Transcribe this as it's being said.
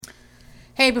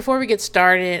Hey, before we get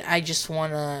started, I just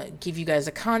want to give you guys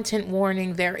a content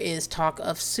warning. There is talk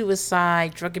of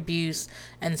suicide, drug abuse,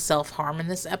 and self-harm in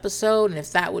this episode. And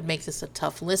if that would make this a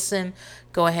tough listen,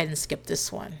 go ahead and skip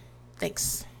this one.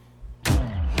 Thanks.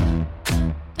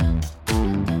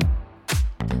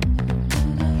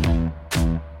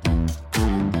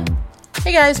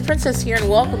 Hey guys, Princess here, and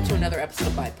welcome to another episode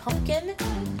of By Pumpkin.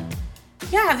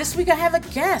 Yeah, this week I have a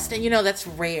guest, and that's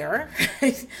rare.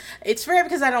 It's rare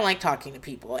because I don't like talking to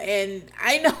people, and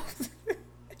I know,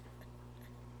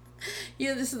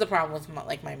 this is the problem with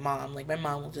my mom. Like, my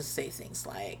mom will just say things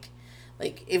like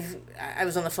if I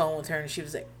was on the phone with her and she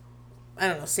was like, I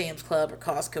don't know, Sam's Club or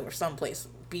Costco or someplace,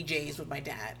 BJ's with my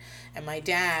dad, and my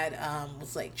dad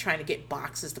was like trying to get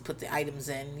boxes to put the items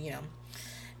in,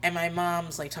 and my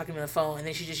mom's like talking to the phone, and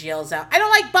then she just yells out, "I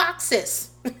don't like boxes."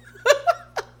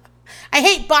 I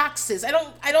hate boxes. I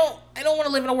don't want to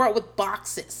live in a world with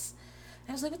boxes.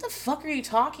 And I was like, what the fuck are you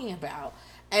talking about?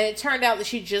 And it turned out that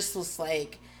she just put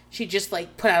out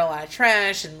a lot of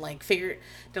trash and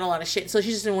done a lot of shit. So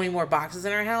she just didn't want any more boxes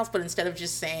in her house. But instead of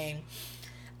just saying,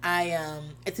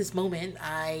 at this moment,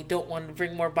 I don't want to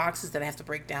bring more boxes that I have to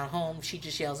break down home, she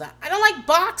just yells out, "I don't like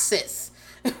boxes,"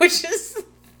 which is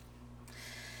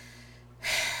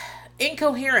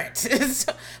incoherent.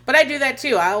 But I do that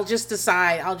too. I'll just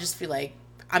be like,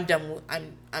 I'm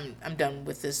done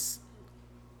with this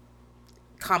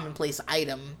commonplace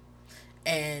item,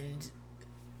 and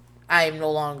I am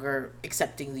no longer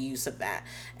accepting the use of that.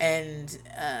 And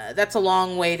that's a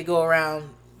long way to go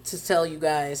around to tell you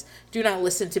guys, do not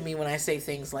listen to me when I say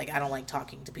things like I don't like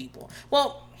talking to people.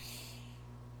 Well,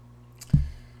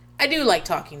 I do like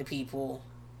talking to people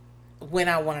when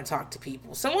I want to talk to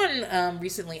people. Someone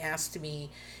recently asked me,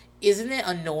 isn't it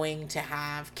annoying to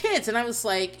have kids? And I was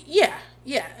like, yeah,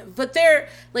 but they're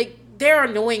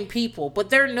annoying people,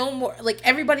 but they're no more,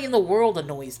 everybody in the world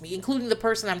annoys me, including the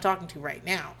person I'm talking to right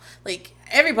now.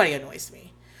 Everybody annoys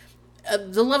me.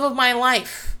 The love of my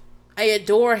life, I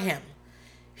adore him.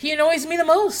 He annoys me the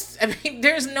most. I mean,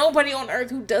 there's nobody on earth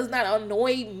who does not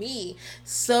annoy me.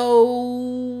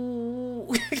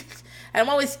 So I'm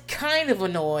always kind of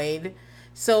annoyed.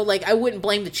 So, I wouldn't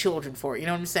blame the children for it. You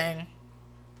know what I'm saying?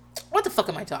 What the fuck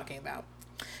am I talking about?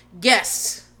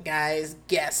 Guest, guys.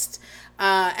 Guest.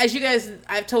 As you guys,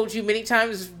 I've told you many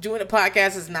times, doing a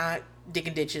podcast is not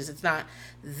digging ditches. It's not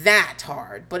that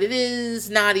hard. But it is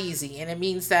not easy. And it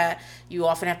means that you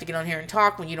often have to get on here and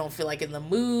talk when you don't feel like in the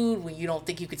mood, when you don't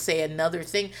think you could say another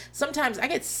thing. Sometimes I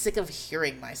get sick of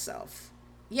hearing myself.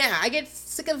 Yeah, I get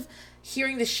sick of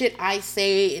hearing the shit I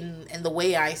say and the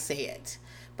way I say it.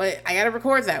 But I gotta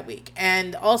record that week.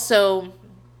 And also,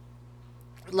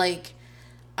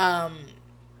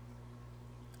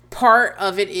 part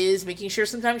of it is making sure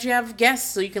sometimes you have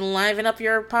guests so you can liven up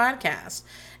your podcast.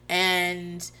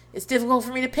 And it's difficult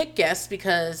for me to pick guests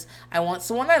because I want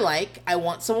someone I like. I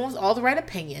want someone with all the right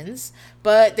opinions,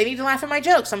 but they need to laugh at my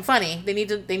jokes. I'm funny. They need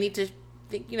to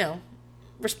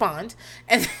respond.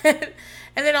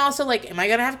 And then also, am I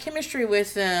going to have chemistry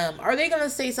with them? Are they going to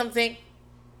say something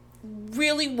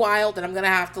really wild that I'm going to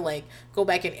have to, go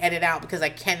back and edit out because I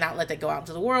cannot let that go out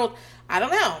into the world? I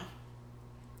don't know.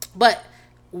 But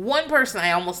one person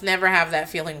I almost never have that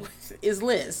feeling with is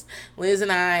Liz. Liz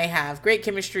and I have great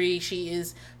chemistry. She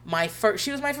was my first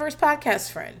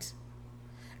podcast friend.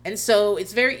 And so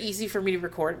it's very easy for me to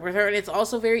record with her. And it's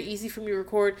also very easy for me to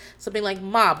record something like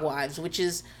Mob Wives, which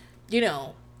is,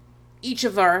 each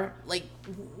of our,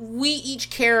 we each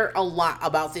care a lot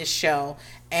about this show.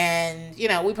 And,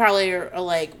 we probably are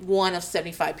one of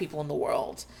 75 people in the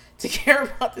world to care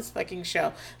about this fucking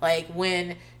show.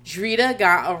 When Drita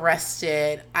got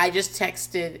arrested, I just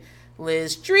texted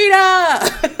Liz,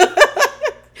 "Drita!"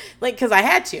 Because I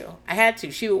had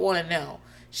to. She would want to know.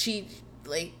 She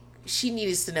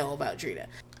needed to know about Drita.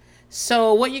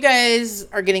 So what you guys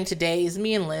are getting today is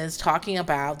me and Liz talking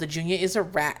about the Junior is a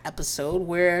Rat episode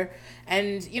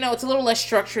it's a little less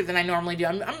structured than I normally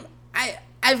do.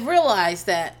 I've realized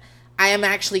that I am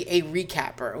actually a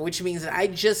recapper, which means that I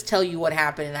just tell you what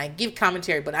happened and I give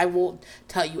commentary, but I won't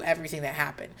tell you everything that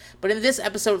happened. But in this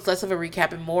episode, it's less of a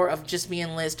recap and more of just me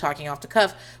and Liz talking off the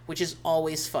cuff, which is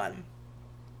always fun.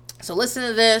 So listen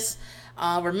to this.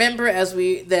 Remember,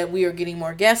 that we are getting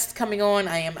more guests coming on.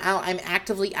 I'm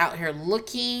actively out here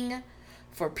looking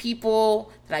for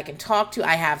people that I can talk to.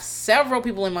 I have several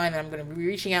people in mind that I'm going to be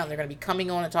reaching out, and they're going to be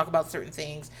coming on and talk about certain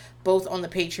things, both on the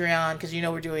Patreon, because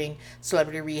we're doing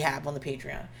Celebrity Rehab on the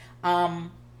Patreon.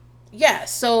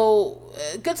 So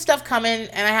good stuff coming,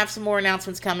 and I have some more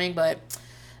announcements coming, but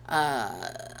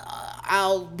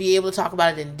I'll be able to talk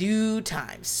about it in due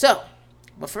time. So,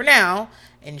 but for now,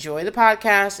 Enjoy the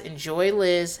podcast. Enjoy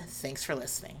Liz. Thanks for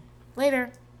listening.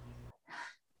 Later.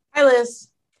 Hi, Liz.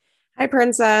 Hi,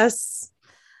 Princess.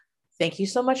 Thank you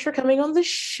so much for coming on the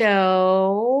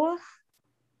show.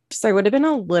 So I would have been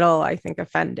a little, I think,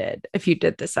 offended if you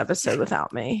did this episode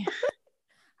without me.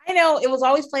 I know it was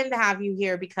always planned to have you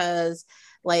here because,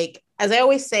 like, as I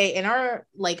always say, in our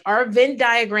Venn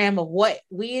diagram of what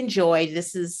we enjoy,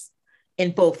 this is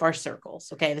in both our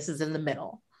circles. Okay, this is in the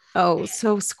middle. Oh,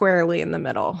 so squarely in the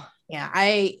middle. Yeah,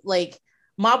 I like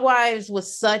Mob Wives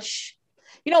was such,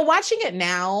 watching it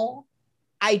now,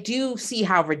 I do see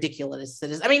how ridiculous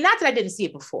it is. I mean, not that I didn't see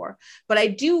it before, but I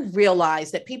do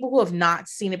realize that people who have not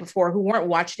seen it before, who weren't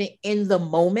watching it in the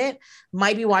moment,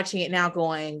 might be watching it now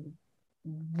going,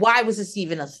 why was this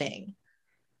even a thing?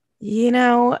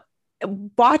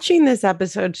 Watching this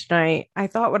episode tonight, I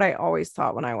thought what I always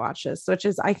thought when I watched this, which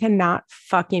is I cannot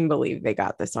fucking believe they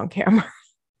got this on camera.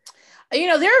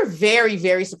 They're very,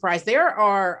 very surprised. There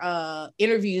are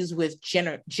interviews with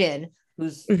Jen,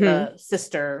 who's the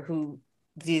sister, who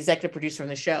the executive producer on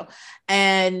the show.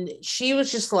 And she was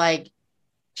just like,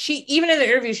 even in the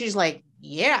interview, she's like,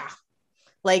 yeah,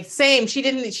 like same. She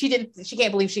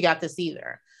can't believe she got this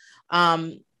either.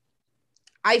 I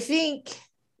think,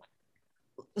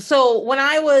 so when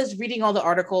I was reading all the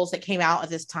articles that came out at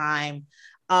this time,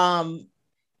 I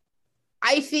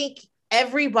think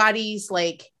everybody's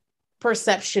like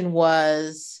perception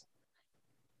was,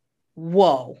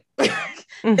 whoa, this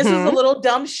was a little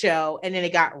dumb show, and then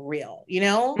it got real,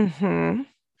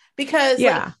 because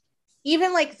like,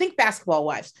 even like, think Basketball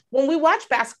Wives. When we watch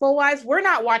Basketball Wives, we're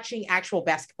not watching actual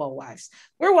basketball wives.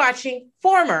 We're watching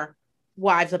former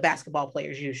wives of basketball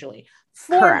players, usually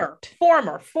former.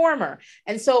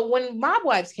 And so when Mob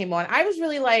Wives came on, I was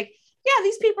really like, yeah,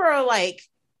 these people are like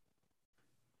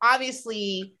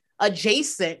obviously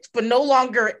adjacent, but no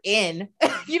longer in.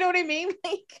 You know what I mean?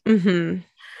 Like,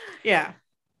 yeah.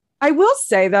 I will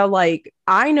say though, like,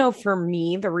 I know for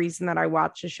me, the reason that I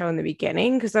watched the show in the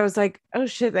beginning, because I was like, oh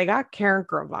shit, they got Karen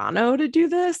Gravano to do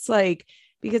this. Like,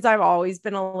 because I've always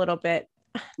been a little bit,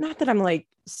 not that I'm like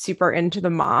super into the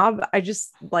mob. I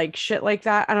just like shit like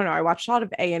that. I don't know. I watched a lot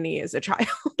of A&E as a child.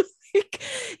 Like,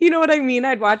 you know what I mean?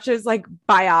 I'd watch those like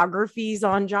biographies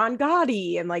on John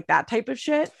Gotti and like that type of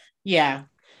shit. Yeah.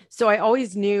 So I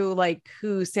always knew like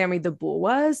who Sammy the Bull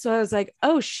was. So I was like,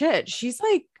 oh shit, she's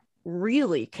like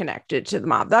really connected to the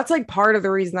mob. That's like part of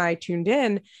the reason I tuned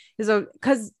in, is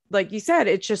because like you said,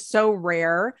 it's just so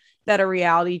rare that a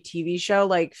reality TV show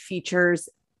like features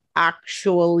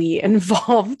actually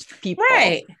involved people.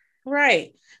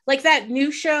 Right. Like that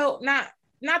new show,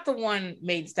 not the one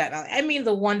made Staten Island. I mean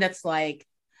the one that's like,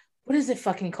 what is it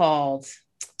fucking called?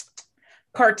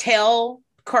 Cartel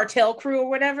Crew or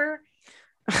whatever.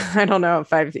 I don't know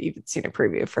if I've even seen a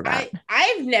preview for that.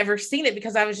 I've never seen it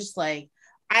because I was just like,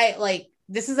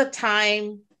 this is a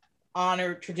time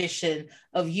honored tradition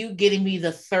of you getting me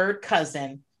the third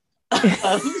cousin of, you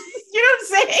know what I'm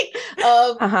saying?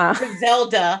 Of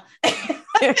Griselda.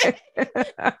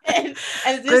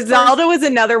 and Griselda was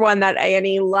another one that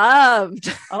A&E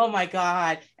loved. Oh my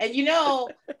God. And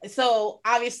so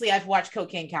obviously I've watched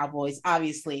Cocaine Cowboys,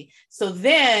 obviously. So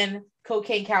then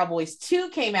Cocaine Cowboys 2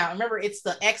 came out. Remember, it's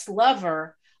the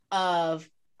ex-lover of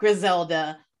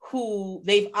Griselda who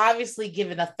they've obviously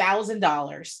given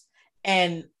 $1,000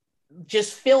 and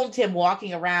just filmed him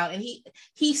walking around. And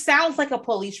he sounds like a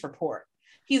police report.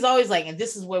 He's always like, and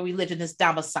this is where we lived in this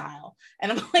domicile.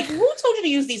 And I'm like, who told you to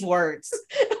use these words?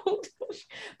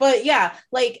 But yeah,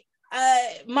 like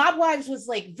Mob Wives was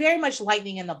like very much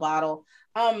lightning in the bottle.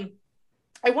 I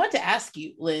want to ask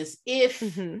you, Liz, if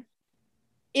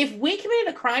we committed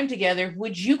a crime together,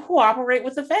 would you cooperate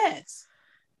with the feds?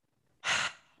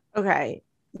 Okay.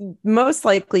 Most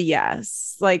likely,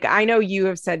 yes. Like, I know you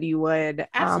have said you would.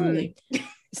 Absolutely.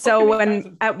 So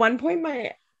when at one point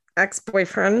my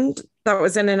ex-boyfriend that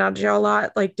was in and out of jail a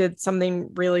lot, like did something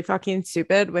really fucking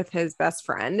stupid with his best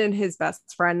friend, and his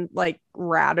best friend like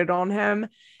ratted on him.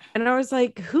 And I was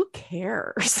like, who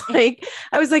cares? Like,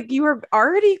 I was like, you were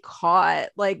already caught.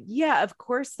 Like, yeah, of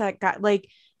course that guy, like,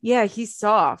 yeah, he's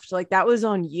soft. Like, that was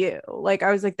on you. Like,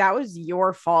 I was like, that was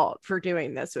your fault for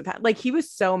doing this with him. Like, he was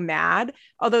so mad.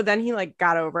 Although then he like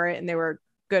got over it and they were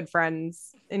good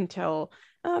friends until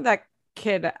that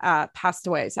kid passed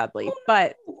away, sadly.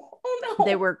 But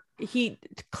they were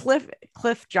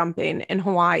cliff jumping in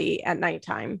Hawaii at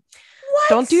nighttime.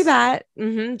 Don't do that.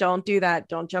 Don't do that.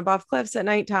 Don't jump off cliffs at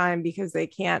nighttime because they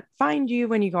can't find you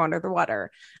when you go under the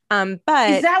water. Is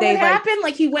But that they what like, happened?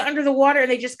 Like he went under the water and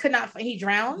they just could not find, he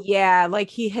drowned? yeah, like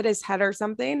he hit his head or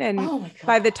something. And Oh my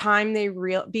by the God. time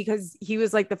because he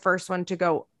was like the first one to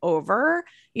go over,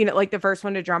 like the first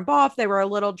one to jump off, they were a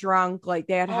little drunk. Like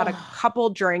they had had a Oh, couple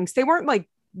drinks. They weren't like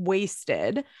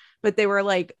wasted, but they were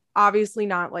like obviously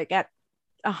not like at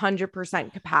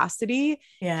 100% capacity.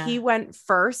 He yeah. went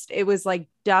first. It was like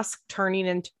dusk turning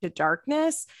into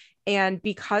darkness. And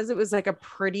because it was like a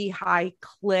pretty high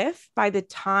cliff, by the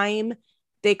time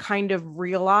they kind of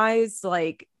realized,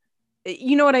 like,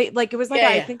 what I like, it was like, Yeah,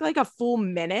 I yeah. think like a full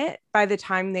minute by the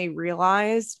time they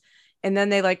realized. And then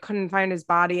they like couldn't find his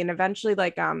body. And eventually,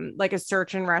 like a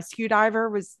search and rescue diver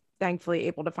was thankfully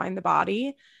able to find the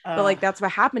body. But Uh, like that's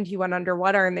what happened. He went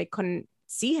underwater and they couldn't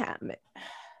see him.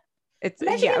 It's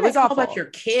Imagine yeah, getting it was that call about awful. your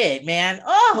kid, man.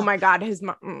 Oh Oh, my God, his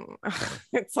mom.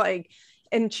 It's like,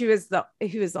 and he was the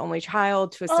only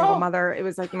child to a single oh, mother. It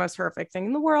was like the most horrific thing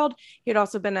in the world. He had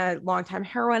also been a longtime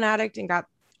heroin addict and got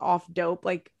off dope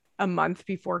like a month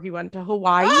before he went to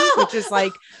Hawaii, which is oh.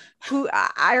 like, who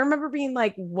I remember being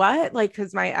like, what? Like,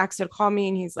 because my ex had called me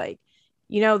and he's like,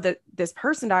 that this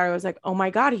person died. I was like, oh my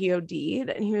God, he OD'd.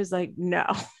 And he was like, no.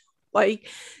 Like,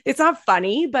 it's not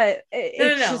funny, but No, no,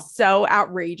 it's no. just so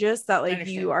outrageous that I like you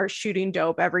understand. are shooting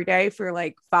dope every day for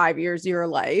like 5 years of your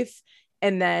life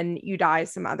and then you die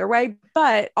some other way.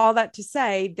 But all that to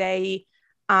say, they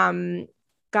um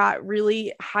got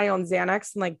really high on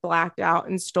Xanax and like blacked out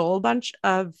and stole a bunch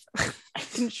of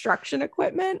construction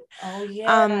equipment. Oh Um,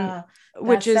 yeah.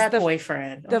 which That's is that the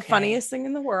boyfriend. the Okay. funniest thing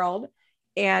in the world.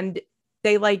 And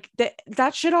they like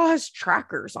that shit all has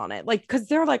trackers on it, like because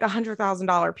they're like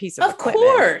 $100,000 piece of Of equipment,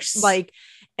 course. like,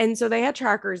 and so they had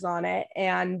trackers on it,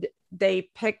 and they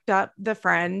picked up the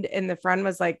friend, and the friend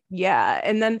was like, yeah,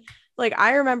 and then like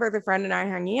I remember the friend and I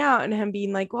hanging out, and him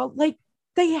being like, well, like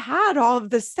they had all of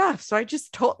this stuff, so I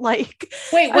just told like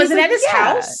Wait, I was was it like, at his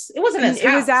yeah, house? It wasn't his it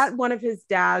was house. at one of his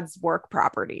dad's work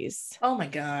properties. Oh my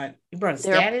God. You brought his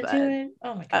There, dad into it?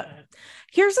 Oh my uh, God.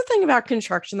 here's the thing about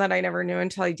construction that I never knew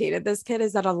until I dated this kid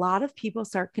is that a lot of people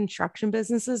start construction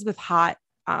businesses with hot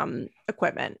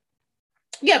equipment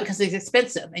Yeah, because it's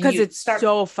expensive and because you it's start.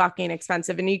 so fucking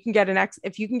expensive. And you can get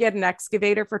if you can get an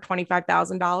excavator for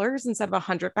 $25,000 instead of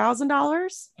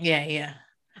 $100,000. Yeah, yeah.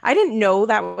 I didn't know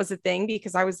that was a thing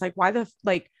because I was like, why the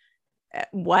like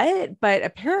what? But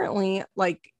apparently,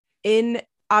 like in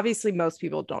obviously most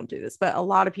people don't do this, but a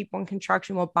lot of people in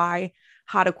construction will buy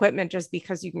hot equipment just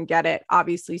because you can get it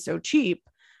obviously so cheap.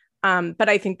 But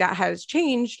I think that has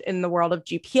changed in the world of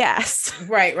GPS.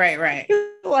 Right, right, right.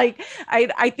 Like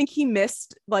I think he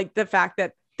missed like the fact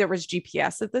that there was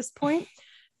GPS at this point.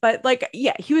 But like,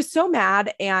 yeah, he was so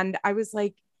mad. And I was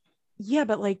like, yeah,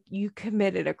 but like you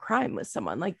committed a crime with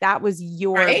someone. Like that was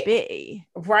your Right, bee.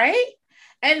 right.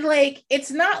 And like,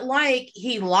 it's not like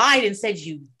he lied and said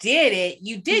you did it.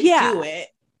 You did Yeah. do it.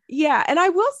 Yeah. And I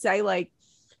will say, like,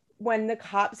 when the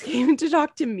cops came to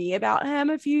talk to me about him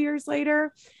a few years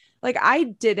later, like I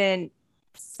didn't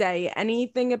say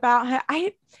anything about him.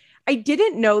 I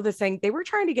didn't know the thing. They were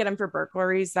trying to get him for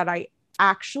burglaries that I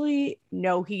actually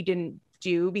know he didn't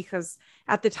do because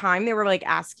at the time they were like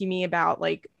asking me about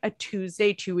like a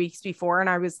Tuesday 2 weeks before. And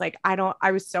I was like,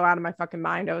 I was so out of my fucking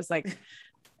mind. I was like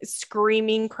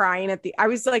screaming, crying I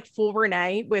was like full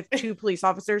Renee with two police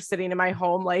officers sitting in my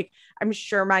home. Like, I'm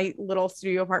sure my little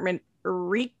studio apartment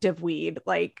reeked of weed.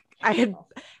 Like, I had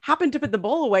happened to put the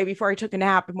bowl away before I took a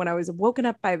nap. And when I was woken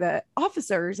up by the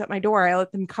officers at my door, I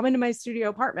let them come into my studio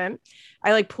apartment.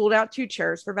 I like pulled out two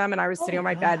chairs for them and I was Oh sitting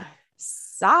my on my bed God.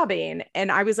 sobbing.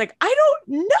 And I was like, I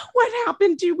don't know what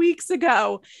happened 2 weeks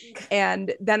ago.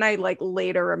 And then I like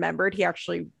later remembered he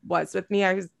actually was with me.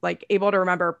 I was like able to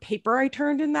remember a paper I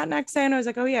turned in that next day. And I was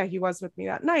like, oh yeah, he was with me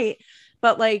that night.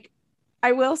 But like,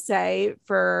 I will say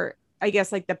for, I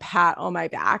guess like the pat on my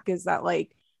back is that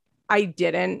like, I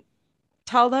didn't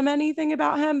tell them anything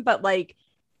about him, but like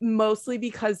mostly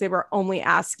because they were only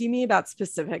asking me about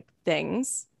specific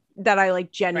things that I like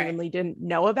Right. genuinely didn't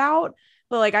know about.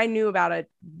 But like I knew about a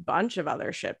bunch of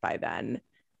other shit by then.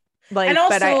 And Like,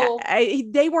 but also,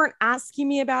 they weren't asking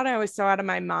me about it. I was so out of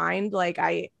my mind. Like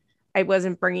I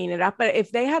wasn't bringing it up. But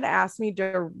if they had asked me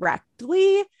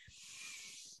directly,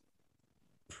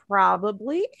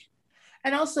 probably.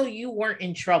 you weren't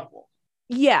in trouble.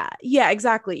 Yeah,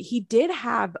 exactly. He did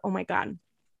have, oh my God,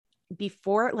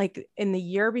 before, like in the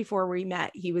year before we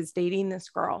met, he was dating this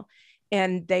girl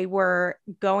and they were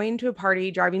going to a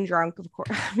party driving drunk, of course.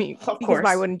 I mean, Of because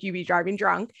why course. wouldn't you be driving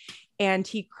drunk? And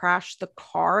he crashed the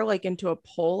car like into a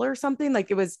pole or something. Like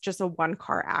it was just a one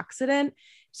car accident.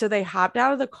 So they hopped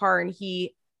out of the car and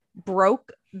he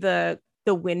broke the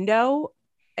window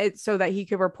so that he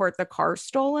could report the car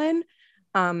stolen.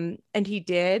 And he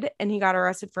did, and he got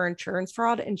arrested for insurance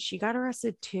fraud, and she got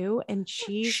arrested too, and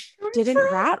she didn't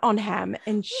rat on him,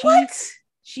 and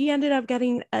she ended up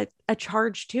getting a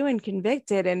charge too and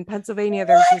convicted. In Pennsylvania,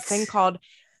 there's this thing called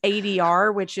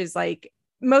ADR, which is like,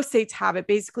 most states have it.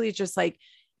 Basically, it's just like,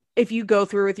 if you go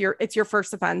through with it's your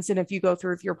first offense, and if you go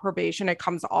through with your probation, it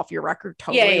comes off your record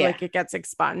totally. Like it gets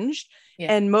expunged.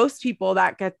 And most people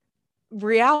that get,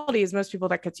 reality is most people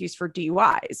that gets used for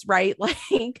DUIs, right? Like,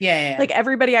 like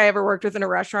everybody I ever worked with in a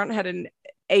restaurant had an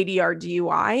ADR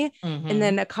DUI. And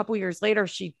then a couple years later,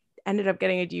 she ended up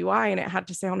getting a DUI, and it had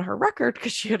to say on her record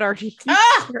because she had already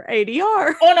used her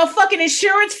ADR on a fucking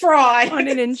insurance fraud. On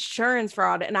an insurance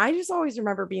fraud. And I just always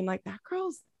remember being like, that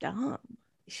girl's dumb.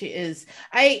 She is.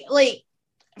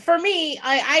 For me,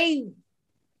 I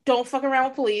don't fuck around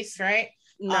with police, right?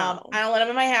 No. I don't let them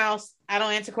in my house. I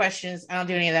don't answer questions. I don't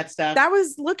do any of that stuff. That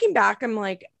was, looking back, I'm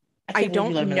like, I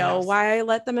don't know why I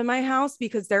let them in my house,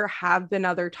 because there have been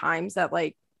other times that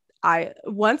like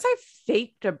once I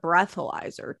faked a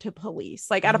breathalyzer to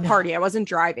police, like at a party. I wasn't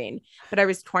driving, but I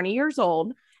was 20 years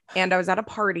old and I was at a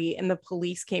party, and the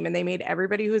police came and they made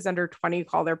everybody who was under 20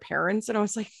 call their parents. And I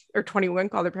was like, or 21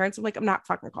 call their parents. I'm like, I'm not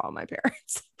fucking calling my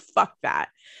parents. Fuck that.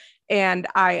 And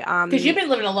because you've been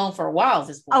living alone for a while at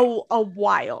this point. A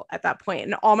while at that point.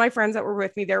 And all my friends that were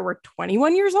with me there were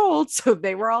 21 years old. So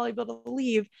they were all able to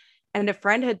leave. And a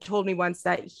friend had told me once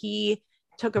that he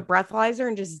took a breathalyzer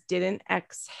and just didn't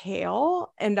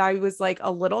exhale. And I was like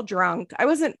a little drunk. I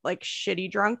wasn't like shitty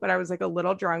drunk, but I was like a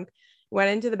little drunk.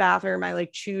 Went into the bathroom. I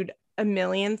like chewed a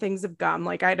million things of gum.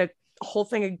 Like I had a whole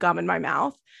thing of gum in my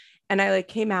mouth. And I like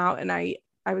came out and I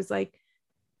was like,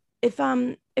 if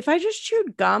I just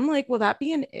chewed gum, like, will that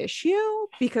be an issue?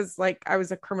 Because like I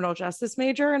was a criminal justice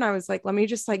major, and I was like, let me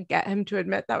just like get him to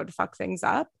admit that would fuck things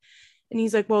up. And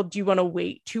he's like, well, do you want to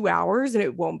wait 2 hours and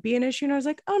it won't be an issue? And I was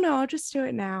like, oh no, I'll just do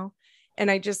it now. And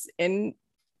I just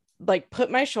put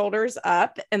my shoulders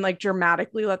up and like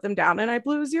dramatically let them down, and I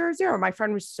blew 0-0. My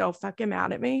friend was so fucking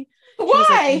mad at me. Why?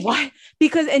 Like, what?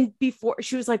 Because, and before,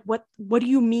 she was like, what do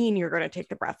you mean you're going to take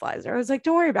the breathalyzer? I was like,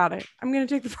 don't worry about it. I'm going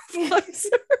to take the breathalyzer.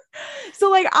 So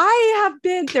like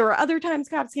there were other times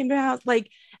cops came to my house.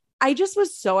 Like I just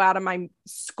was so out of my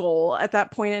skull at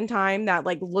that point in time that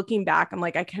like looking back, I'm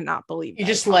like, I cannot believe you're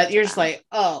just like,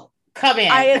 oh, come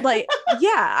in. I had like,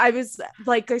 I was,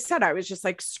 like I said, I was just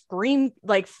like scream,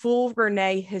 like full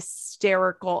Renee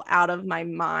hysterical out of my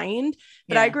mind.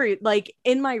 But I agree, like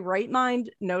in my right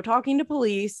mind, no talking to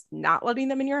police, not letting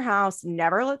them in your house,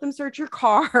 never let them search your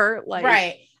car. Like,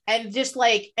 right. And just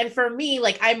like, and for me,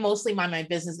 like I mostly mind my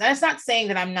business. That's not saying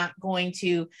that I'm not going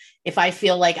to, if I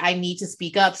feel like I need to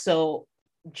speak up so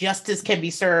justice can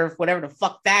be served, whatever the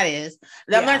fuck that is.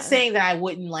 I'm not saying that I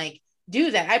wouldn't like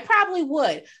do that. I probably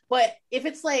would. But if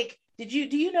it's like, do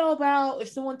you know about if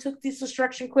someone took this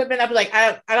destruction equipment? I'd be like,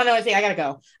 I don't know anything. I gotta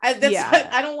go. I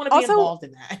don't want to be involved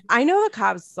in that. I know the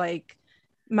cops, like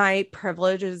my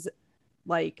privilege is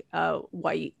like a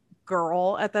white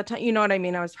girl at that time. You know what I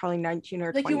mean? I was probably 19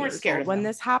 or 20 you weren't scared when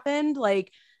this happened.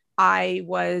 Like I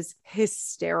was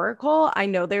hysterical. I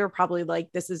know they were probably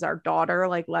like, this is our daughter.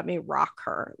 Like, let me rock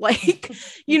her. Like,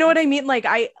 you know what I mean? Like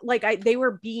they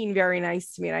were being very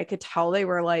nice to me, and I could tell they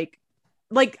were like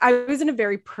I was in a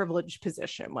very privileged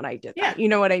position when I did that. You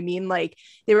know what I mean? Like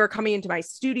they were coming into my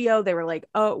studio. They were like,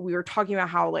 oh, we were talking about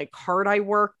how like hard I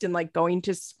worked and like going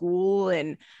to school.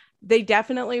 And they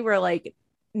definitely were like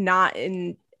not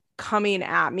in coming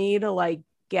at me to like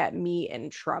get me in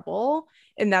trouble.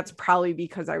 And that's probably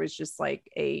because I was just like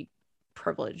a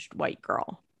privileged white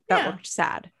girl that looked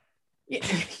sad.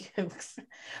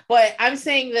 But I'm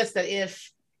saying this, that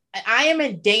if I am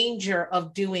in danger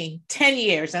of doing 10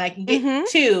 years and I can get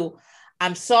 2,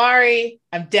 I'm sorry,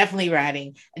 I'm definitely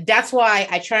ratting. And that's why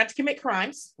I try not to commit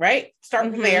crimes, right?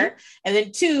 Start from there. And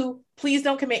then 2, please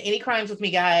don't commit any crimes with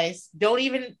me, guys.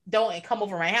 Don't come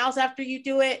over my house after you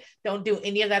do it. Don't do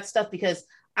any of that stuff, because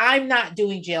I'm not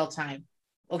doing jail time.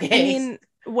 Okay. I mean,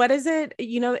 what is it?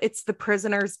 You know, it's the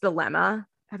prisoner's dilemma.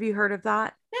 Have you heard of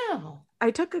that? No.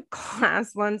 I took a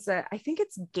class once that I think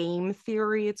it's game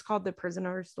theory. It's called the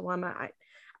prisoner's dilemma.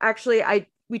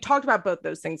 We talked about both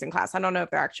those things in class. I don't know if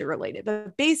they're actually related,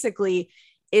 but basically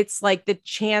it's like the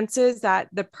chances that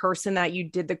the person that you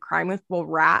did the crime with will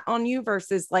rat on you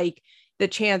versus like the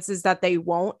chances that they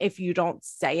won't if you don't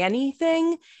say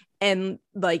anything. And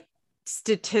like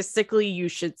statistically, you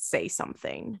should say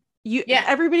something.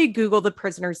 Everybody Google the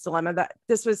prisoner's dilemma. That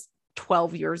this was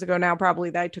 12 years ago now, probably,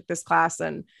 that I took this class.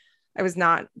 And I was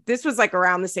not, this was like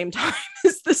around the same time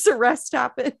as this arrest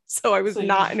happened. So I was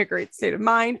not in a great state of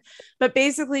mind. But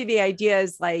basically the idea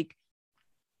is like,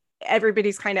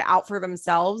 everybody's kind of out for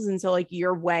themselves. And so like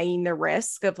you're weighing the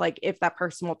risk of like, if that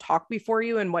person will talk before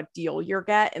you and what deal you'll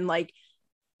get. And like,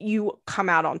 you come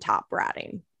out on top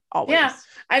ratting always. Yeah.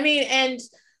 I mean, and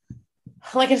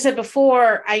like I said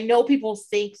before, I know people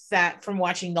think that from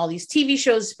watching all these TV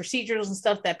shows, procedurals and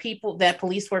stuff that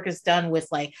police work is done with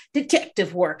like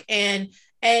detective work and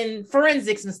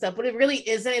forensics and stuff, but it really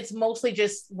isn't. It's mostly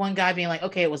just one guy being like,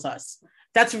 okay, it was us.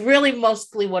 That's really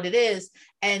mostly what it is.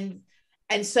 And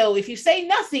so if you say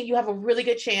nothing, you have a really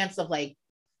good chance of like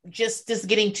just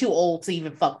getting too old to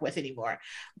even fuck with anymore.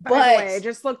 But by the way, I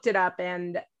just looked it up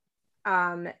and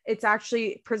it's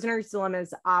actually prisoner's dilemma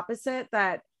is opposite,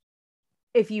 that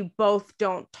if you both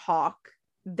don't talk,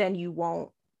 then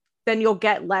you'll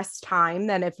get less time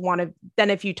than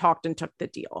if you talked and took the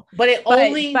deal. But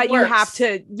you have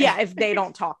to, if they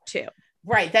don't talk too.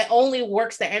 Right. That only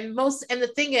works there. And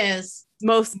the thing is,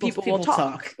 most people will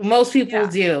talk. Most people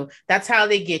do. That's how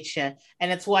they get you.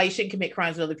 And that's why you shouldn't commit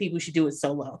crimes with other people. You should do it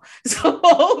solo.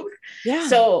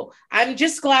 So I'm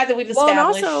just glad that we've established.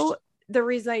 Well, and also the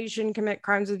reason that you shouldn't commit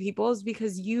crimes with people is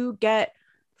because you get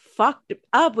fucked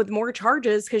up with more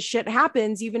charges because shit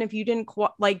happens even if you didn't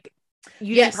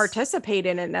didn't participate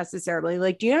in it necessarily.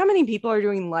 Like, do you know how many people are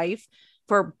doing life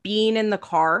for being in the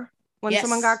car when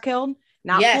someone got killed,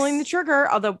 not pulling the trigger?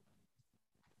 Although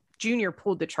Junior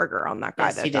pulled the trigger on that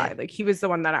guy that died. Like, he was the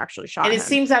one that actually shot him. And it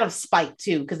seems out of spite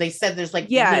too, because they said there's like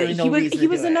literally no reason. He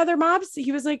was another mob.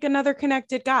 He was like another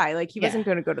connected guy. Like, he wasn't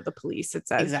going to go to the police, it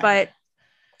says. Exactly. But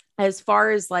as far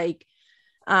as like,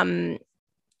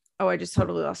 I just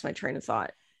totally lost my train of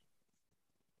thought.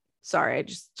 Sorry, I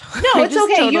just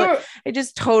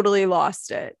totally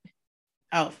lost it.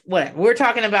 Oh, whatever. We're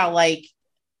talking about like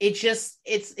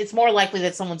it's more likely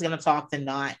that someone's going to talk than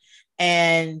not,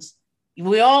 and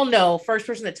we all know first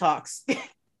person that talks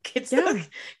gets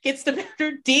the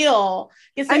better deal.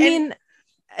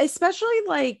 Especially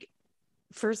like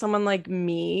for someone like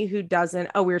me who doesn't.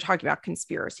 Oh, we were talking about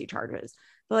conspiracy charges.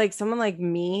 But like someone like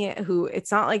me who, it's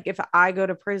not like if I go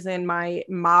to prison, my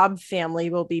mob family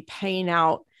will be paying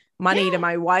out money to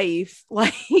my wife.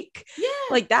 Like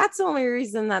that's the only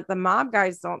reason that the mob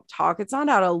guys don't talk. It's not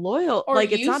out of loyal. Or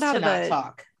like it's not out of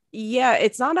talk. Yeah,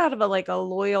 it's not out of a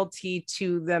loyalty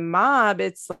to the mob.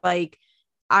 It's like,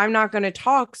 I'm not going to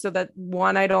talk so that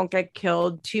 1, I don't get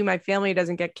killed. 2, my family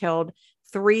doesn't get killed.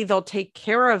 3, they'll take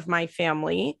care of my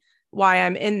family while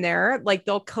I'm in there. Like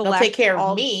they'll take care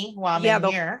of me while I'm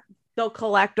in here. They'll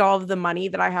collect all of the money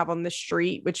that I have on the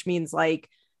street, which means like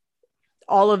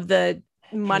all of the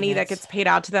money that gets paid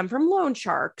out to them from loan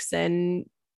sharks and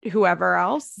whoever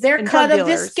else. Their cut of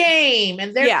this game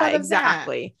and their cut of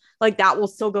exactly. That. Like that will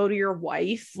still go to your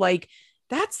wife. Like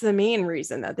that's the main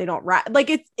reason that they don't like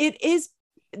it is.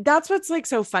 That's what's like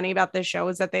so funny about this show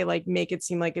is that they like make it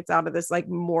seem like it's out of this like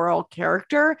moral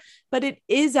character, but it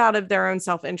is out of their own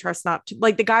self-interest. Not to,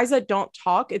 like the guys that don't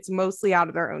talk, it's mostly out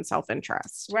of their own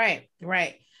self-interest. Right.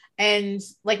 And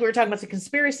like we were talking about the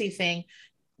conspiracy thing,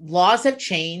 laws have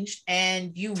changed,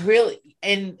 and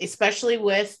especially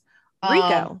with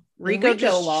Rico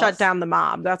just shut down the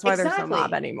mob. That's why there's no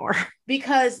mob anymore.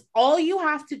 Because all you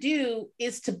have to do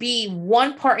is to be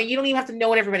one part, and you don't even have to know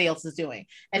what everybody else is doing.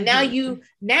 And now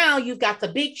you've got the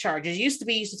big charges. You used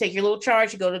to take your little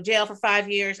charge, you go to jail for 5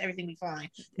 years, everything be fine.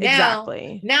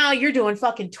 Now you're doing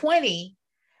fucking 20,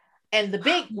 and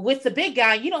with the big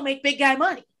guy, you don't make big guy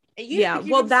money.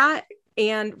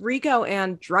 And Rico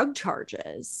and drug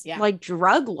charges, like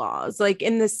drug laws, like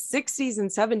in the 60s and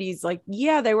 70s, like,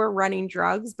 they were running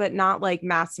drugs, but not like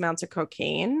mass amounts of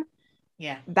cocaine.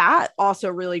 Yeah. That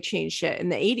also really changed shit in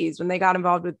the 80s when they got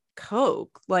involved with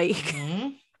coke. Like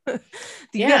you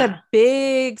get a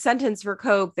big sentence for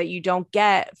coke that you don't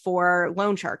get for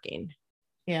loan sharking.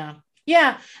 Yeah.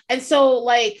 Yeah. And so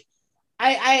like,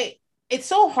 it's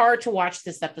so hard to watch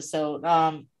this episode.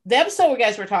 The episode we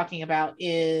guys were talking about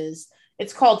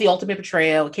it's called The Ultimate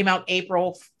Betrayal. It came out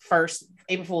April 1st,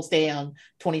 April Fool's Day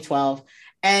 2012.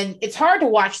 And it's hard to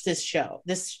watch this show,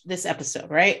 this episode,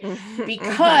 right?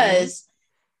 Because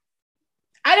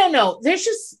I don't know. There's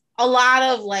just a lot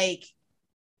of like,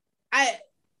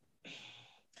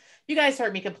 you guys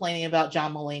heard me complaining about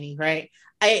John Mulaney, right?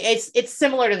 It's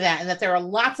similar to that, in that there are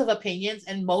lots of opinions,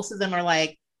 and most of them are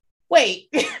like,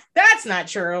 wait, that's not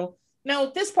true.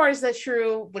 No, this part is not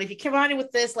true. But if you combine it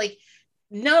with this, like,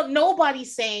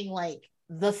 nobody's saying like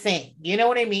the thing. You know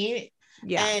what I mean?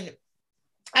 Yeah. And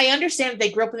I understand that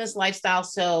they grew up in this lifestyle,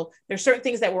 so there's certain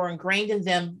things that were ingrained in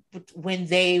them when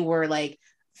they were like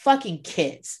fucking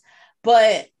kids.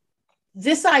 But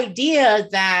this idea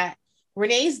that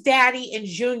Renee's daddy and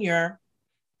Junior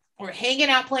were hanging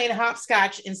out playing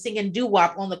hopscotch and singing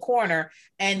doo-wop on the corner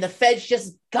and the feds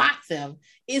just got them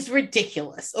is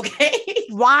ridiculous. Okay.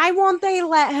 Why won't they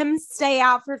let him stay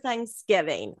out for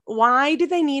Thanksgiving? Why do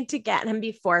they need to get him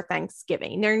before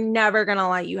Thanksgiving? They're never going to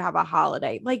let you have a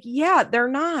holiday. Like, yeah, they're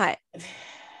not.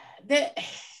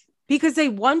 Because they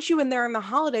want you in there in the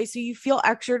holiday so you feel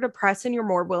extra depressed and you're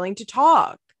more willing to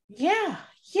talk. Yeah.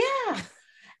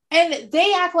 And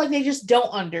they act like they just don't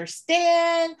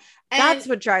understand. And that's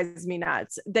what drives me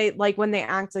nuts. They like when they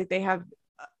act like they have,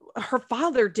 her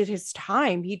father did his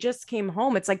time. He just came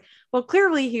home. It's like, well,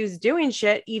 clearly he was doing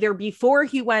shit either before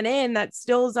he went in that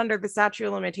still is under the statute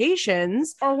of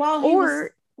limitations, or while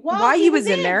he was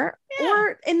in there,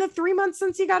 or in the 3 months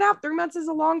since he got out. 3 months is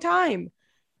a long time.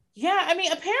 Yeah, I mean,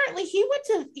 apparently he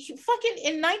fucking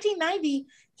in 1990,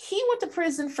 he went to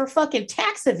prison for fucking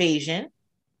tax evasion.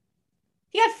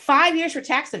 He had 5 years for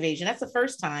tax evasion. That's the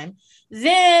first time.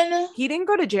 Then he didn't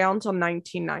go to jail until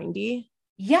 1990.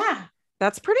 Yeah.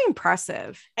 That's pretty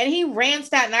impressive. And he ran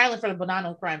Staten Island for the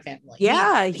Bonanno crime family.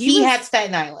 Yeah. He had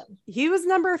Staten Island. He was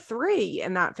number 3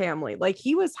 in that family. Like,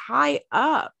 he was high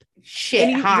up.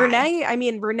 High. Renee,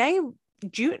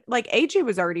 like AJ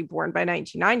was already born by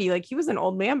 1990. Like, he was an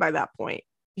old man by that point.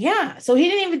 Yeah. So he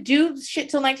didn't even do shit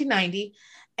till 1990.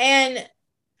 And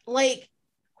like,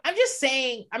 I'm just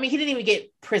saying, I mean, he didn't even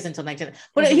get prison till 1990,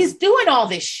 but he's doing all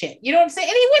this shit. You know what I'm saying?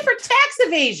 And he went for tax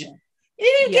evasion. He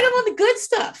didn't even get him on the good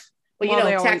stuff. But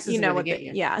taxes,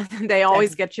 they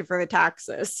always get you for the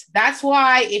taxes. That's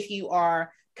why if you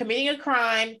are committing a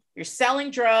crime, you're selling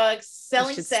drugs,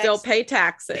 selling sex, still pay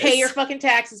taxes. Pay your fucking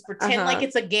taxes. Pretend like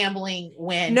it's a gambling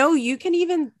win. No, you can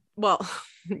even,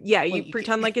 you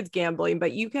pretend like it's gambling,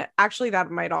 but you can actually, that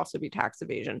might also be tax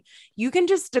evasion. You can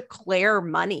just declare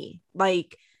money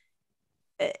like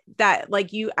that. Like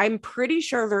I'm pretty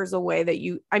sure there's a way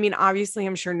that obviously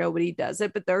I'm sure nobody does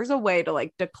it, but there's a way to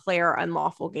like declare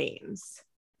unlawful gains.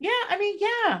 Yeah.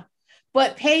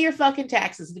 But pay your fucking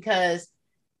taxes, because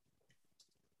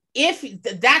if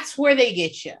that's where they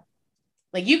get you,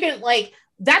 like you can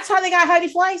that's how they got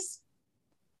Heidi Fleiss.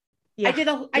 Yeah,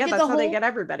 that's how they get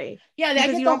everybody. Yeah,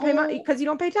 because you don't pay money because you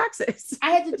don't pay taxes.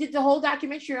 I had to do the whole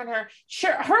documentary on her.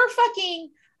 Sure,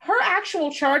 her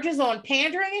actual charges on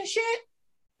pandering and shit.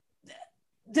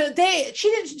 She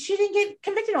didn't get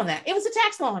convicted on that. It was a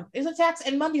tax law. It was a tax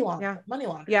and money law. Yeah, money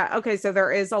law. Yeah. Okay, so there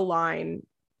is a line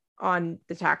on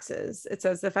the taxes. It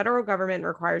says the federal government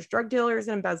requires drug dealers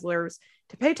and embezzlers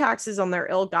to pay taxes on their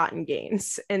ill-gotten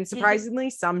gains, and surprisingly,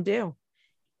 some do.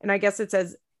 And I guess it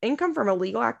says income from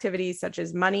illegal activities such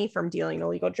as money from dealing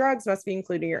illegal drugs must be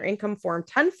included in your income form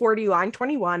 1040 line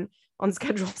 21 on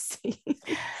Schedule C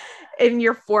in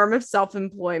your form of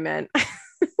self-employment.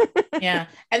 Yeah.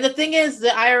 And the thing is, the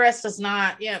IRS does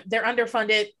not, they're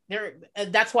underfunded.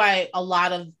 That's why a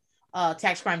lot of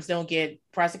tax crimes don't get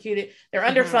prosecuted. They're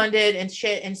underfunded and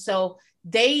shit. And so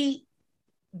they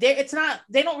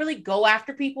don't really go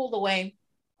after people the way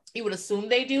you would assume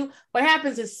they do. What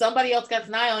happens is somebody else got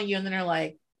an eye on you, and then they're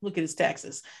like, look at his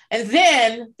taxes. And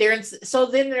then they're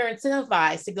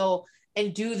incentivized to go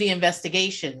and do the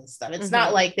investigation and stuff. It's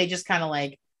not like they just kind of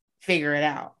like figure it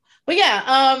out. But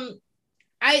yeah,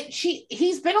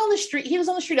 he's been on the street. He was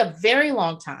on the street a very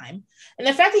long time. And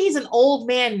the fact that he's an old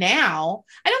man now,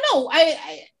 I don't know.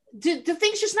 Do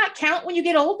things just not count when you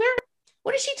get older?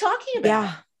 What is she talking about?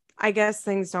 Yeah, I guess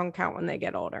things don't count when they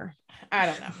get older. I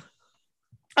don't know.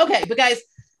 Okay, but guys,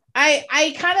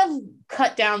 I kind of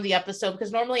cut down the episode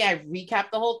because normally I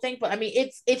recap the whole thing, but I mean,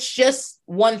 it's just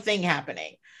one thing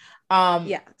happening.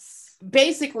 Yes.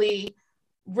 Basically,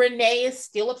 Renee is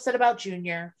still upset about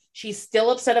Junior. She's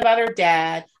still upset about her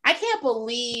dad. I can't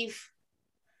believe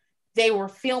they were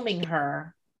filming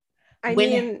her. I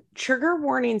mean, trigger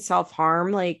warning,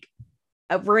 self-harm. Like,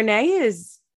 Renee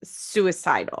is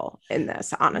suicidal in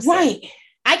this, honestly. Right.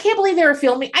 I can't believe they were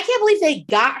filming. I can't believe they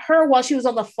got her while she was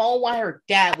on the phone while her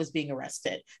dad was being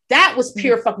arrested. That was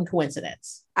pure fucking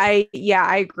coincidence. I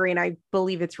agree. And I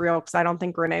believe it's real because I don't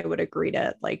think Renee would agree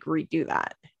to like redo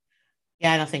that.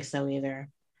 Yeah, I don't think so either.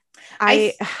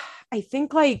 I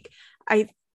think I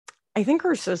think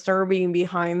her sister being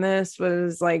behind this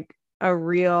was like a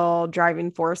real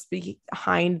driving force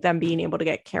behind them being able to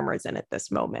get cameras in at this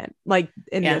moment, like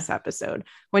in this episode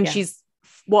when she's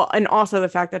and also the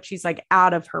fact that she's like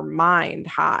out of her mind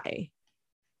high.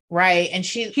 Right. And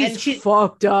she's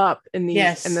fucked up in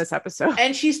this episode.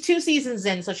 And she's 2 seasons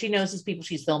in, so she knows these people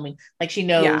she's filming. Like she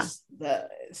knows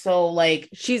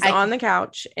she's on the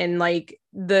couch in like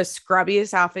the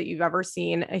scrubbiest outfit you've ever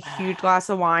seen, a huge glass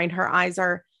of wine. Her eyes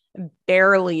are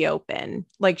barely open.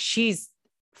 Like she's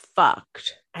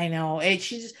fucked. I know. And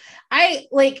I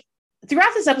like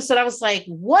throughout this episode, I was like,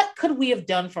 what could we have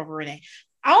done for Renee?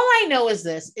 All I know is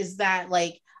that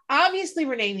like, obviously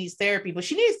Renee needs therapy, but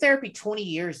she needed therapy 20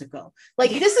 years ago.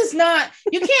 Like, this is not,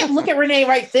 you can't look at Renee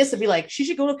right this and be like, she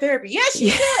should go to therapy. Yes, she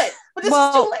should, but this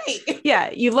is too late.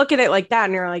 Yeah, you look at it like that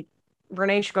and you're like,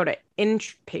 Renee should go to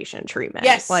inpatient treatment.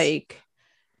 Yes. Like,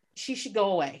 she should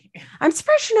go away. I'm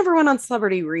surprised she never went on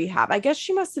Celebrity Rehab. I guess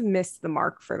she must have missed the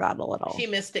mark for that a little. She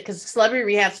missed it because Celebrity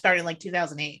Rehab started in like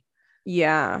 2008.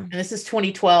 Yeah. And this is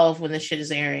 2012 when this shit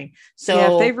is airing. So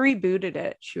yeah, if they rebooted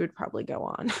it, she would probably go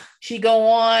on. She'd go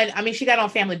on. I mean, she got on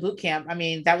Family Boot Camp. I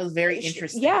mean, that was very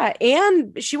interesting. Yeah.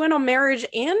 And she went on Marriage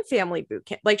and Family Boot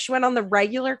Camp. Like she went on the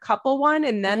regular couple one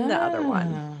and then the other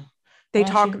one. They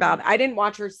talk about it. I didn't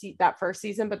watch her that first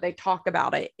season, but they talk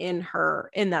about it in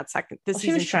that second.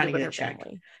 She was trying to get a check.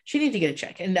 She needed to get a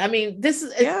check. And I mean,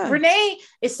 Renee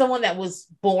is someone that was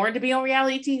born to be on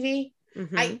reality TV.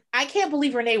 Mm-hmm. I can't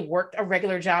believe Renee worked a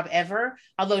regular job ever,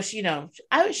 although she, I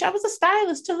was a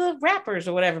stylist to the rappers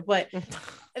or whatever, but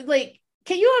like,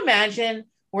 can you imagine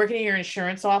working in your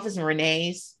insurance office and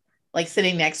Renee's like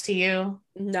sitting next to you?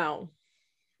 No.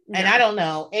 And I don't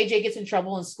know, AJ gets in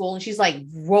trouble in school and she's like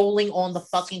rolling on the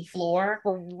fucking floor,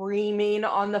 screaming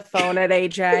on the phone at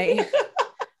AJ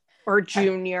or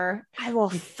Junior, I will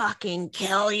fucking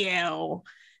kill you.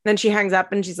 Then she hangs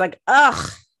up and she's like, ugh.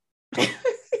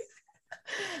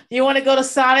 You want to go to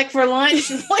Sonic for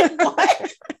lunch? Like,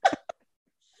 what?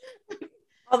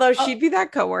 Although she'd be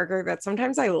that coworker that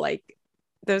sometimes I like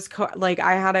those. Like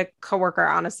I had a coworker,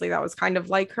 honestly, that was kind of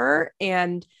like her.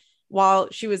 And while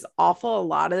she was awful a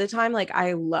lot of the time, like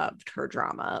I loved her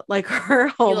drama. Like her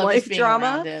home life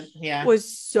drama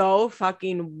was so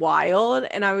fucking wild.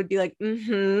 And I would be like,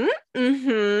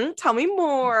 tell me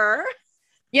more.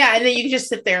 Yeah, and then you can just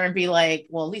sit there and be like,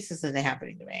 well, at least this isn't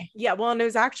happening to me. Yeah, well, and it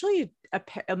was actually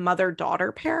a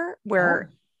mother-daughter pair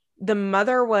where the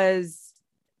mother it was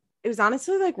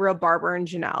honestly like real Barbara and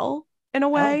Janelle in a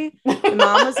way. The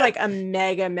mom was like a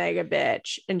mega, mega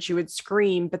bitch and she would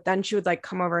scream, but then she would like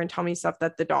come over and tell me stuff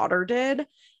that the daughter did.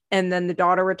 And then the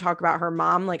daughter would talk about her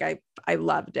mom. Like I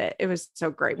loved it. It was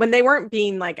so great. When they weren't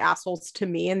being like assholes to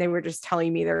me and they were just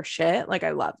telling me their shit, like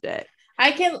I loved it.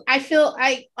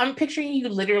 I'm picturing you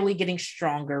literally getting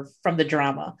stronger from the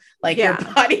drama, like your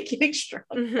body getting stronger.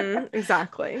 Mm-hmm,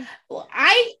 exactly.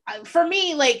 For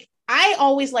me, like I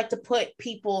always like to put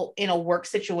people in a work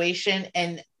situation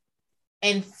and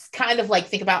kind of like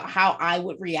think about how I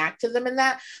would react to them in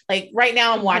that. Like right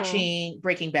now I'm watching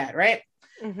Breaking Bad, right?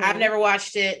 Mm-hmm. I've never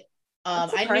watched it.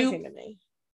 I knew to me.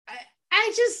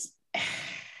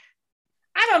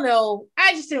 I don't know.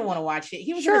 I just didn't want to watch it.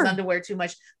 He was in his underwear too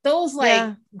much. Those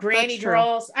like granny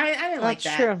draws. I didn't like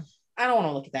that. True. I don't want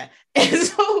to look at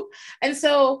that. And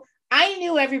so I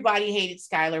knew everybody hated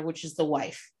Skylar, which is the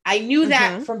wife. I knew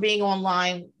that from being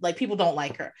online. Like people don't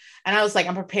like her. And I was like,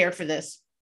 I'm prepared for this.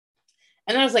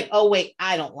 And then I was like, oh wait,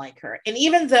 I don't like her. And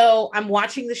even though I'm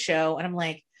watching the show and I'm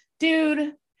like,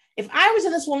 dude, if I was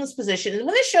in this woman's position, and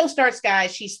when this show starts,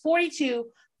 guys, she's 42,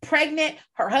 pregnant.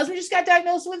 Her husband just got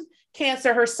diagnosed with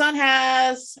cancer. Her son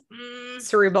has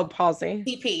cerebral palsy.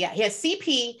 CP. Yeah, he has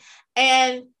CP.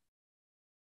 And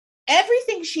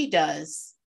everything she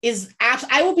does is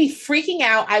I will be freaking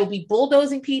out. I will be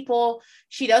bulldozing people.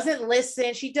 She doesn't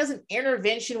listen. She does an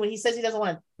intervention when he says he doesn't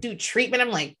want to do treatment. I'm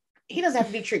like, he doesn't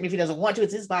have to do treatment if he doesn't want to.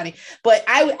 It's his body. But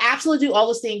I would absolutely do all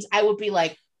those things. I would be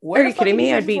like, where are you kidding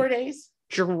me? I'd be 4 days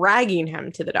dragging him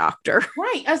to the doctor.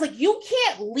 Right. I was like, you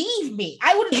can't leave me.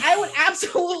 I would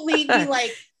absolutely be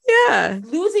like,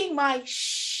 losing my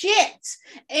shit.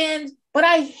 But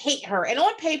I hate her. And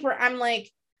on paper, I'm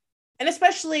like, and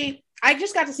especially, I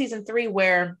just got to season 3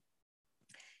 where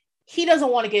he doesn't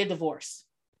want to get a divorce.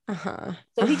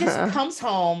 So he just comes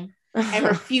home and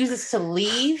refuses to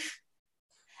leave.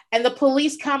 And the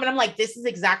police come and I'm like, this is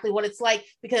exactly what it's like,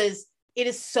 because it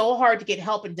is so hard to get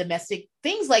help in domestic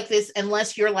things like this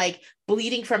unless you're like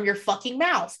bleeding from your fucking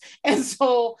mouth. And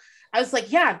so I was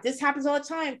like, yeah, this happens all the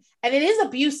time. And it is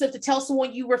abusive to tell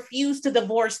someone you refuse to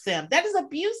divorce them. That is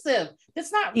abusive.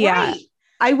 That's not right.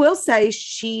 I will say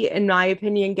she, in my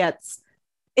opinion,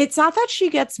 it's not that she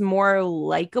gets more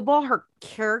likable. Her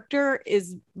character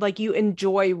is like, you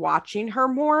enjoy watching her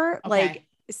more. Okay. Like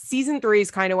season 3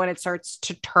 is kind of when it starts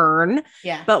to turn.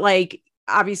 Yeah. But like,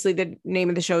 obviously the name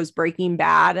of the show is Breaking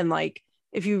Bad. And like,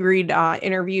 if you read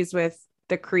interviews with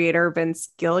the creator, Vince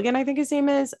Gilligan, I think his name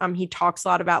is, he talks a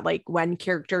lot about like when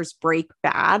characters break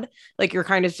bad, like you're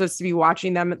kind of supposed to be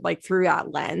watching them like through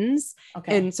that lens.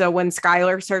 Okay. And so when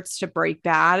Skylar starts to break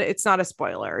bad, it's not a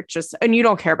spoiler. It's just, and you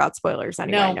don't care about spoilers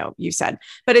anyway. No. I know you said,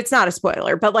 but it's not a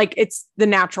spoiler, but like it's the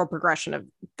natural progression of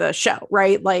the show,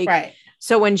 right? Like, right.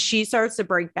 So when she starts to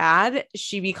break bad,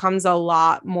 she becomes a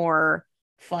lot more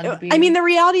fun to be. I mean, the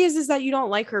reality is that you don't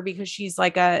like her because she's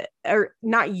like or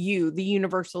not you, the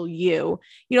universal you.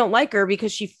 You don't like her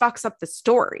because she fucks up the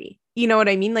story. You know what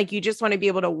I mean? Like you just want to be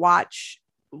able to watch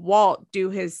Walt do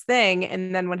his thing.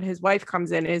 And then when his wife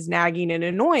comes in and is nagging and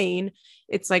annoying,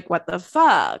 it's like, what the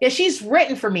fuck? Yeah, she's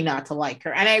written for me not to like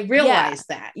her. And I realize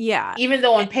that. Yeah. Even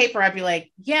though on paper, I'd be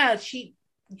like, yeah, she's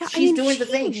doing the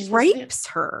thing. She rapes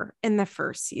her in the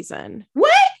first season.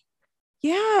 What?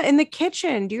 Yeah, in the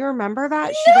kitchen. Do you remember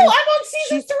that? No, I'm on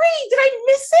season 3. Did I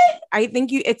miss it? I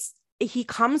think he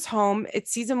comes home.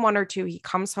 It's season 1 or 2. He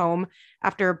comes home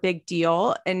after a big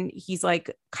deal and he's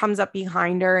like, comes up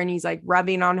behind her and he's like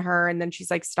rubbing on her. And then she's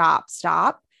like, stop.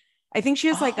 I think she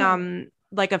has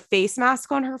like a face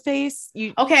mask on her face.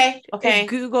 Okay.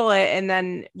 Google it and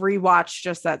then rewatch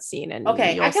just that scene. And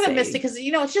okay, I kind of missed it because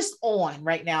it's just on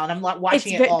right now, and I'm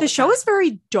watching it. The show is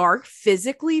very dark,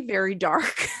 physically very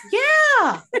dark.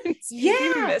 Yeah,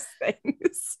 you miss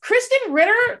things. Kristen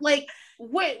Ritter, like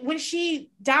when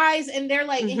she dies, and they're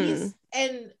like,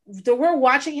 we're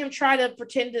watching him try to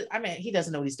pretend to. I mean, he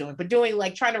doesn't know what he's doing, but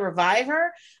trying to revive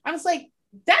her. I was like,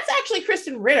 that's actually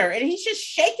Kristen Ritter, and he's just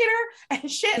shaking her and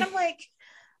shit. And I'm like.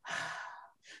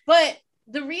 But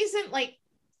the reason,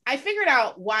 I figured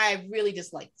out why I really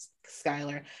disliked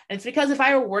Skylar, and it's because if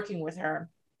I were working with her,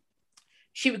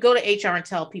 she would go to HR and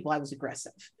tell people I was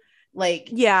aggressive.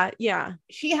 She's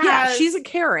a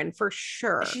Karen for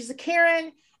sure. She's a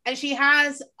Karen, and she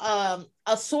has a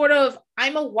sort of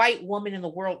I'm a white woman and the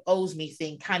world owes me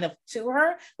thing kind of to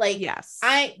her.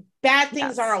 Bad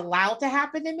things are allowed to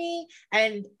happen to me,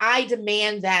 and I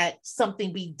demand that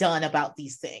something be done about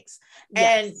these things.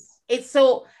 Yes. And it's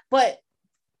so, but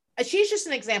she's just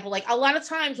an example. Like a lot of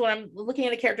times when I'm looking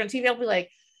at a character on TV, I'll be like,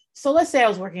 so let's say I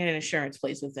was working in an insurance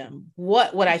place with them.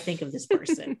 What would I think of this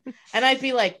person? And I'd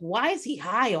be like, why is he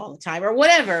high all the time or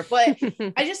whatever? But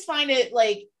I just find it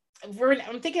like,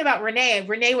 I'm thinking about Renee.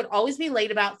 Renee would always be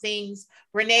late about things.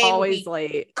 Renee always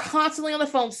late, constantly on the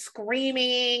phone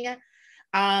screaming.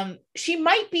 She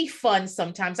might be fun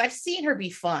sometimes. I've seen her be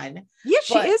fun. Yeah,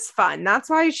 she is fun. That's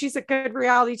why she's a good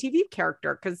reality TV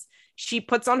character, because she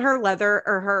puts on her leather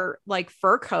or her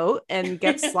fur coat and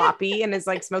gets sloppy and is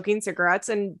smoking cigarettes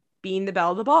and being the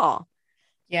belle of the ball.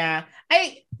 Yeah.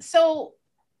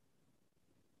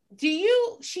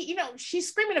 She's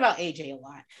screaming about AJ a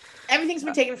lot. Everything's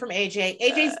been taken from AJ.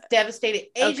 AJ's devastated.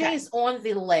 AJ is on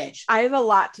the ledge. I have a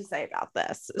lot to say about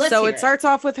this. It starts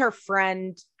off with her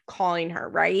friend calling her,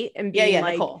 right? And being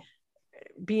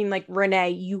like,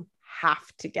 Renee, you have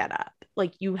to get up.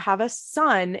 You have a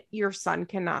son. Your son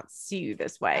cannot see you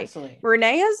this way. Absolutely.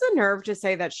 Renee has the nerve to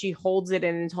say that she holds it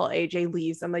in until AJ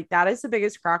leaves. I'm like, that is the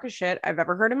biggest crock of shit I've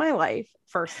ever heard in my life.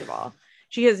 First of all,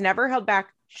 she has never held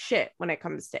back shit when it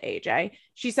comes to AJ.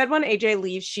 She said when AJ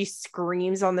leaves, she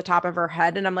screams on the top of her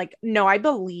head. And I'm like, no, I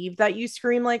believe that you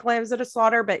scream like lambs at a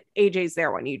slaughter, but AJ's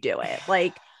there when you do it.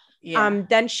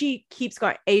 Then she keeps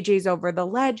going. AJ's over the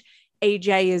ledge.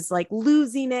 AJ is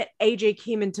losing it. AJ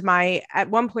came into at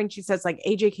one point she says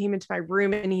AJ came into my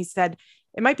room and he said,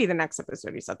 it might be the next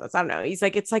episode he said this, I don't know. He's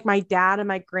like, it's like my dad and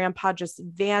my grandpa just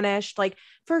vanished.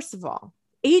 First of all,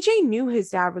 AJ knew his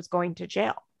dad was going to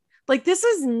jail. This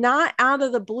is not out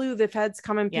of the blue. The feds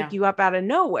come and pick you up out of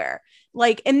nowhere.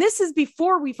 And this is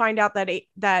before we find out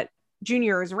that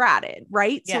Junior is ratted,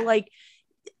 right? Yeah. So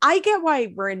I get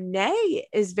why Renee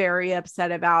is very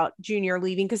upset about Junior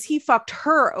leaving, because he fucked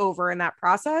her over in that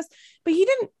process, but he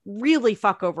didn't really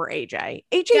fuck over AJ.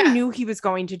 AJ knew he was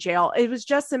going to jail. It was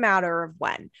just a matter of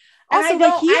when. Also,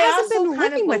 he hasn't been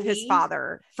living with his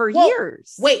father for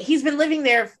years. Wait, he's been living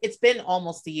there. It's been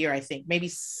almost a year, I think, maybe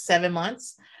 7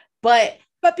 months. But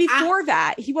before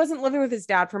that, he wasn't living with his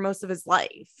dad for most of his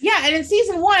life. Yeah, and in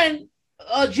season 1,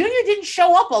 Junior didn't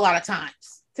show up a lot of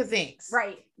times to things.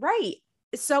 Right.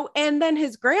 So, and then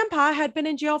his grandpa had been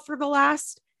in jail for the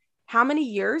last how many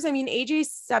years? I mean, AJ's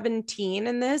 17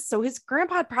 in this. So his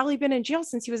grandpa had probably been in jail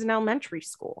since he was in elementary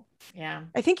school. Yeah.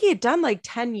 I think he had done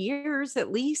 10 years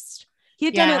at least. He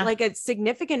had done it a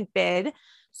significant bid.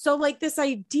 So this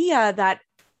idea that,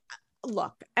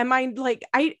 look, I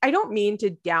don't mean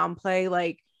to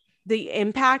downplay the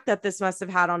impact that this must have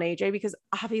had on AJ, because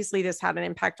obviously this had an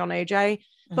impact on AJ.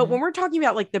 But when we're talking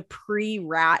about the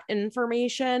pre-rat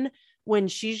information, when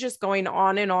she's just going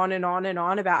on and on and on and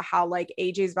on about how like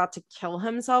AJ's about to kill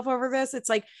himself over this, it's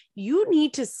like, you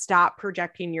need to stop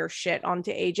projecting your shit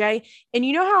onto AJ. And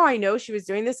you know how I know she was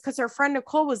doing this? Because her friend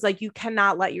Nicole was like, you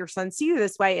cannot let your son see you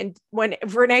this way. And when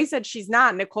Renee said she's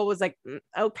not, Nicole was like,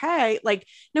 okay. Like,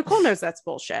 Nicole knows that's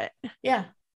bullshit. Yeah.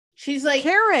 She's like,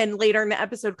 Karen later in the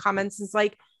episode comments is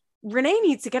like, Renee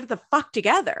needs to get the fuck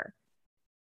together.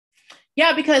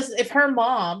 Yeah, because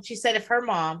she said if her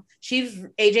mom, she's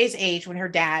AJ's age when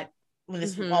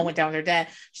this all went down with her dad,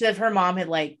 she said if her mom had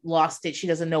like lost it, she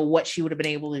doesn't know what she would have been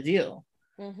able to do.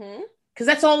 Because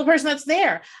that's the only person that's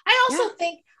there. I don't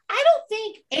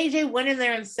think AJ went in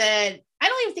there and said, I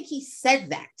don't even think he said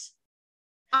that.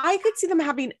 I could see them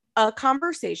having a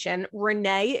conversation.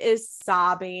 Renee is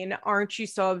sobbing. Aren't you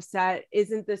so upset?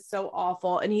 Isn't this so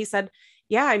awful? And he said,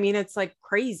 yeah, I mean, it's like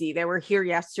crazy. They were here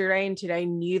yesterday and today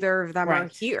neither of them are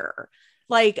here.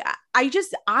 Like,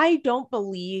 I don't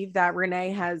believe that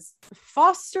Renee has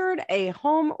fostered a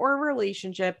home or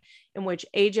relationship in which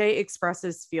AJ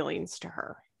expresses feelings to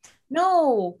her.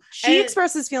 No. She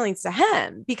expresses feelings to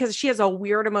him because she has a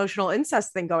weird emotional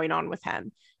incest thing going on with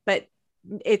him, but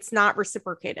it's not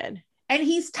reciprocated. And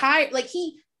he's tired. Like,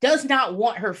 he does not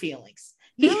want her feelings.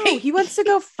 No, he wants to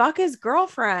go fuck his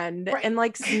girlfriend and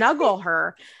like snuggle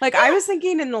her. Like, I was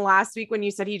thinking in the last week when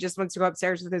you said he just wants to go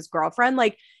upstairs with his girlfriend,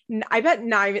 like, I bet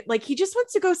not even, like, he just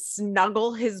wants to go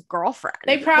snuggle his girlfriend.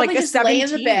 They probably like just lay in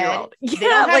the bed.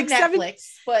 Yeah, like Netflix,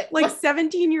 but like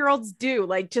 17-year-olds do,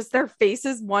 like, just their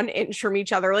faces 1 inch from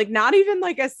each other, like, not even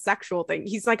like a sexual thing.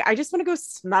 He's like, I just want to go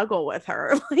snuggle with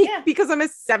her, like, because I'm a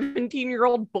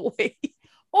 17-year-old boy.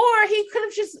 Or he could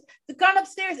have just gone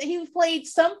upstairs and he played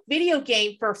some video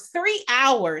game for 3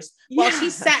 hours while she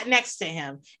sat next to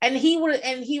him. And he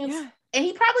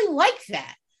probably liked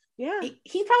that. Yeah.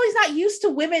 He probably is not used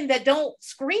to women that don't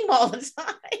scream all the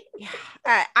time.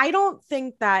 Yeah. I don't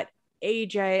think that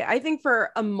AJ, I think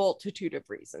for a multitude of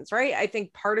reasons, right? I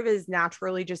think part of it is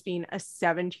naturally just being a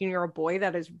 17-year-old boy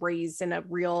that is raised in a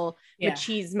real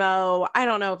machismo. I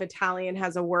don't know if Italian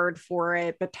has a word for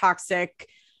it, but toxic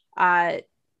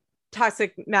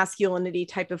masculinity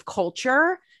type of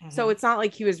culture. So it's not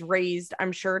like he was raised,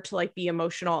 I'm sure, to like be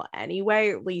emotional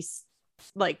anyway, at least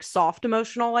like soft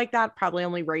emotional like that, probably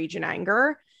only rage and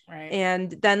anger. Right. And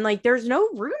then like there's no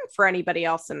room for anybody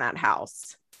else in that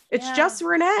house. It's just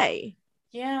Renee.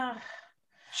 Yeah.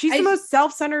 She's the most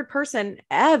self-centered person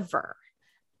ever.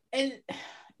 And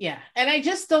I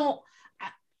just don't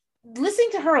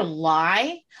listening to her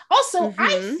lie. Also,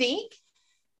 I think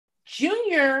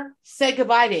Junior said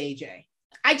goodbye to AJ.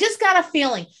 I just got a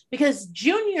feeling because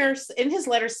Junior in his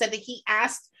letter said that he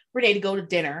asked Renee to go to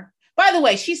dinner. By the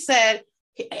way, she said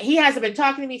he hasn't been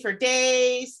talking to me for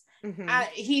days.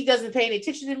 He doesn't pay any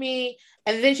attention to me.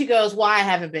 And then she goes, well, I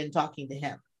haven't been talking to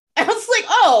him. And I was like,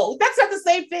 oh, that's not the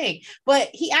same thing. But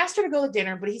he asked her to go to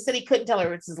dinner, but he said he couldn't tell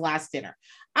her it's his last dinner.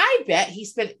 I bet he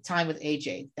spent time with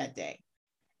AJ that day.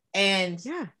 And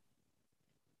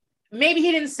maybe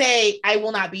he didn't say, I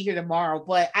will not be here tomorrow,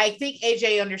 but I think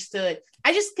AJ understood.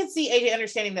 I just could see AJ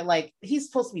understanding that, like, he's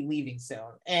supposed to be leaving soon.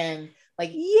 And,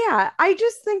 like, I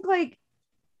just think, like,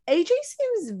 AJ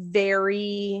seems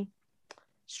very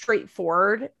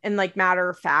straightforward and, like, matter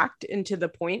of fact and to the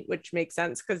point, which makes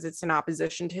sense because it's in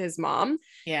opposition to his mom.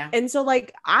 Yeah. And so,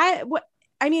 like, I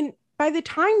mean, by the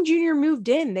time Junior moved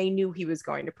in, they knew he was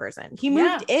going to prison. He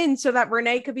moved in so that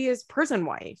Renee could be his prison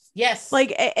wife. Yes.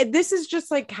 Like, this is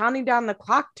just like counting down the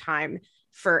clock time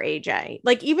for AJ.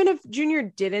 Like, even if Junior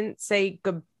didn't say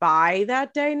goodbye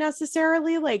that day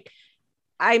necessarily, like,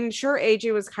 I'm sure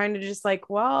AJ was kind of just like,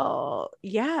 well,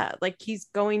 yeah, like he's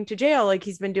going to jail like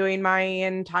he's been doing my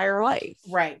entire life.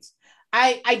 Right.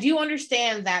 I do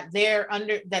understand that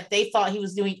they thought he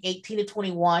was doing 18 to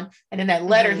 21. And in that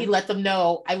letter, he let them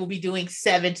know I will be doing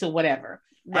 7 to whatever.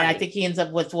 Right. And I think he ends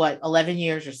up with 11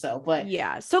 years or so. But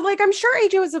yeah. So like, I'm sure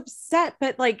AJ was upset,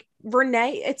 but like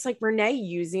Renee, it's like Renee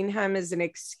using him as an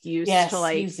excuse to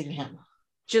like using him,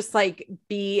 just like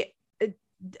be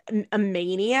a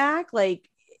maniac. Like,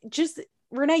 just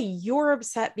Renee, you're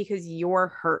upset because you're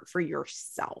hurt for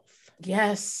yourself.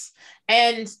 Yes.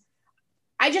 And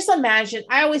I just imagine,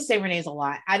 I always say Renee's a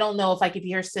lot. I don't know if I could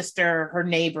be her sister, her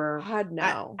neighbor. God,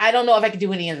 no. I don't know if I could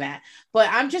do any of that. But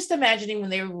I'm just imagining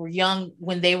when they were young,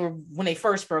 when they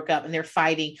first broke up and they're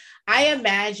fighting, I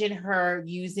imagine her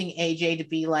using AJ to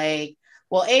be like,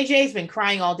 well, AJ's been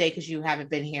crying all day because you haven't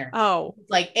been here. Oh,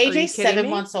 like AJ's 7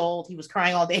 months old. He was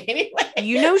crying all day anyway.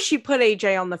 You know, she put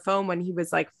AJ on the phone when he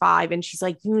was like 5 and she's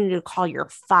like, you need to call your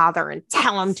father and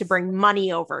tell him to bring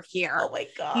money over here. Oh my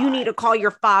God. You need to call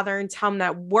your father and tell him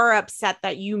that we're upset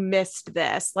that you missed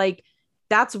this. Like,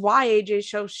 that's why AJ's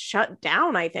show shut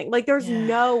down, I think. Like, there's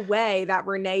no way that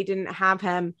Renee didn't have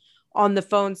him on the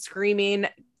phone screaming.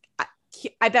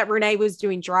 I bet Renee was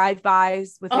doing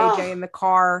drive-bys with AJ in the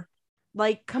car.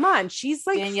 Like, come on. She's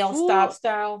like Danielle Staub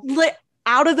style.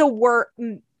 Out of the word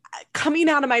coming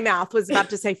out of my mouth was about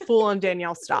to say full on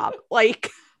Danielle Staub. Like,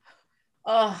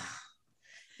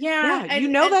 yeah. You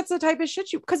know, that's the type of shit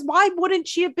because why wouldn't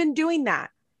she have been doing that?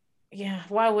 Yeah,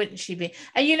 why wouldn't she be?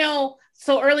 And you know,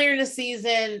 so earlier in the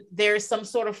season, there's some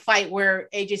sort of fight where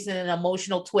AJ's in an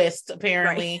emotional twist,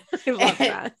 apparently. Right. I love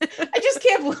that. I just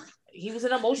can't believe he was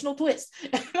an emotional twist.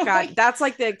 God, that's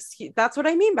like the excuse. That's what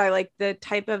I mean by like the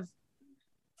type of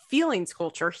feelings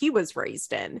culture he was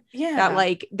raised in. Yeah. That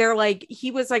like, they're like,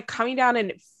 he was like coming down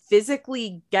and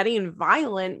physically getting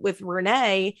violent with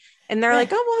Renee. And they're like,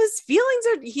 oh, well, his feelings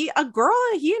are he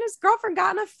and his girlfriend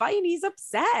got in a fight and he's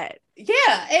upset.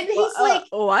 Yeah. And he's like,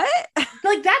 what?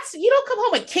 Like, that's, you don't come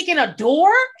home and kick in a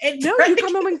door. And no, you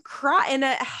come home and cry. In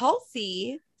a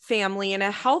healthy family, in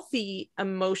a healthy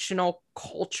emotional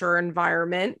culture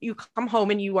environment, you come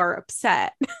home and you are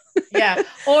upset. Yeah.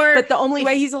 But the only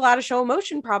way he's allowed to show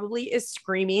emotion probably is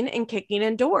screaming and kicking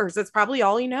in doors. That's probably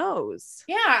all he knows.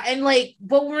 Yeah. And like,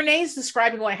 but Renee's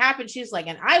describing what happened. She's like,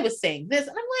 and I was saying this.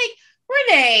 And I'm like,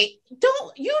 Renee,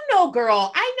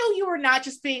 girl, I know you were not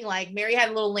just being like, Mary had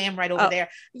a little lamb right over there.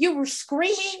 You were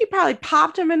screaming. She probably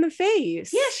popped him in the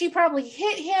face. Yeah, she probably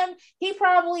hit him.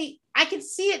 I can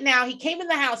see it now. He came in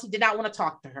the house. He did not want to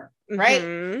talk to her, right?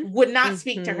 Mm-hmm. Would not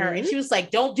speak to her. And she was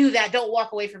like, don't do that. Don't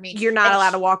walk away from me. You're not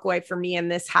allowed to walk away from me in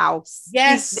this house.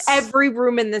 Yes. Every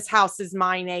room in this house is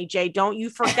mine, AJ. Don't you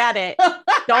forget it.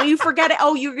 Don't you forget it.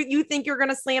 Oh, you think you're going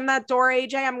to slam that door,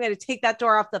 AJ? I'm going to take that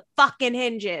door off the fucking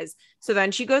hinges. So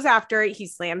then she goes after it. He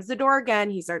slams the door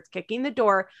again. He starts kicking the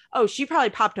door. Oh, she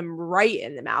probably popped him right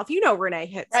in the mouth. You know, Renee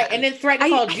hits right. him. And then threatened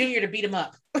to call Junior to beat him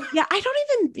up. Yeah. I don't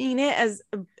even mean it as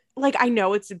like, I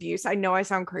know it's abuse. I know I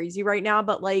sound crazy right now,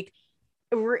 but like,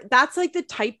 that's like the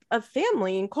type of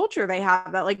family and culture they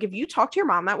have, that like, if you talk to your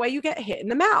mom that way, you get hit in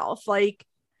the mouth. Like,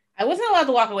 I wasn't allowed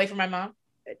to walk away from my mom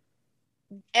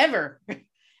ever.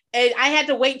 And I had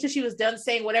to wait until she was done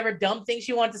saying whatever dumb thing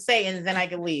she wanted to say, and then I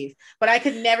could leave. But I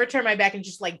could never turn my back and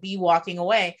just like be walking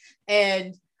away.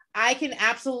 And I can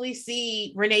absolutely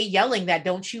see Renee yelling that,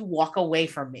 don't you walk away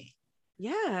from me.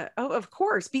 Yeah. Oh, of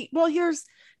course.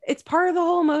 It's part of the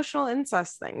whole emotional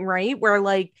incest thing, right? Where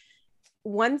like,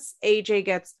 once AJ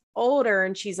gets older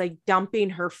and she's like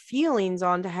dumping her feelings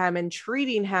onto him and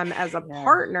treating him as a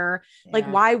partner, like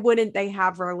why wouldn't they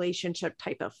have relationship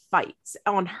type of fights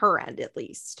on her end at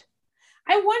least?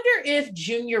 I wonder if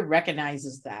Junior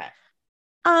recognizes that.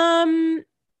 I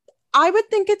would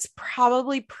think it's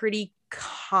probably pretty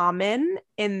common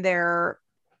in their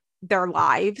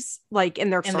lives, like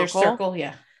in their circle.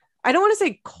 Yeah. I don't want to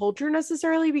say culture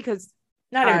necessarily, because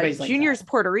not everybody's like Junior's that.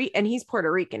 Puerto Rican, and he's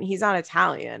Puerto Rican. He's not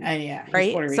Italian. Yeah.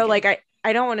 Right. So like,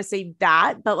 I don't want to say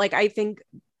that, but like, I think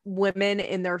women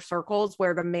in their circles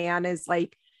where the man is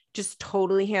like just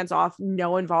totally hands off,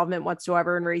 no involvement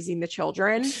whatsoever in raising the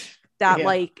children, that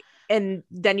like, and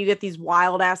then you get these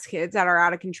wild ass kids that are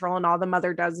out of control and all the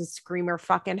mother does is scream her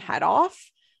fucking head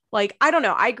off. Like, I don't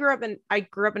know. I grew up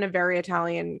in a very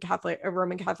Italian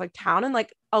Roman Catholic town. And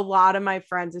like a lot of my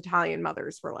friends' Italian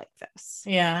mothers were like this.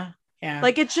 Yeah. Yeah.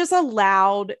 Like, it's just a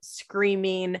loud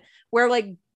screaming, where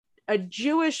like a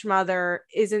Jewish mother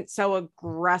isn't so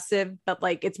aggressive, but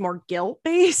like it's more guilt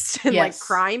based and like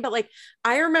crying. But like,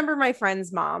 I remember my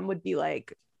friend's mom would be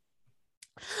like,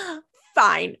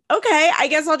 fine, okay, I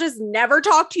guess I'll just never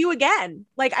talk to you again.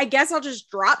 Like, I guess I'll just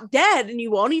drop dead and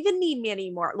you won't even need me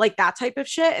anymore. Like that type of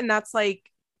shit. And that's like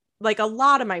a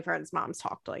lot of my friends' moms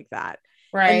talked like that.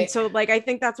 Right. And so like, I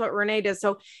think that's what Renee does.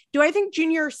 So do I think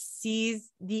Junior sees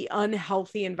the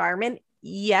unhealthy environment?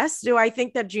 Yes. Do I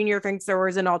think that Junior thinks there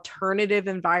was an alternative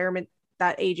environment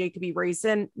that AJ could be raised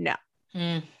in? No.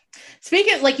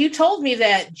 Speaking, like, you told me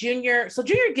that Junior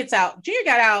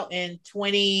got out in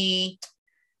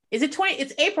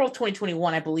it's April of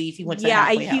 2021, I believe. He went to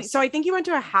halfway house. So I think he went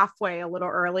to a halfway a little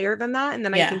earlier than that. And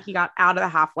then I think he got out of the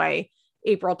halfway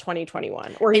April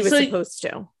 2021, or he was supposed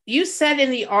to. You said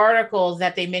in the article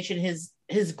that they mentioned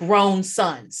his grown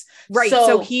sons. Right.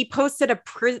 So he posted an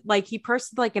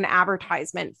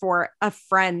advertisement for a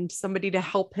friend, somebody to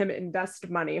help him invest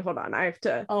money. Hold on. I have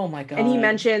to. Oh my God. And he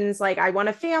mentions like, I want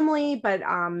a family, but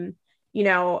you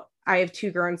know, I have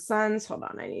 2 grown sons. Hold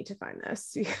on. I need to find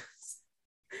this.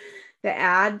 The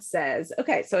ad says,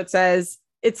 okay, so it says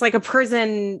it's like a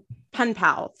prison pen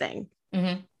pal thing.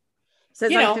 Mm-hmm.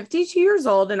 Says, I'm 52 years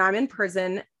old and I'm in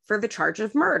prison for the charge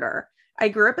of murder. I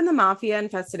grew up in the mafia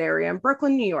infested area in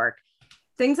Brooklyn, New York.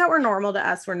 Things that were normal to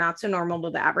us were not so normal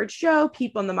to the average Joe.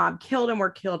 People in the mob killed and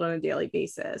were killed on a daily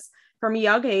basis. From a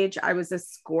young age, I was a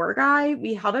score guy.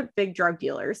 We held up big drug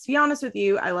dealers. To be honest with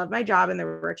you, I love my job and the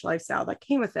rich lifestyle that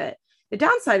came with it. The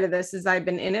downside of this is I've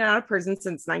been in and out of prison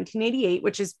since 1988,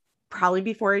 which is probably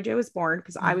before AJ was born,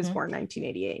 because I was born in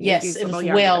 1988. Yes, it was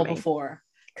well before.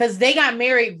 Because they got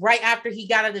married right after he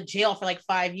got out of jail for like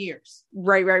 5 years.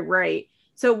 Right.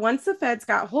 So once the feds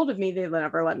got hold of me, they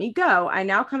never let me go. I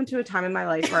now come to a time in my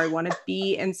life where I want to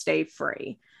be and stay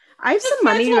free. I have some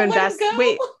money to invest.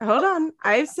 Wait, hold on.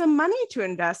 I have some money to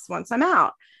invest once I'm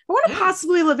out. I want to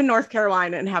possibly live in North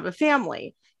Carolina and have a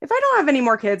family. If I don't have any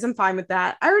more kids, I'm fine with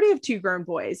that. I already have 2 grown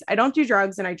boys. I don't do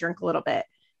drugs and I drink a little bit.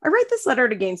 I write this letter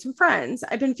to gain some friends.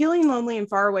 I've been feeling lonely and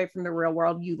far away from the real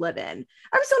world you live in.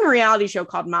 I was on a reality show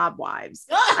called Mob Wives.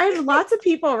 I had lots of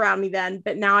people around me then,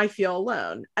 but now I feel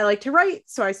alone. I like to write,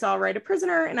 so I saw Write a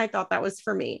Prisoner, and I thought that was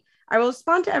for me. I will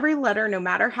respond to every letter, no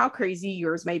matter how crazy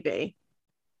yours may be.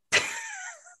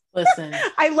 Listen.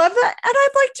 I love that, and I'd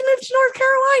like to move to North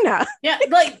Carolina. Yeah,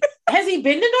 like, has he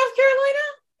been to North Carolina?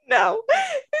 No.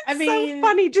 I mean, so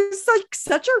funny, just like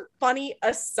such a funny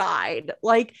aside.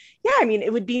 Like, yeah, I mean,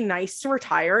 it would be nice to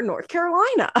retire in North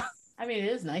Carolina. I mean, it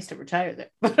is nice to retire there,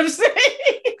 but I'm saying,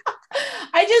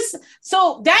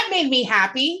 so that made me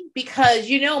happy because,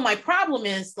 my problem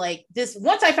is like this,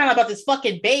 once I found out about this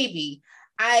fucking baby,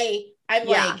 I'm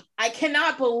like, I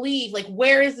cannot believe, like,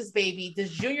 where is this baby?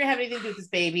 Does Junior have anything to do with this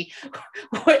baby?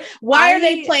 Why are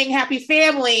they playing Happy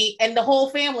Family and the whole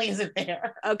family isn't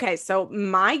there? Okay, so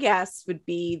my guess would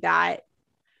be that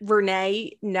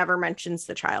Renee never mentions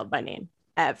the child by name,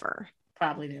 ever.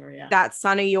 Probably never, yeah. That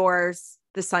son of yours,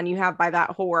 the son you have by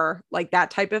that whore, like that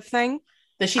type of thing.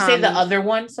 Does she say the other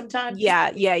one sometimes?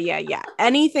 Yeah.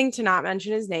 Anything to not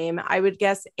mention his name. I would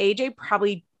guess AJ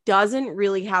probably doesn't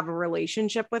really have a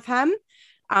relationship with him,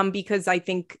 because I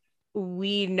think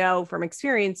we know from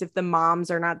experience, if the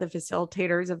moms are not the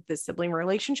facilitators of the sibling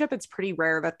relationship, it's pretty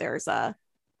rare that there's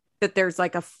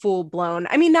like a full blown,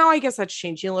 I mean, now I guess that's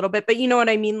changing a little bit, but you know what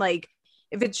I mean? Like,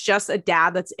 if it's just a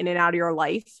dad that's in and out of your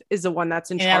life is the one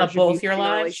that's in charge of both your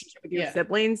lives, relationship with your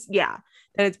siblings. Yeah.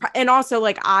 And also,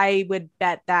 like, I would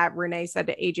bet that Renee said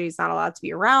that AJ is not allowed to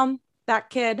be around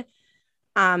that kid.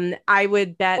 I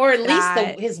would bet, or at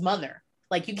least his mother,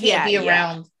 like, you can't be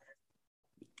around.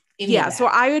 Yeah. So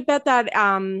I would bet that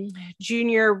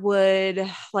Junior would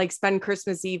like spend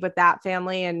Christmas Eve with that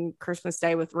family and Christmas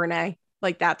Day with Renee,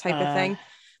 like that type of thing.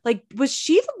 Like, was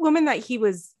she the woman that he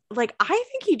was like? I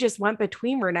think he just went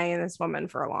between Renee and this woman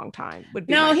for a long time.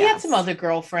 No, he had some other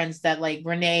girlfriends that like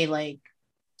Renee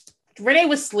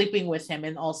was sleeping with him,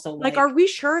 and also like, are we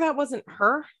sure that wasn't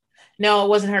her? No, it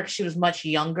wasn't her, because she was much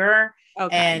younger.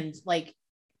 Okay. And like,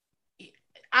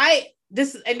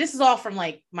 this is all from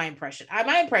like my impression.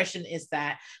 My impression is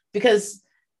that because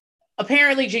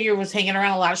apparently Junior was hanging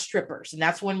around a lot of strippers, and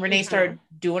that's when Renee started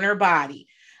doing her body.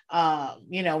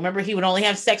 Remember, he would only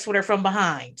have sex with her from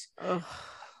behind. Ugh.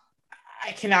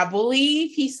 I cannot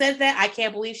believe he said that. I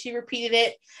can't believe she repeated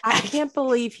it. I can't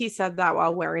believe he said that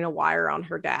while wearing a wire on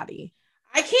her daddy.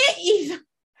 I can't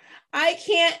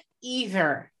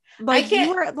either. Like,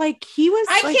 he was.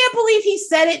 I can't believe he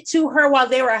said it to her while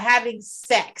they were having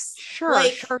sex. Sure.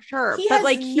 But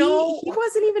like, he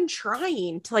wasn't even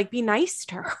trying to like be nice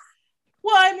to her.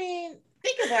 Well, I mean,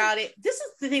 think about it. This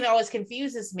is the thing that always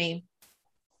confuses me.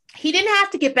 He didn't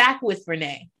have to get back with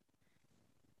Renee.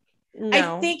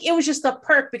 No. I think it was just a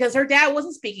perk because her dad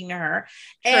wasn't speaking to her.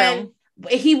 True. And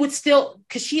he would still,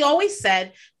 because she always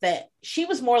said that she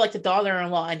was more like the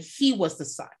daughter-in-law and he was the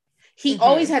son. He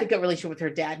always had a good relationship with her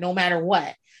dad, no matter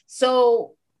what.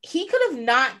 So he could have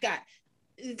not got,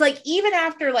 like, even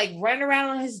after like running around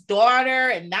on his daughter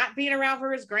and not being around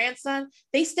for his grandson,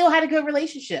 they still had a good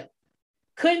relationship.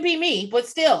 Couldn't be me, but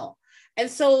still. And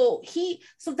so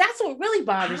that's what really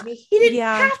bothers me. He didn't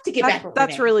have to get back with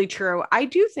That's really true. I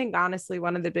do think, honestly,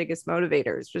 one of the biggest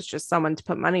motivators was just someone to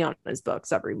put money on his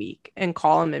books every week and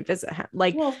call him and visit him.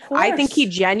 Like, well, I think he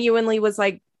genuinely was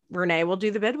like, Renee will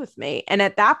do the bid with me. And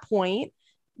at that point,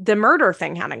 the murder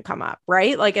thing hadn't come up,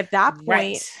 right? Like, at that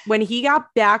point, when he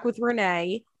got back with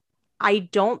Renee, I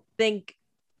don't think,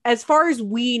 as far as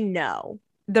we know,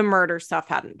 the murder stuff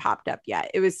hadn't popped up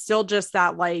yet. It was still just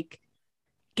that, like,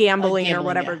 gambling or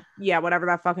whatever. Yeah, whatever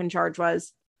that fucking charge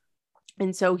was.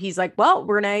 And so he's like, well,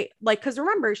 Renee, like, because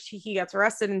remember, he gets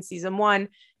arrested in season 1.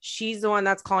 She's the one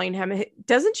that's calling him.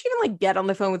 Doesn't she even like get on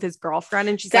the phone with his girlfriend?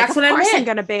 And she's that's like, of course I'm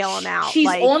going to bail him out. She's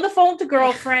like, on the phone with the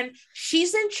girlfriend.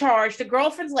 She's in charge. The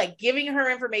girlfriend's like giving her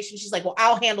information. She's like, well,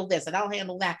 I'll handle this and I'll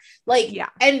handle that. Like, yeah.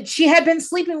 And she had been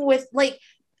sleeping with, like,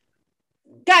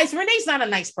 guys, Renee's not a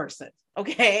nice person.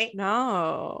 Okay.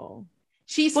 No.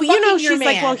 She's well, she's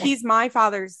like, well, he's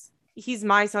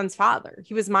my son's father.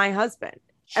 He was my husband.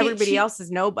 Everybody else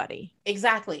is nobody.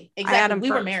 Exactly.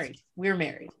 We were married.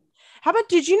 How about,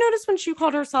 did you notice when she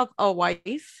called herself a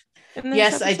wife?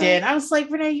 Yes, episode? I did. I was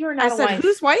like, Renee, you're not a wife. I said,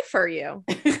 whose wife are you?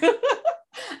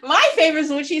 My favorite is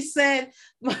when she said,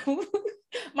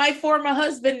 my former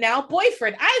husband, now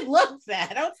boyfriend. I love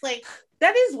that. I was like,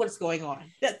 that is what's going on.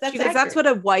 That's what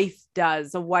a wife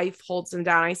does. A wife holds him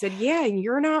down. I said, yeah, and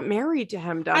you're not married to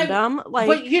him, dum-dum. Like,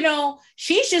 but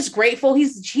she's just grateful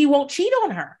he won't cheat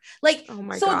on her. Like, oh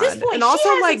my God. At this point, and also,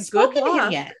 she hasn't spoken to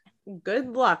him yet. Good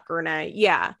luck, Renee.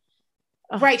 Yeah.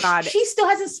 Oh, right. God. She still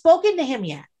hasn't spoken to him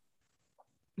yet.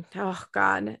 Oh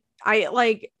God. I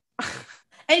like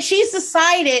and she's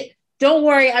decided, don't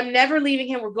worry, I'm never leaving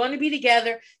him. We're going to be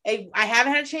together. I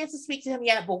haven't had a chance to speak to him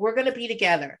yet, but we're going to be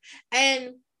together.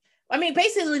 And I mean,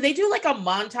 basically they do like a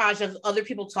montage of other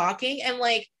people talking, and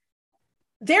like,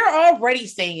 they're already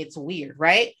saying it's weird,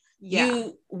 right? Yeah.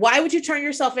 Why would you turn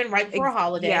yourself in right before a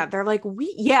holiday? Yeah. They're like,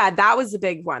 that was a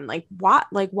big one. Like, what?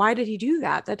 Like, why did he do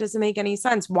that? That doesn't make any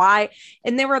sense. Why?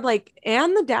 And they were like,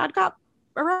 and the dad got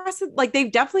arrested. Like, they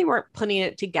definitely weren't putting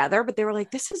it together, but they were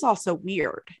like, this is also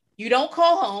weird. You don't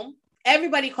call home.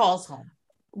 Everybody calls home.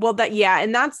 Well,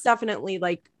 and that's definitely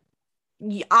like,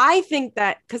 I think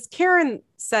that, because Karen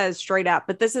says straight up,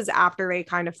 but this is after they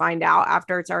kind of find out,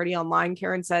 after it's already online.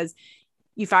 Karen says,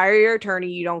 you fire your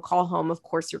attorney, you don't call home. Of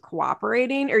course, you're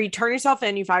cooperating. Or you turn yourself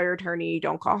in, you fire your attorney, you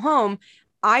don't call home.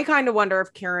 I kind of wonder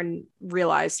if Karen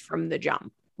realized from the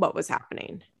jump what was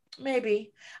happening.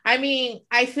 Maybe. I mean,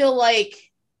 I feel like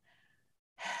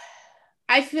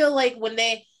when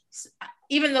they,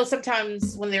 even though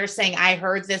sometimes when they're saying, I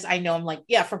heard this, I know, I'm like,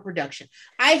 yeah, for production.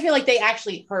 I feel like they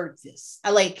actually heard this. I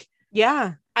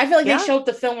feel like they showed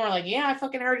the film where like, yeah, I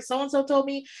fucking heard it. So-and-so told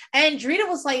me. And Drita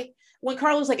was like, when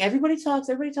Carla was like, everybody talks.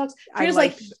 Drita's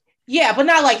like, yeah, but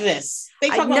not like this. They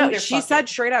talk about she said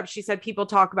straight up, she said, people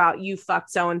talk about you fucked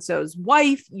so-and-so's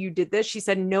wife. You did this. She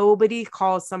said, nobody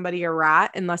calls somebody a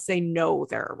rat unless they know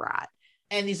they're a rat.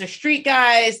 And these are street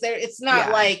guys. It's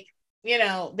not like,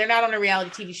 they're not on a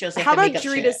reality TV show. So how about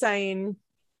Drita saying,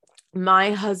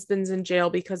 my husband's in jail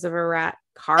because of a rat.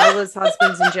 Carla's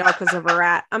husband's in jail because of a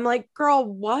rat. I'm like, girl,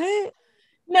 what?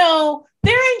 No,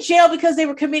 they're in jail because they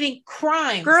were committing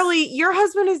crimes. Girlie, your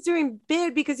husband is doing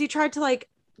bid because he tried to like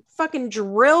fucking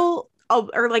drill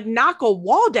or like knock a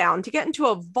wall down to get into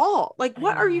a vault. Like,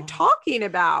 what are you talking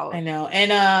about? I know.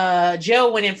 And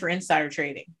Joe went in for insider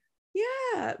trading.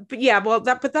 Yeah,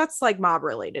 but that's like mob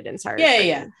related insider.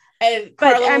 Yeah. And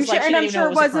I'm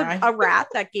sure it was a rat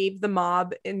that gave the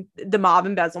mob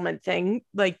embezzlement thing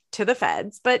like to the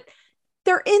feds, but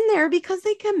they're in there because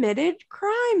they committed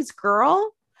crimes,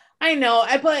 girl. I know,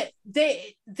 but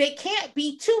they can't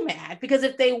be too mad, because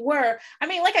if they were, I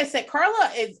mean, like I said,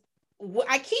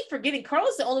 I keep forgetting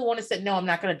Carla's the only one that said, no, I'm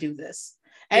not going to do this.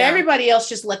 And everybody else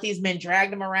just let these men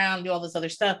drag them around, do all this other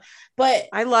stuff. But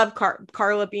I love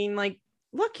Carla being like,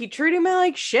 look, he treated me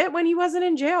like shit when he wasn't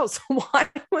in jail. So why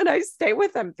would I stay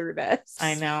with him through this?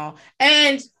 I know.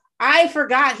 And I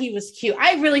forgot he was cute.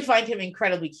 I really find him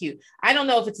incredibly cute. I don't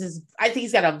know if I think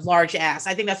he's got a large ass.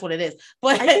 I think that's what it is.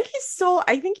 But I think he's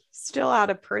still out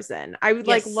of prison. I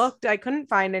looked, I couldn't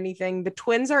find anything. The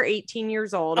twins are 18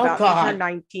 years old, about to turn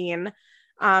 19.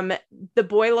 The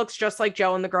boy looks just like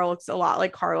Joe and the girl looks a lot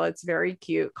like Carla. It's very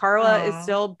cute. Carla is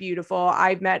still beautiful.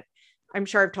 I'm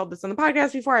sure I've told this on the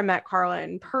podcast before. I met Carla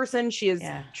in person. She is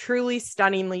truly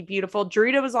stunningly beautiful.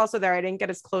 Drita was also there. I didn't get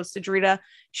as close to Drita.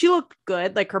 She looked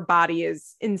good. Like, her body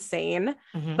is insane,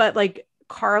 but like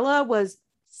Carla was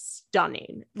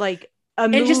stunning. Like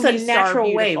in just a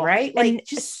natural way, right? Like, and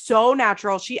just so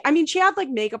natural. She had like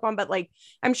makeup on, but like,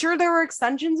 I'm sure there were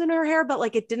extensions in her hair, but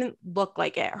like, it didn't look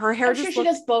like it. Her hair just she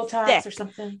does Botox thick. Or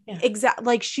something. Yeah. Exactly.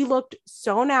 Like, she looked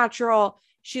so natural.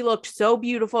 She looked so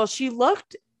beautiful. She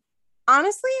looked,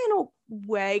 honestly, in a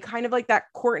way, kind of like that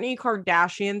Kourtney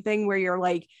Kardashian thing where you're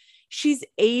like, she's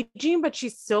aging, but she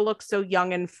still looks so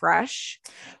young and fresh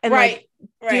and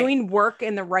doing work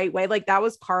in the right way. Like, that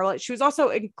was Carla. She was also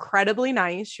incredibly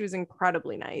nice.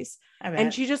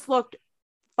 And she just looked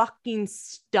fucking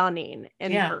stunning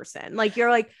in person. Like, you're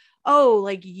like, oh,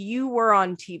 like, you were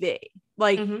on TV.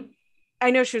 Like,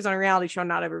 I know she was on a reality show.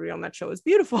 Not everybody on that show is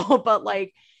beautiful, but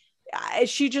like,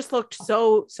 she just looked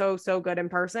so good in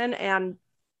person. And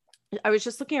I was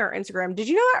just looking at her Instagram. Did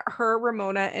you know that her,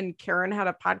 Ramona, and Karen had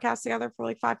a podcast together for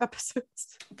like 5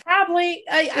 episodes? Probably.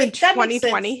 In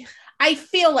 2020. I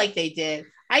feel like they did.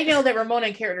 I know that Ramona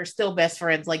and Karen are still best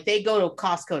friends. Like, they go to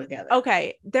Costco together.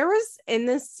 Okay. There was in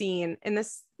this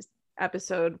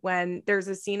episode when there's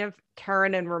a scene of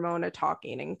Karen and Ramona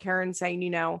talking, and Karen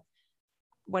saying,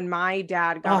 when my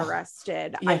dad got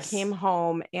arrested, I came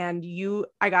home and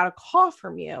I got a call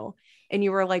from you, and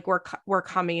you were like, we're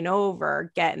coming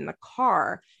over, get in the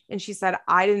car. And she said,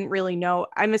 I didn't really know.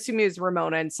 I'm assuming it was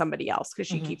Ramona and somebody else, because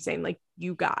she keeps saying like,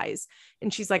 you guys.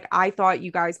 And she's like, I thought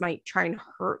you guys might try and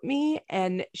hurt me.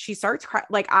 And she starts crying.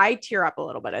 Like, I tear up a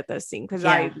little bit at this scene because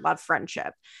I love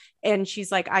friendship. And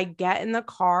she's like, I get in the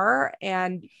car,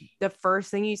 and the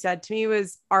first thing you said to me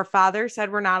was, our father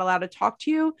said we're not allowed to talk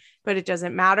to you, but it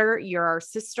doesn't matter. You're our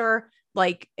sister.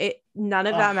 Like, none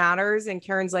of that matters. And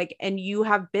Karen's like, and you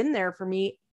have been there for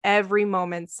me every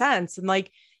moment since. And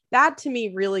like, that to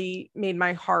me really made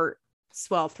my heart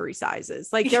swell 3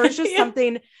 sizes. Like, there was just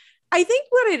something. I think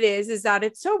what it is that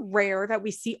it's so rare that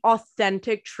we see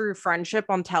authentic, true friendship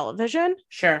on television.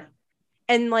 Sure.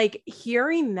 And like,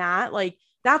 hearing that, like,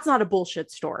 that's not a bullshit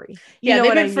story. You know,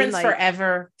 they've been friends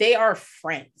forever. They are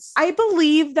friends. I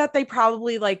believe that they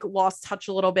probably like lost touch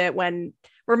a little bit when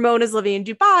Ramona's living in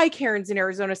Dubai, Karen's in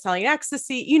Arizona selling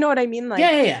ecstasy. You know what I mean? Like,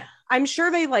 yeah. I'm sure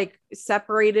they like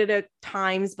separated at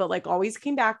times, but like always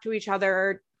came back to each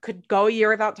other, could go a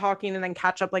year without talking and then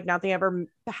catch up like nothing ever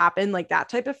happened, like that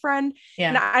type of friend. Yeah.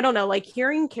 And I don't know, like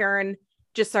hearing Karen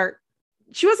just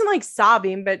she wasn't like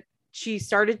sobbing, but she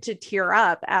started to tear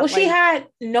up at she had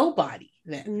nobody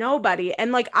then. Nobody.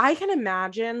 And like, I can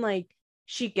imagine like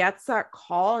she gets that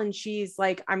call and she's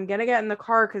like, I'm going to get in the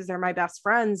car because they're my best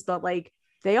friends, but like,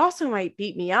 they also might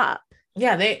beat me up.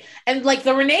 Yeah. And like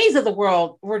the Renees of the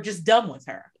world were just done with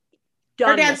her.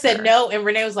 Her dad said no. And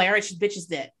Renee was like, all right, she's bitch is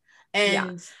dead.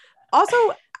 And also,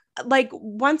 like,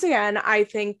 once again, I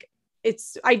did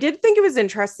think it was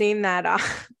interesting that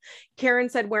Karen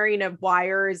said wearing a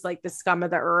wire is like the scum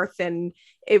of the earth, and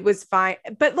it was fine.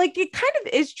 But like, it kind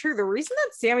of is true. The reason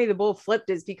that Sammy the Bull flipped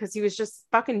is because he was just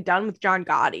fucking done with John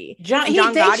Gotti.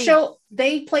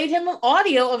 They played him an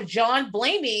audio of John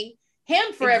blaming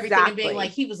him for everything and being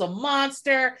like, he was a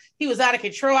monster. He was out of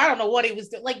control. I don't know what he was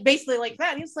doing. Like, basically like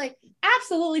that. He was like,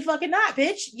 absolutely fucking not,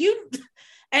 bitch.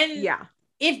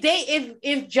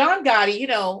 If John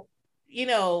Gotti,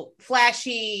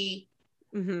 flashy,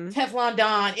 Teflon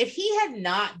Don, if he had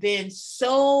not been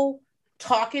so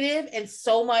talkative and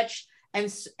so much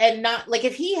and not like,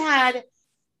 if he had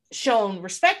shown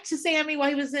respect to Sammy while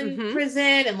he was in prison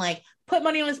and like put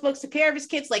money on his books, took care of his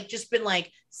kids, like just been like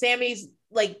Sammy's,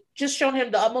 like just shown him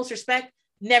the utmost respect,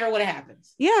 never would have happened.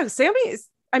 Yeah, Sammy is,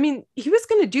 I mean, he was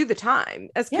going to do the time.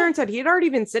 As Karen said, he had already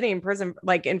been sitting in prison,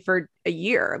 like, in for a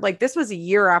year. Like, this was a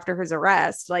year after his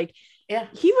arrest. Like,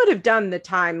 he would have done the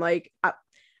time. Like,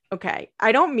 okay,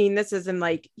 I don't mean this as in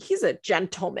like, he's a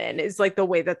gentleman is like the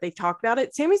way that they talk about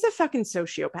it. Sammy's a fucking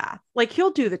sociopath. Like,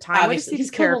 he'll do the time. Obviously,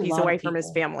 he's care if he's away from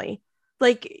his family.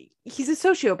 Like, he's a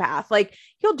sociopath. Like,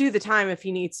 he'll do the time if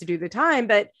he needs to do the time.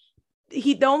 But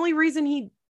the only reason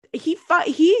he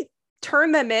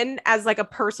turn them in as like a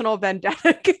personal vendetta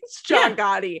against John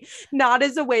Gotti, not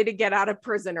as a way to get out of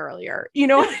prison earlier. You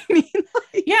know what I mean?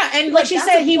 Like, and like she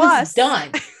said, he was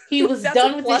done. He was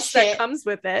done with this shit. That comes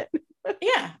with it.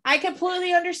 I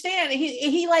completely understand.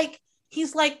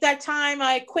 He's like that time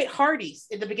I quit Hardee's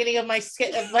at the beginning of my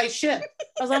shift. I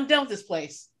was I'm done with this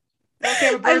place.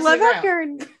 I love how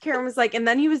Karen was like, and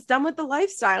then he was done with the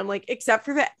lifestyle. I'm like, except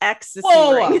for the ecstasy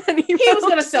ring. He was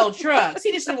going to sell drugs.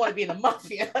 He just didn't want to be in the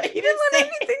mafia. He didn't want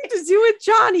anything to do with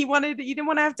John. He didn't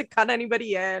want to have to cut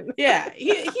anybody in. Yeah.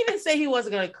 He didn't say he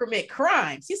wasn't going to commit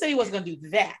crimes. He said he wasn't going to do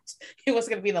that. He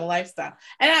wasn't going to be in the lifestyle.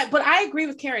 But I agree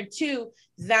with Karen too,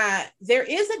 that there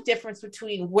is a difference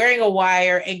between wearing a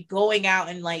wire and going out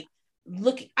and like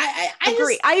looking.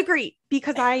 I agree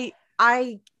because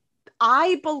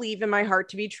I believe in my heart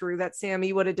to be true that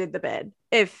Sammy would have did the bid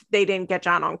if they didn't get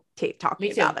John on tape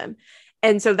talking about him.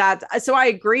 And so I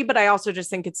agree, but I also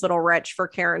just think it's a little rich for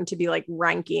Karen to be like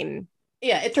ranking.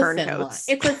 Yeah, it's a thin line.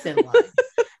 It's a thin line.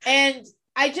 And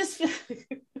I just,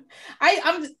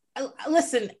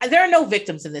 listen, there are no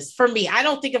victims in this for me. I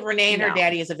don't think of Renee and her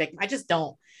daddy as a victim. I just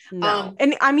don't. No.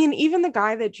 And I mean, even the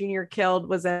guy that Junior killed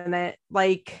was in it.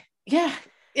 Like, yeah.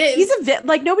 He's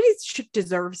like nobody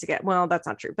deserves to get, well, that's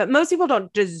not true, but most people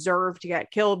don't deserve to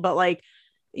get killed. But like,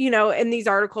 in these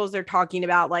articles, they're talking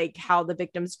about like how the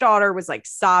victim's daughter was like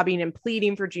sobbing and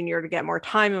pleading for Junior to get more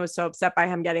time and was so upset by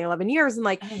him getting 11 years. And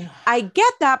like, I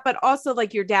get that, but also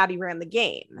like your daddy ran the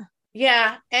game.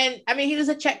 Yeah. And I mean, he was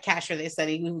a check casher. They said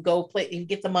he would go play, he'd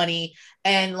get the money,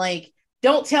 and like,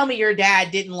 don't tell me your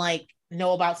dad didn't like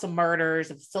know about some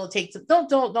murders and facilitate some,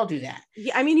 don't do that.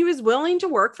 Yeah, I mean, he was willing to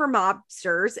work for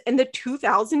mobsters in the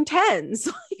 2010s.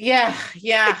 Yeah. Like,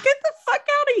 get the fuck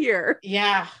out of here.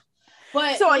 Yeah.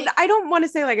 But so I don't want to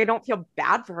say like I don't feel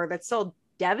bad for her. That's still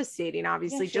devastating,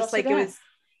 obviously. Yeah, just like it was,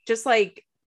 just like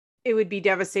it would be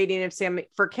devastating if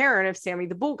Karen, if Sammy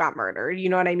the Bull got murdered. You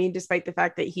know what I mean? Despite the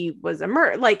fact that he was a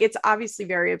murder, like it's obviously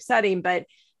very upsetting, but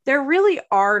there really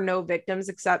are no victims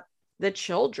except the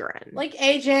children. Like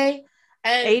AJ.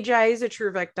 And AJ is a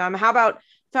true victim. How about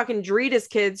fucking Drita's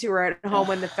kids who were at home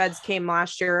when the feds came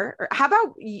last year? Or how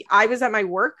about I was at my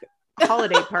work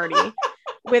holiday party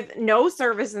with no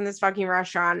service in this fucking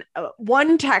restaurant.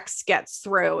 One text gets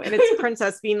through and it's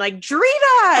Princess being like,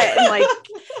 Drita! And like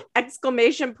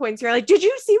exclamation points. You're like, did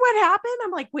you see what happened?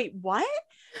 I'm like, wait, what?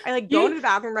 I like go into the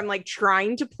bathroom. I'm like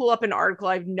trying to pull up an article.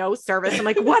 I have no service. I'm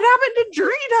like, what happened to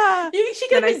Drita? She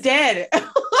could have been dead.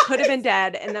 Could have been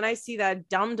dead. And then I see that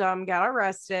Dum Dum got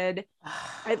arrested.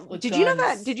 Did you know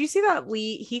that? Did you see that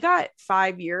Lee? He got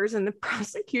 5 years and the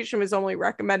prosecution was only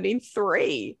recommending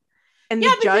 3. And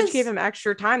the judge gave him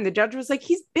extra time. The judge was like,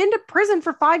 he's been to prison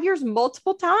for 5 years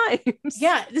multiple times.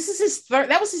 Yeah, this is his third.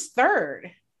 That was his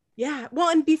third. Yeah. Well,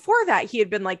 and before that, he had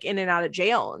been like in and out of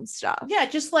jail and stuff. Yeah,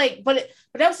 just like, but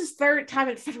that was his third time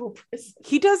in federal prison.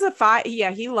 He does a 5.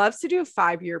 Yeah, he loves to do a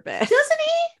 5-year bit. Doesn't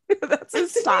he? That's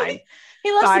his time.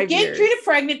 He loves to get Drita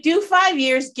pregnant, do 5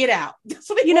 years, get out. That's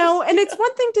what he wants. And it's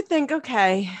one thing to think,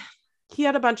 okay, he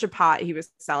had a bunch of pot he was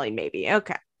selling, maybe.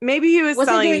 Okay. Maybe he was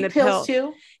selling the pills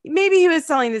too. Maybe he was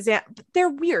selling the Xanax. They're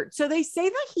weird. So they say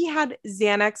that he had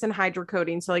Xanax and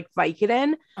hydrocodone, so like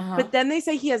Vicodin, but then they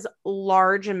say he has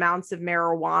large amounts of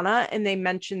marijuana and they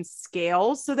mention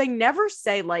scales. So they never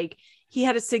say like he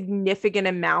had a significant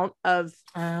amount of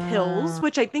pills,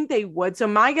 which I think they would. So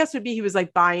my guess would be he was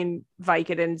like buying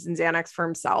Vicodins and Xanax for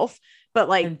himself, but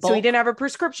like, so he didn't have a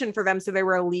prescription for them. So they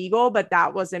were illegal, but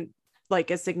that wasn't like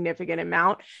a significant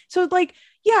amount. So like,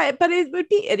 yeah, but it would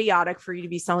be idiotic for you to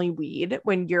be selling weed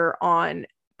when you're on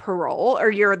parole or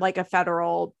you're like a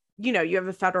federal, you have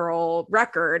a federal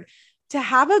record. To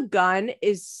have a gun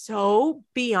is so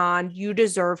beyond. You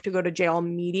deserve to go to jail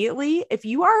immediately. If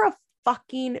you are a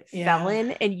fucking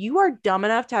felon and you are dumb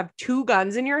enough to have 2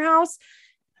 guns in your house,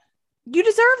 you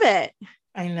deserve it.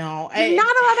 I know. You're not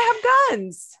allowed to have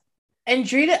guns. And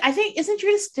Drita, I think, isn't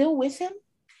Drita still with him?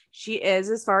 She is,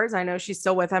 as far as I know, she's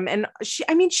still with him. And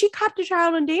she caught the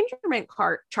child endangerment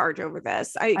charge over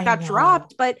this. I got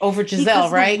dropped, but over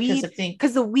Giselle, right?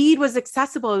 Because the weed was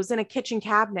accessible. It was in a kitchen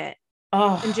cabinet.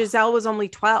 Oh, and Giselle was only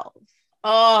 12.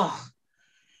 Oh,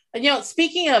 and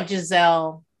speaking of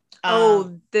Giselle,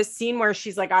 this scene where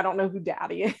she's like, I don't know who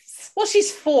daddy is. Well,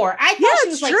 she's 4. I thought she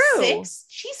was like 6.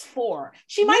 She's 4.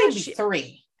 She might even be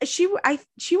 3.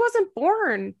 She wasn't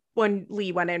born when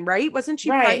Lee went in, right? Wasn't she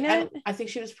pregnant? I think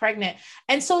she was pregnant.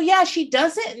 And so, she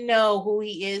doesn't know who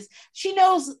he is. She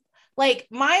knows, like,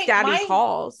 daddy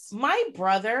calls. My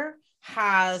brother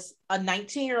has a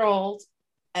 19-year-old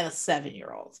and a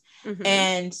 7-year-old. Mm-hmm.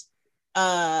 And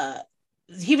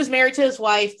he was married to his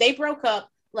wife. They broke up,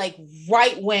 like,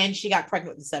 right when she got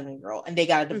pregnant with the 7-year-old, and they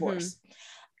got a divorce. Mm-hmm.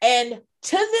 And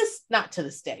not to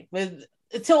this day,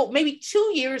 until maybe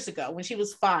 2 years ago when she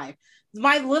was 5,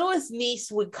 my littlest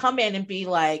niece would come in and be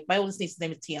like, my oldest niece's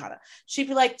name is Tiana. She'd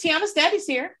be like, Tiana's daddy's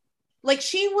here. Like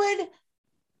she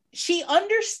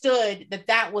understood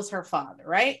that was her father,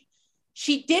 right?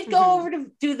 She did go over to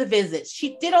do the visits.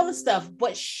 She did all the stuff,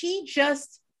 but she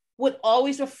just would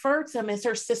always refer to him as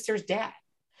her sister's dad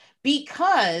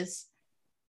because,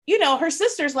 her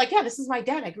sister's like, yeah, this is my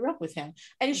dad. I grew up with him.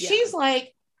 And she's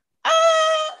like,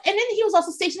 and then he was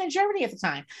also stationed in Germany at the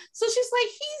time. So she's like,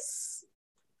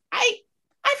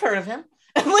 I've heard of him.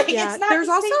 Like, it's not there's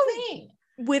the same also thing.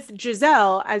 With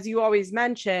Giselle, as you always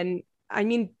mention, I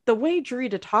mean, the way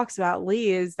Drita talks about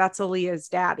Lee is that's Aaliyah's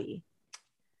daddy.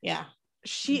 Yeah.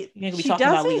 She talking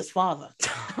about Aaliyah's father.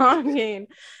 Talking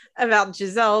about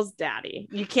Giselle's daddy.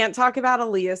 You can't talk about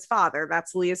Aaliyah's father.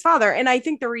 That's Aaliyah's father. And I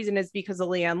think the reason is because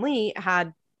Aaliyah and Lee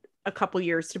had a couple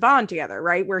years to bond together,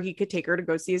 right? Where he could take her to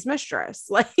go see his mistress.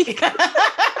 Like,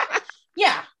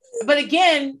 yeah. But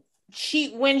again,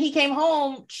 when he came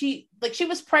home, she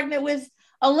was pregnant with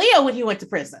Aaliyah when he went to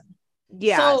prison.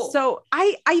 Yeah. So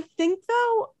I think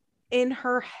though, in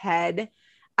her head,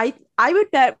 I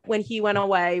would bet when he went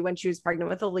away, when she was pregnant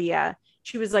with Aaliyah,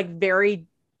 she was like very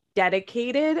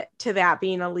dedicated to that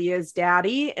being Aaliyah's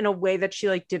daddy in a way that she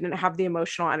like didn't have the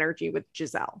emotional energy with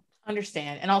Giselle.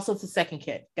 Understand. And also it's a second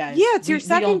kid, guys. Yeah, it's your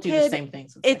second kid. Do the same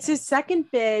things. It's his second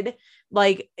bid.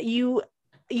 Like your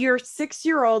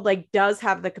 6-year-old like does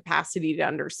have the capacity to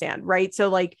understand, right? So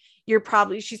like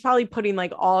she's probably putting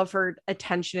like all of her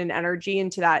attention and energy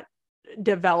into that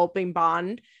developing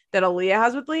bond that Aaliyah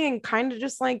has with Lee, and kind of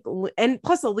just like, and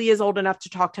plus Aaliyah is old enough to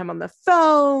talk to him on the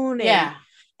phone. And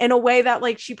in a way that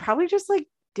like she probably just like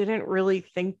didn't really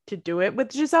think to do it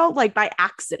with Giselle, like by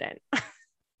accident.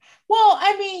 Well,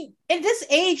 I mean, in this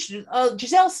age,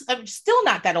 Giselle's still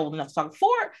not that old enough to talk. 4,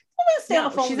 stay on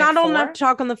the phone. She's not old enough to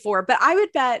talk on the 4. But I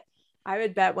would bet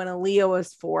when Aaliyah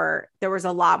was 4, there was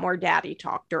a lot more daddy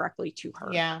talk directly to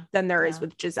her than there is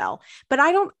with Giselle. But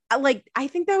I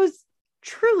think that was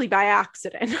truly by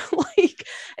accident. Like,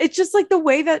 it's just like the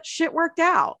way that shit worked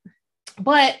out.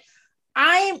 But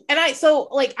I'm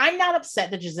not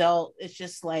upset that Giselle is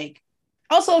just like,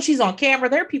 also she's on camera.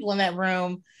 There are people in that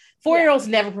room. 4-year-olds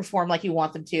never perform like you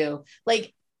want them to.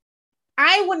 Like,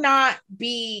 I would not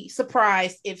be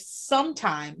surprised if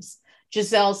sometimes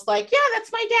Giselle's like, yeah,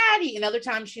 that's my daddy. And other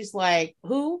times she's like,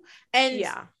 who? And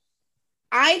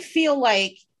I feel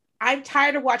like I'm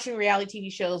tired of watching reality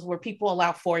TV shows where people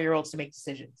allow 4-year-olds to make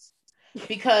decisions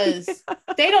because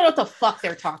they don't know what the fuck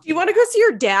they're talking about. You want to go see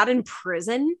your dad in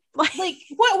prison? Like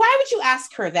what? Why would you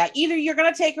ask her that? Either you're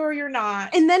going to take her or you're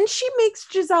not. And then she makes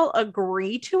Giselle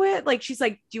agree to it. Like, she's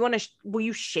like, do you want to, will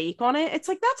you shake on it? It's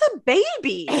like, that's a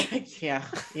baby. Yeah.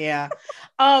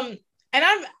 And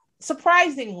I'm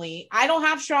surprisingly, I don't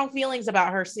have strong feelings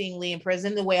about her seeing Lee in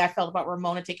prison the way I felt about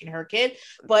Ramona taking her kid,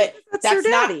 but that's her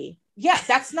daddy.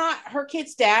 That's not her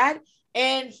kid's dad.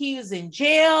 And he was in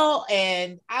jail.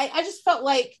 And I just felt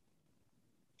like,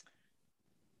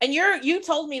 and you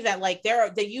told me that like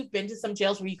that you've been to some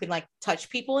jails where you can like touch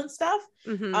people and stuff.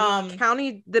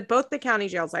 Mm-hmm. Both the county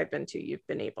jails I've been to, you've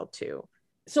been able to.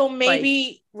 So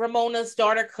maybe Ramona's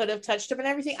daughter could have touched him and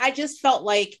everything. I just felt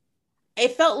like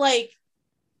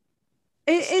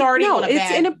starting on a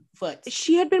bad foot.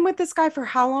 She had been with this guy for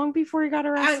how long before he got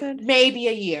arrested? Maybe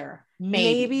a year.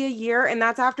 Maybe a year. And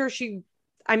that's after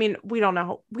we don't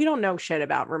know shit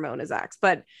about Ramona's ex,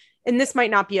 and this might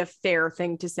not be a fair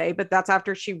thing to say, but that's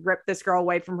after she ripped this girl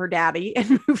away from her daddy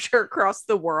and moved her across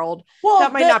the world. Well,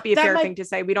 that might not be a fair thing to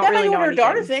say. We don't really know what her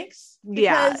daughter thinks.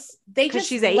 Because they just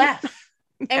she's left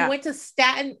and went to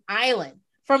Staten Island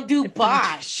from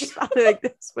Dubai.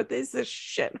 What is this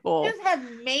shithole? She doesn't have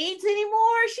maids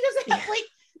anymore. She doesn't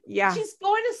have she's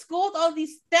going to school with all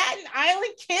these Staten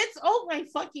Island kids. Oh my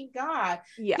fucking God.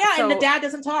 And the dad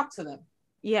doesn't talk to them.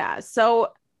 Yeah. So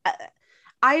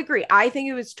I agree. I think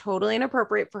it was totally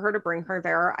inappropriate for her to bring her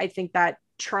there. I think that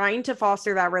trying to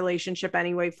foster that relationship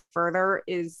anyway further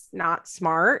is not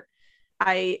smart.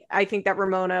 I think that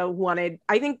Ramona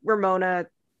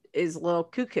is a little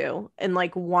cuckoo and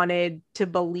like wanted to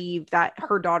believe that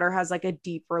her daughter has like a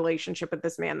deep relationship with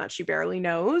this man that she barely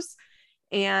knows.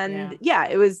 And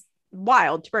it was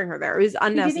wild to bring her there. It was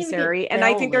unnecessary. And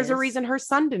I think there's a reason her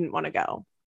son didn't want to go.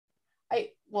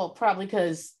 Probably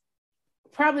because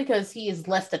he is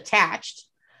less attached.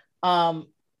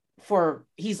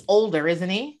 He's older, isn't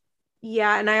he?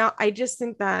 Yeah, and I just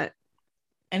think that,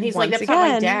 and he's like, that's not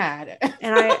my dad.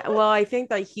 And I think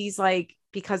that he's like,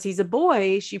 because he's a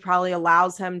boy, she probably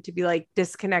allows him to be like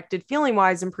disconnected feeling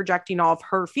wise and projecting all of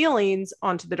her feelings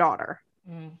onto the daughter.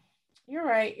 You're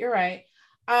right.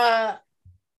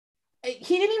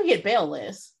 He didn't even get bail,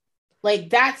 Liz. Like,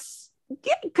 that's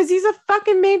because he's a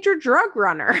fucking major drug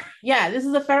runner. Yeah, this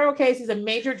is a federal case. He's a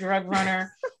major drug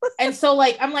runner. And so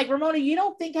like, I'm like, Ramona, you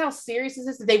don't think how serious is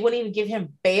this that they wouldn't even give him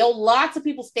bail? Lots of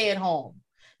people stay at home.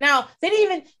 Now, they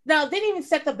didn't even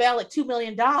set the bail at $2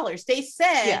 million. They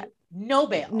said no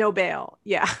bail. No bail.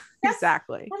 Yeah,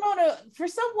 exactly. Ramona, for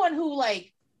someone who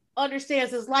like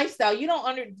understands his lifestyle, you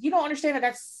don't understand that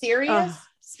that's serious.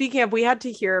 Speaking of, we had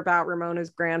to hear about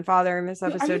Ramona's grandfather in this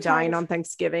episode dying on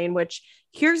Thanksgiving, which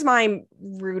here's my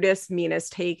rudest,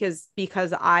 meanest take is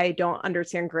because I don't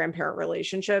understand grandparent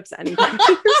relationships. Anytime I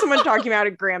hear someone talking about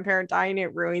a grandparent dying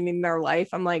and ruining their life,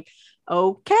 I'm like,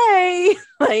 okay,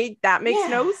 like that makes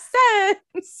no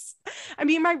sense. I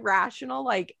mean, my rational,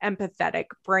 like empathetic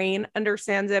brain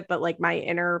understands it, but like my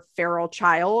inner feral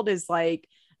child is like,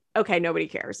 okay, nobody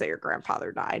cares that your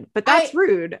grandfather died, but that's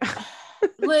rude.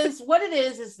 Liz, what it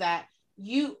is that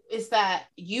you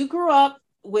grew up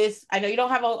with, I know you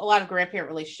don't have a lot of grandparent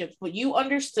relationships, but you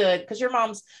understood because your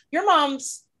mom's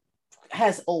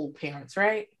has old parents,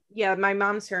 right? Yeah, my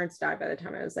mom's parents died by the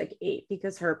time I was like 8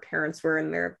 because her parents were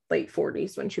in their late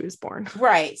 40s when she was born.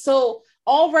 Right. So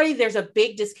already there's a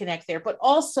big disconnect there, but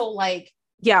also like,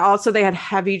 also they had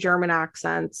heavy German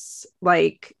accents,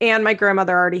 like, and my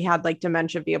grandmother already had like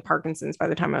dementia via Parkinson's by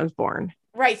the time I was born.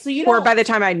 Right. So or by the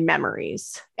time I had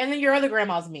memories. And then your other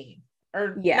grandma's mean.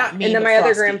 Or not mean. And then my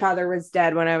other grandfather was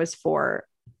dead when I was 4.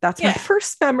 That's my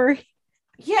first memory.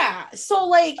 Yeah. So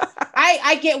like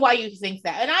I get why you think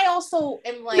that. And I also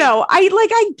am like, no,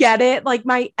 I get it. Like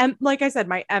like I said,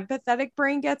 my empathetic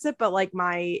brain gets it, but like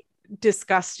my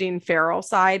disgusting feral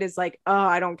side is like, oh,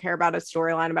 I don't care about a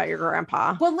storyline about your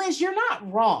grandpa. Well, Liz, you're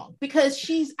not wrong, because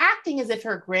she's acting as if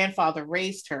her grandfather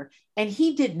raised her and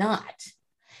he did not.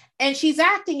 And she's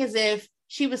acting as if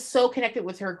she was so connected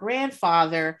with her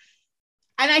grandfather.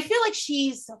 And I feel like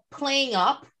she's playing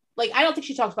up. Like, I don't think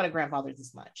she talks about her grandfather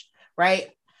this much, right?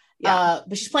 Yeah.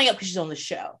 But she's playing up because she's on the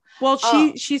show. Well,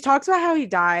 she talks about how he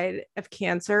died of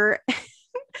cancer.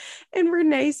 And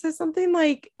Renee says something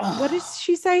like, what does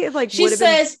she say? Like, she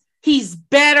says he's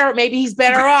better. Maybe he's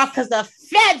better off because the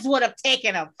feds would have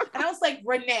taken him. And I was like,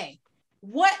 Renee,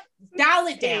 what? Dial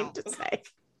it down. To say.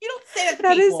 You don't say that to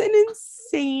That people. is an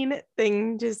insane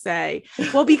thing to say.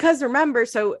 Well, because remember,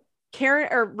 so Karen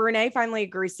or Renee finally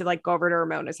agrees to like go over to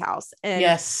Ramona's house. And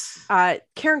yes,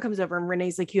 Karen comes over and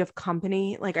Renee's like, you have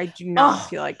company. Like, I do not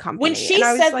feel like company. When she and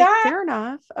I was said like, that, fair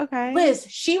enough. Okay. Liz,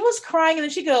 she was crying and then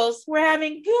she goes, we're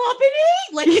having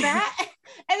company like that.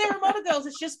 And then Ramona goes,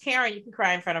 it's just Karen. You can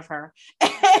cry in front of her.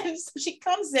 And so she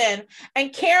comes in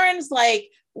and Karen's like,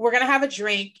 we're going to have a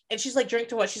drink. And she's like, drink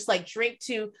to what? She's like, drink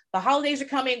to the holidays are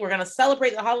coming. We're going to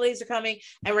celebrate the holidays are coming.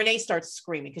 And Renee starts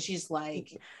screaming because she's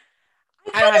like,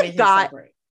 I don't have anything to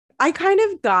celebrate. I kind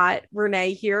of got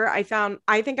Renee here. I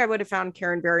think I would have found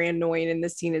Karen very annoying in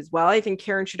this scene as well. I think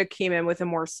Karen should have came in with a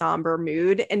more somber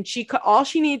mood. And all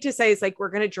she needed to say is like,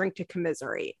 we're going to drink to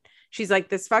commiserate. She's like,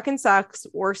 this fucking sucks.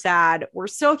 We're sad. We're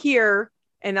still here.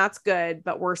 And that's good,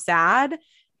 but we're sad.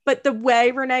 But the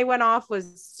way Renee went off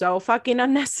was so fucking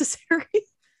unnecessary.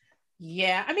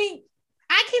 Yeah. I mean,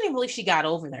 I can't even believe she got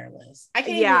over there, Liz.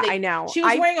 I know. She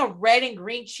was wearing a red and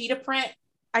green cheetah print.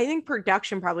 I think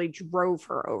production probably drove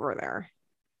her over there.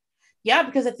 Yeah,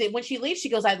 because when she leaves, she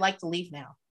goes, I'd like to leave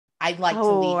now. I'd like to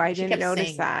leave. I didn't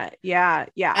notice that. Yeah.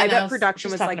 I bet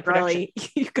production was like, really,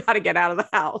 you got to get out of the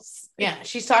house. Yeah,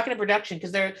 she's talking to production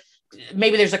because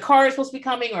maybe there's a car supposed to be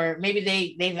coming, or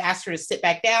maybe they've asked her to sit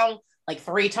back down like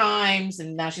 3 times.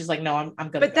 And now she's like, no, I'm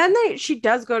good. But then she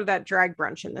does go to that drag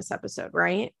brunch in this episode,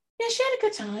 right? Yeah, she had a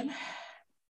good time.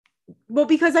 Well,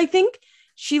 because I think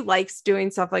she likes doing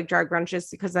stuff like drag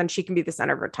brunches because then she can be the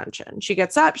center of attention. She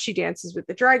gets up, she dances with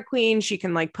the drag queen. She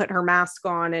can like put her mask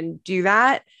on and do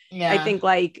that. Yeah. I think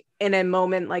like in a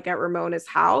moment like at Ramona's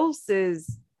house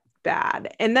is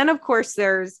bad. And then of course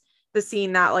there's the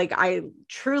scene that like I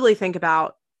truly think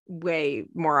about way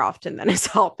more often than is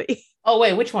healthy. Oh,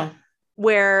 wait, which one?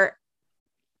 Where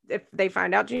if they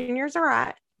find out Junior's a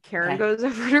rat, Karen goes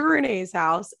over to Renee's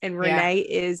house and Renee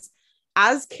is,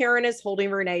 as Karen is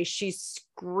holding Renee, she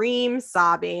screams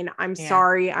sobbing, I'm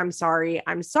sorry.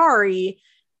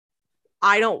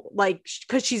 I don't like,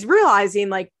 because she's realizing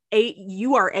like,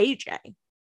 you are AJ.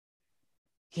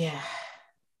 Yeah.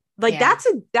 Like that's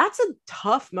a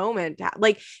tough moment.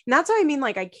 Like, and that's what I mean.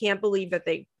 Like, I can't believe that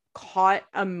they caught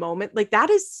a moment. Like that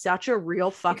is such a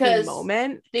real fucking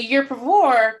moment. The year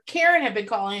before, Karen had been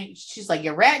calling, she's like,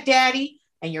 your rat daddy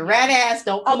and your rat ass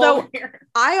don't come over here.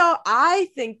 I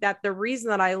think that the reason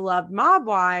that I loved Mob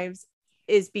Wives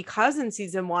is because in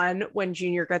season 1, when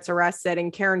Junior gets arrested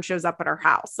and Karen shows up at her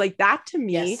house, like that to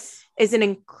me is an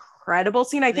incredible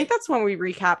scene. I think that's when we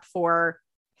recapped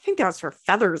I think that was for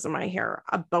Feathers in My Hair,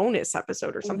 a bonus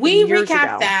episode or something. We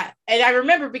recapped that. And I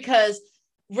remember because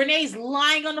Renee's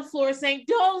lying on the floor saying,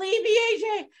 don't leave me,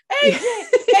 AJ.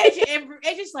 And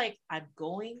AJ's like, I'm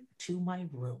going to my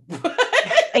room.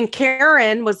 And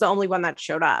Karen was the only one that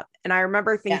showed up. And I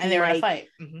remember thinking, and they were in a fight.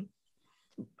 Mm-hmm.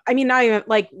 I mean, not even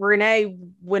like Renee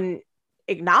wouldn't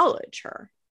acknowledge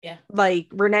her. Yeah. Like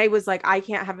Renee was like, I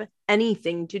can't have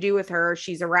anything to do with her.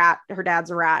 She's a rat. Her dad's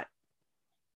a rat.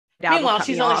 Meanwhile,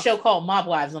 she's on a show called Mob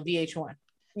Wives on VH1.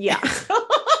 Yeah.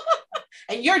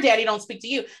 And your daddy don't speak to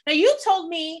you. Now, you told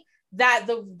me that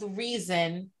the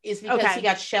reason is because he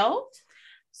got shelved.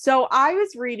 So I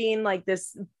was reading like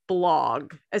this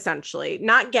blog, essentially,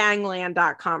 not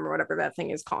gangland.com or whatever that thing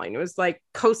is calling. It was like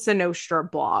Cosa Nostra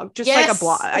blog, just like a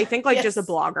blog. I think like just a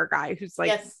blogger guy who's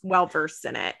like well-versed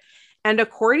in it. And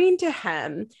according to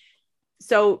him,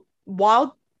 so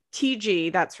while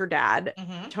TG, that's her dad,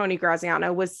 Tony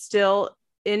Graziano, was still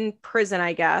in prison,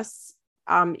 I guess,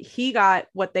 he got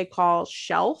what they call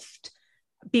shelved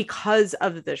because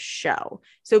of the show.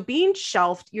 So being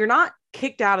shelved, you're not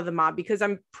kicked out of the mob, because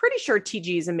I'm pretty sure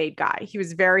TG is a made guy. He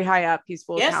was very high up. He's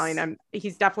full Italian.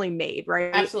 He's definitely made,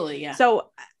 right? Absolutely, yeah.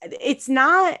 So it's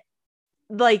not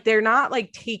like they're not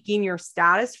like taking your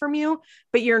status from you,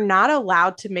 but you're not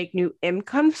allowed to make new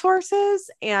income sources.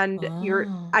 And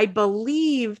I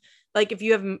believe, like if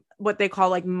you have what they call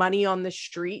like money on the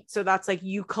street. So that's like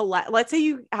you collect, let's say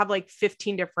you have like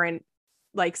 15 different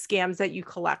like scams that you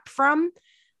collect from.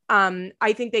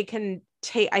 I think they can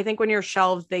I think when you're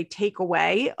shelved, they take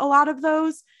away a lot of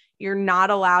those. you're not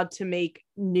allowed to make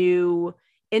new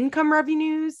income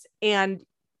revenues, and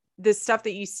the stuff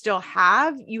that you still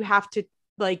have, you have to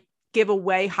like give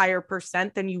away higher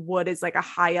percent than you would as like a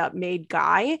high up made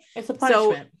guy. It's a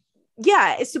punishment. So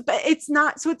yeah, it's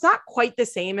not quite the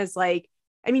same as like,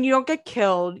 I mean, you don't get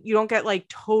killed, you don't get like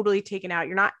totally taken out,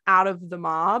 you're not out of the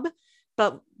mob,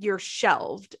 but you're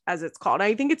shelved, as it's called.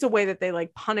 I think it's a way that they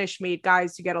like punish made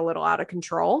guys to get a little out of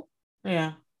control.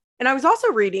 Yeah. And I was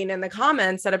also reading in the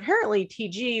comments that apparently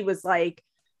TG was like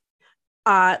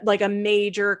a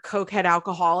major cokehead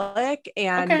alcoholic,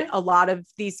 and Okay. a lot of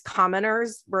these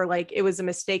commenters were like, it was a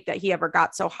mistake that he ever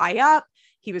got so high up.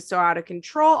 He was so out of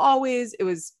control always. It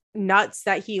was nuts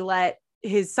that he let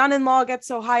his son-in-law get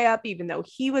so high up, even though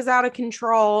he was out of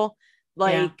control.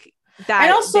 Like that.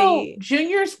 And also,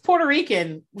 Junior's Puerto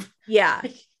Rican. Yeah.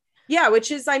 Yeah.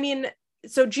 Which is, I mean,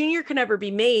 so Junior could never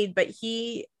be made, but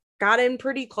he got in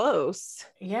pretty close.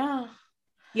 Yeah.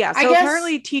 Yeah. So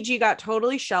apparently TG got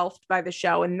totally shelved by the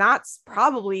show. And that's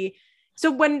probably,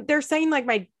 so when they're saying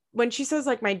like when she says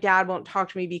like, my dad won't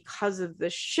talk to me because of the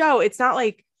show, it's not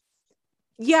like,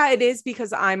 yeah, it is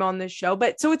because I'm on this show.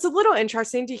 But so it's a little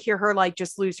interesting to hear her like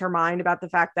just lose her mind about the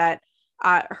fact that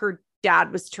her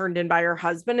dad was turned in by her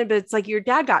husband. But it's like, your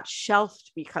dad got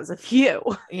shelved because of you.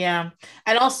 Yeah.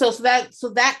 And also, so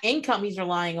that income he's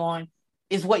relying on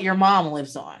is what your mom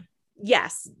lives on.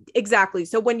 Yes, exactly.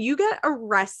 So when you get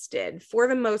arrested, for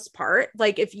the most part,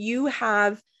 like if you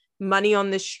have money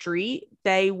on the street,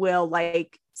 they will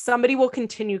like, somebody will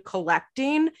continue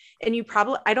collecting, and you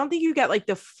probably, I don't think you get like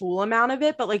the full amount of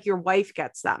it, but like your wife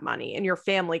gets that money and your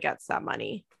family gets that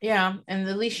money. Yeah. And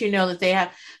at least you know that they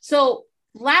have. So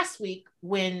last week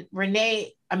when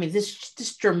Renee, I mean,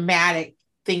 this dramatic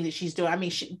thing that she's doing, I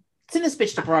mean, send this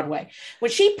bitch to Broadway.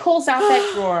 When she pulls out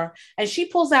that drawer and she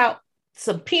pulls out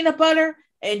some peanut butter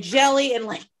and jelly and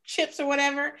like chips or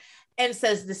whatever, and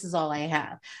says, this is all I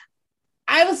have.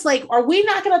 I was like, are we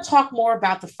not going to talk more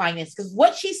about the finance? Because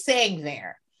what she's saying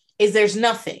there is there's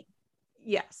nothing.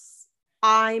 Yes.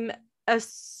 I'm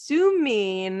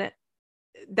assuming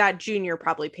that Junior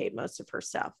probably paid most of her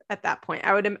stuff at that point.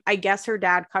 I guess her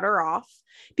dad cut her off,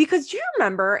 because do you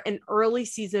remember in early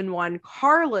season 1,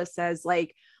 Carla says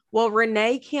like, well,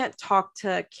 Renee can't talk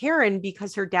to Karen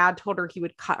because her dad told her he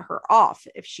would cut her off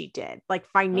if she did, like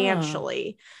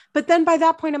financially. But then by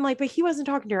that point, I'm like, but he wasn't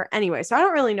talking to her anyway. So I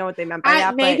don't really know what they meant by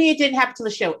that. Maybe it didn't happen till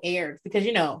the show aired, because,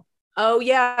 you know. Oh,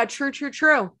 yeah.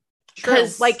 True.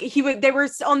 Like they were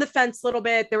on the fence a little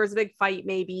bit. There was a big fight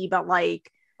maybe, but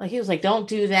like he was like, don't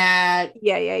do that.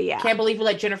 Yeah. Can't believe we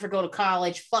let Jennifer go to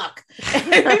college. Fuck.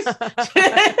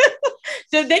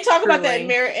 So they talk about that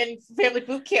in Family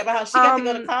Boot Camp, about how she got to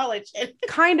go to college.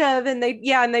 Kind of. And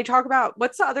they talk about,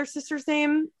 what's the other sister's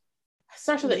name?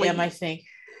 Starts with an M, I think.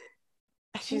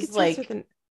 She's like,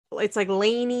 it's like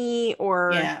Lainey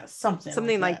or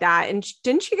something like that. And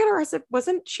didn't she get arrested?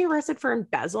 Wasn't she arrested for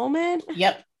embezzlement?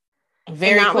 Yep.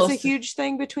 Very and that was a huge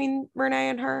thing between Renee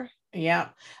and her. Yeah.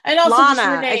 And also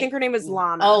Lana, I think her name was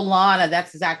Lana. Oh, Lana,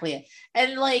 that's exactly it.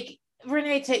 And like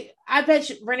Renee, I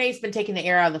bet Renee's been taking the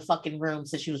air out of the fucking room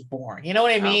since she was born. You know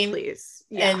what I mean? Oh, please.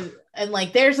 Yeah. And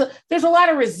like there's a lot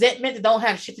of resentment that don't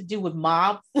have shit to do with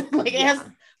mob. Like it has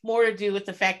more to do with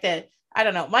the fact that, I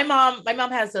don't know. My mom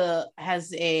has my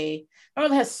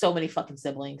mother has so many fucking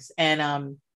siblings,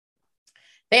 and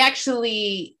they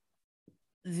actually,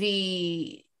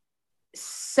 the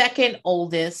second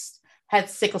oldest had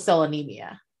sickle cell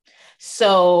anemia.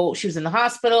 So she was in the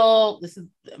hospital. This is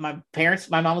my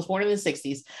mom was born in the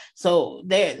 60s. So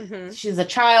she's a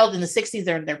child in the 60s.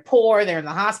 They're poor. They're in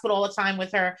the hospital all the time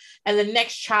with her. And the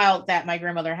next child that my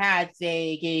grandmother had,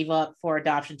 they gave up for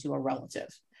adoption to a relative,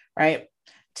 right?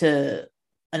 To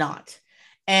an aunt.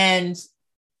 And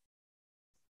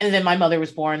then my mother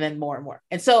was born, then more and more.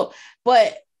 And so,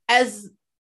 but as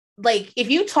like, if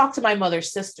you talk to my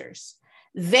mother's sisters,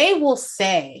 they will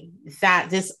say that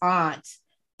this aunt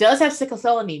does have sickle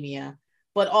cell anemia,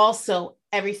 but also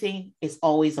everything is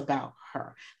always about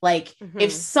her. Like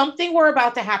if something were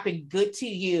about to happen good to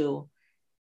you,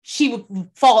 she would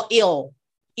fall ill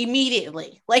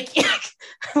immediately. Like,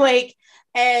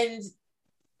 and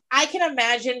I can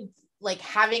imagine like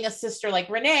having a sister like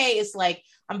Renee is like,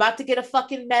 I'm about to get a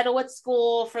fucking medal at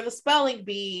school for the spelling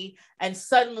bee, and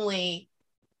suddenly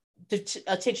the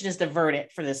attention is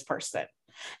diverted for this person.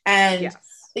 And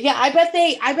yeah, I bet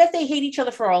they hate each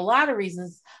other for a lot of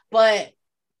reasons, but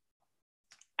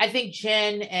I think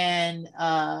Jen and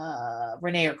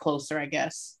Renee are closer, I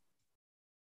guess,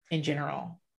 in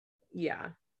general. Yeah.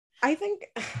 I think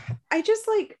I just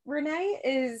like, Renee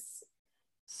is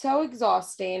so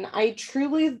exhausting. I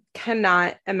truly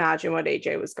cannot imagine what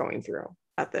AJ was going through.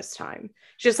 at this time.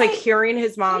 Just like hearing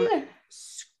his mom Yeah.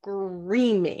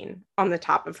 screaming on the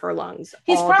top of her lungs.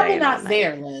 He's all probably day and all not night.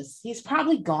 there, Liz. He's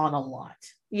probably gone a lot.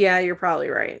 Yeah, you're probably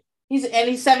right.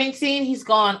 He's 17. He's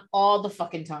gone all the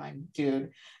fucking time,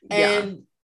 dude.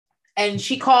 And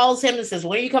she calls him and says,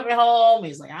 "When are you coming home?"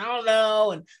 He's like, "I don't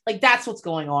know." And like, that's what's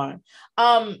going on.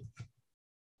 I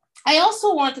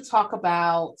also wanted to talk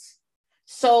about,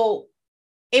 so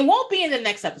it won't be in the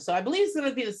next episode. I believe it's going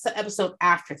to be the episode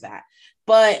after that.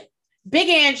 But Big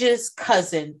Angie's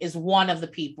cousin is one of the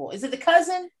people. Is it the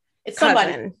cousin? It's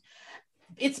somebody. Cousin.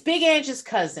 It's Big Angie's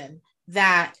cousin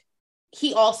that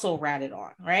he also ratted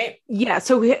on, right? Yeah.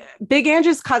 So Big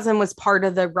Angie's cousin was part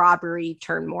of the robbery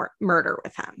turned murder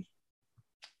with him.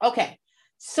 Okay.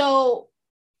 So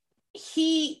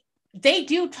they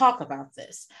do talk about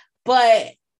this, but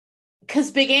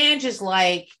because Big Ange is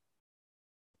like,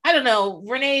 I don't know,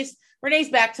 Renee's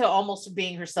back to almost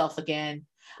being herself again.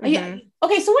 Mm-hmm. Yeah.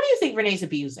 Okay, so what do you think Renee's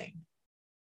abusing?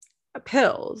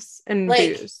 Pills and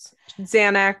booze,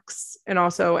 Xanax, and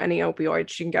also any opioids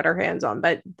she can get her hands on.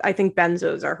 But I think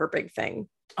benzos are her big thing.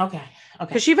 Okay.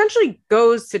 Because she eventually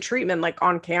goes to treatment like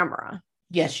on camera.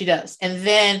 Yes, she does. And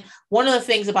then one of the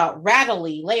things about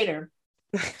Rattly later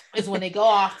is when they go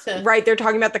off to... Right, they're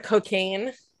talking about the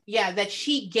cocaine. Yeah, that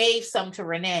she gave some to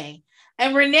Renee.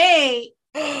 And Renee...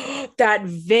 that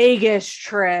Vegas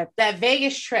trip.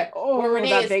 Oh, where Renee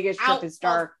that Vegas trip is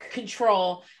dark.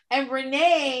 Control. And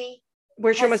Renee...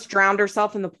 Where she almost drowned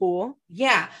herself in the pool.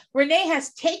 Yeah. Renee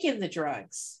has taken the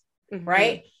drugs,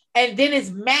 right? And then is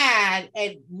mad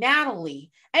at Natalie.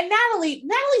 And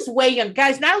Natalie's way young.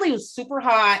 Guys, Natalie was super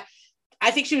hot. I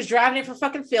think she was driving it from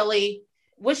fucking Philly.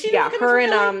 Was she? Yeah,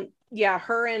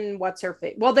 her and what's her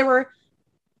face? Well, there were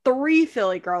 3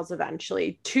 Philly girls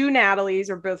eventually. 2 Natalies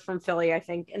are both from Philly, I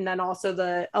think. And then also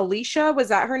the Alicia, was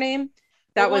that her name?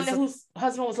 That was whose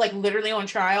husband was like literally on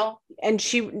trial. And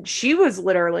she was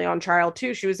literally on trial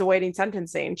too. She was awaiting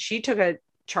sentencing. She took a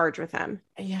charge with him.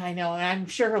 Yeah, I know. And I'm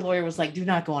sure her lawyer was like, "Do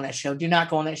not go on that show. Do not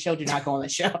go on that show. Do not go on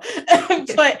that show."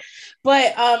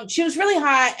 but she was really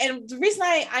hot. And the reason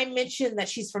I mentioned that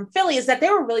she's from Philly is that they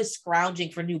were really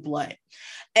scrounging for new blood.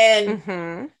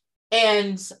 And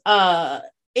it's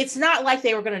not like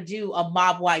they were going to do a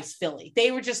Mob Wives Philly.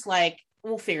 They were just like,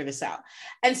 we'll figure this out.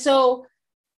 And so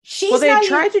they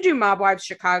tried to do Mob Wives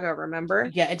Chicago,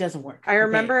 remember? Yeah, it doesn't work. I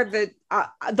remember that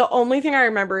the only thing I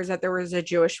remember is that there was a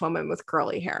Jewish woman with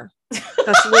curly hair.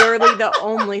 That's literally the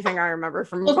only thing I remember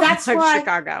from Mob Wives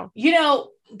Chicago. You know,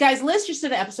 guys, Liz just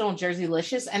did an episode on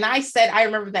Jerseylicious, and I said I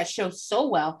remember that show so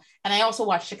well, and I also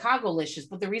watched Chicagolicious,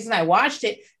 but the reason I watched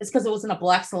it is because it was in a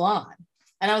black salon.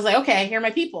 And I was like, okay, here are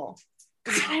my people.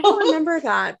 I don't remember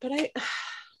that, but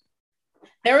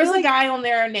there was a guy on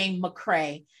there named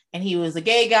McCrae. And he was a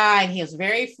gay guy, and he was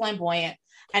very flamboyant.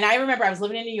 And I remember I was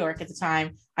living in New York at the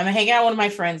time. I'm hanging out with one of my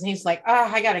friends, and he's like,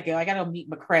 I gotta go. I gotta meet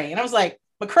McCrae. And I was like,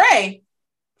 McCrae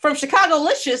from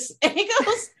Chicagolicious? And he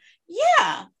goes,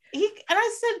 yeah. And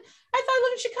I said, I thought I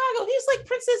lived in Chicago. He was like,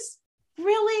 Princess,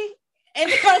 really?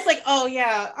 And I was like, oh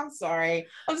yeah, I'm sorry.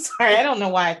 I don't know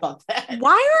why I thought that.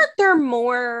 Why aren't there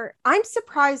more? I'm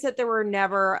surprised that there were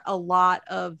never a lot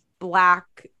of Black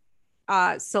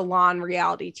salon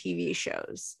reality TV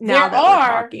shows. They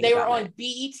were on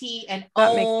BET and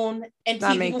OWN and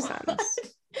that TV makes sense.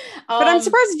 But I'm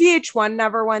surprised VH1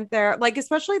 never went there, like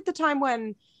especially at the time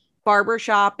when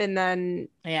Barbershop and then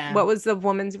what was the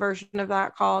woman's version of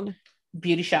that called?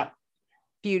 Beauty Shop.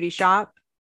 You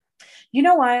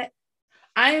know what?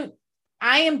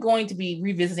 I am going to be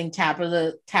revisiting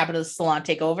Tabitha's Salon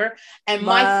Takeover, and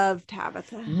love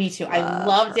Tabitha. Me too. I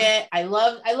loved it. I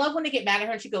love when they get mad at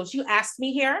her and she goes, "You asked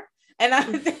me here," and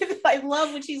I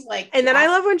love when she's like, and then I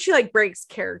love when she like breaks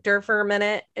character for a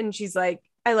minute and she's like,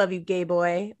 "I love you, gay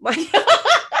boy." But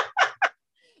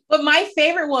my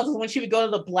favorite was when she would go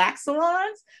to the black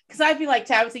salons, because I'd be like,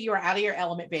 Tabitha, you are out of your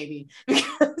element, baby,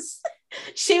 because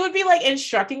she would be like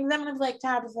instructing them, and I'd be like,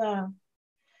 Tabitha,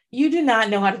 you do not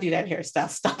know how to do that hairstyle.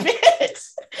 Stop it.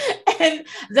 And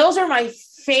those are my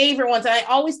favorite ones. And I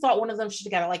always thought one of them should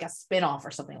have got like a spinoff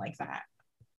or something like that.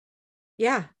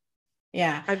 Yeah.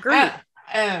 Agreed.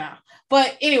 I don't know.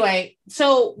 But anyway,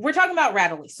 so we're talking about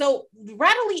Rattly. So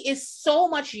Rattly is so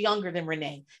much younger than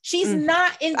Renee. She's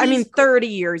not in 30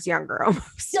 years younger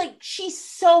almost. Like she's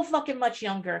so fucking much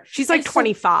younger. She's like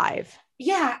 25.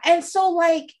 Yeah. And so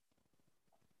like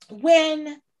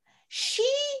when she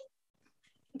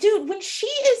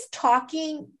is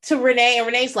talking to Renee and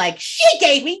Renee's like, she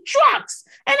gave me drugs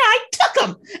and I took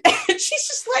them. And she's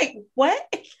just like, what?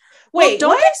 Wait,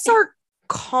 don't they start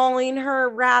calling her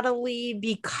Rattly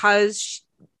because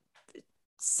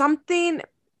something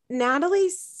Natalie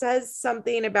says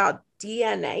something about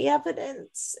DNA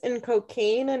evidence in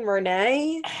cocaine and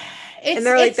Renee. And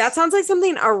they're like, that sounds like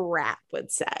something a rat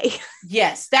would say.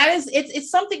 Yes, that is, it's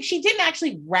something. She didn't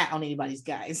actually rat on anybody's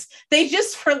guys. They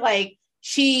just were like,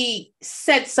 she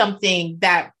said something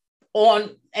that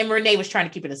and Renee was trying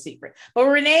to keep it a secret. But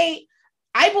Renee,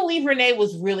 I believe Renee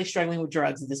was really struggling with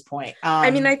drugs at this point.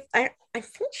 I mean, I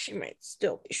think she might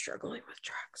still be struggling with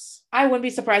drugs. I wouldn't be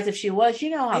surprised if she was.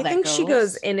 You know how that goes. I think she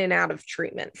goes in and out of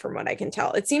treatment from what I can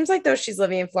tell. It seems like though she's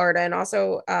living in Florida, and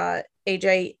also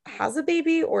AJ has a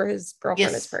baby, or his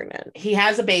girlfriend is pregnant. He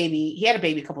has a baby. He had a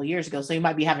baby a couple of years ago, so he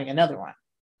might be having another one.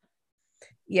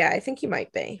 Yeah, I think he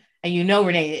might be. And you know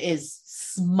Renee is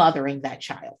smothering that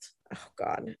child. Oh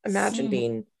God. Imagine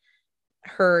being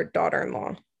her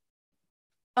daughter-in-law.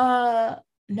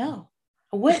 No,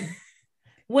 I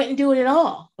wouldn't do it at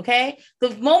all. Okay.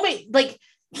 The moment, like,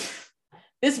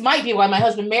 this might be why my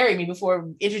husband married me before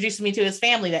introducing me to his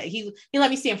family, that he let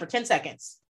me see him for 10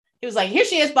 seconds. He was like, here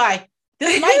she is, bye.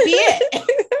 This might be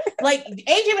it. Like,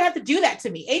 AJ would have to do that to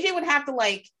me. AJ would have to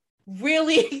like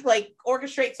really like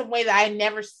orchestrate some way that I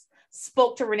never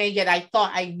spoke to Renee yet. I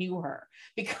thought I knew her,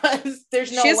 because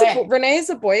there's no way. Renee is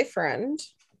a boyfriend.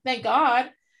 Thank God.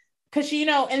 Because she,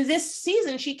 in this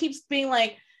season, she keeps being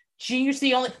like, Junior's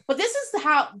the only, but this is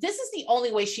the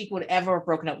only way she would ever have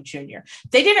broken up with Junior.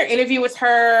 They did an interview with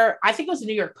her. I think it was the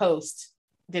New York Post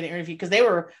did an interview, because they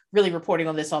were really reporting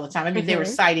on this all the time. I mean, they were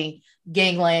citing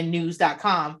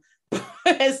ganglandnews.com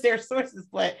as their sources,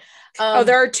 but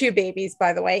there are two babies,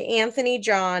 by the way, Anthony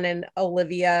John and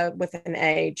Olivia with an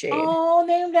A, Jade. Oh,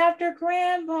 named after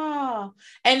grandpa.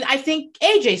 And I think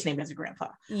AJ's named after grandpa.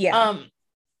 Yeah.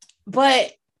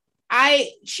 But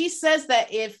she says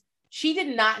that if she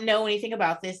did not know anything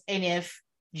about this, and if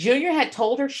Junior had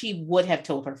told her, she would have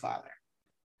told her father.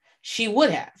 She would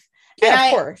have. Yeah,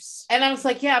 of course. And I was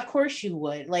like, yeah, of course she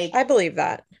would. Like, I believe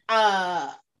that.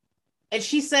 And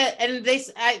she said, and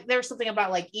there was something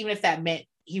about like, even if that meant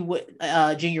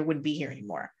Junior wouldn't be here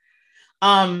anymore.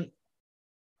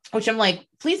 Which I'm like,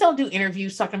 please don't do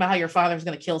interviews talking about how your father's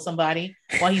going to kill somebody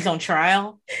while he's on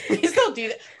trial. Please don't do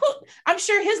that. I'm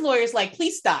sure his lawyer's like,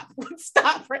 please stop.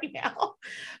 Stop right now.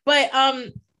 But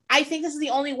I think this is the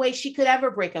only way she could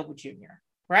ever break up with Junior,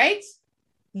 right?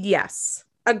 Yes,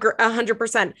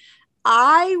 100%.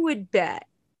 I would bet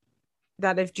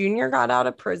that if Junior got out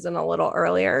of prison a little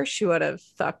earlier, she would have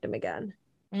fucked him again.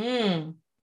 Do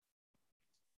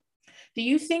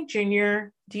you think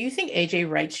AJ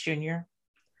writes Junior?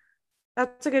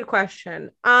 That's a good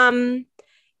question.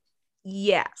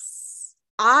 Yes.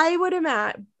 I would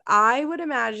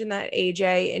imagine that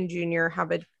AJ and Junior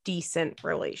have a decent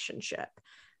relationship.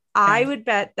 I would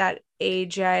bet that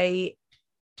AJ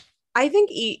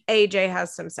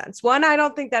has some sense. One, I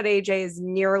don't think that AJ is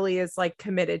nearly as like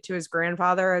committed to his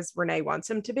grandfather as Renee wants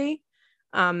him to be.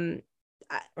 Right.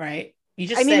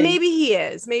 Maybe he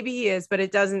is, but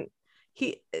it doesn't.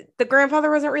 The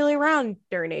grandfather wasn't really around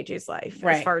during AJ's life,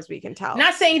 right, as far as we can tell.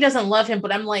 Not saying he doesn't love him,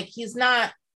 but I'm like, he's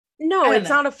not. No, it's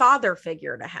not a father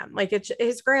figure to him. Like, it's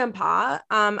his grandpa.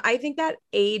 I think that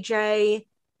AJ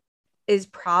is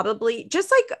probably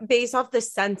just like based off the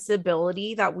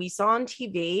sensibility that we saw on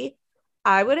TV.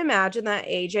 I would imagine that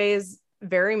AJ is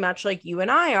very much like you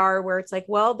and I are, where it's like,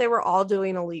 well, they were all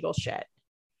doing illegal shit.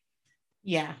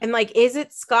 Yeah. And like, is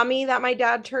it scummy that my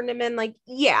dad turned him in? Like,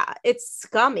 yeah, it's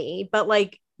scummy, but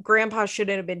like, grandpa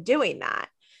shouldn't have been doing that.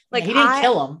 Like, he didn't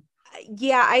kill him.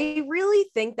 Yeah, I really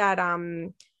think that,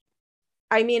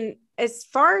 I mean, as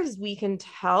far as we can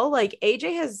tell, like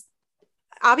AJ has,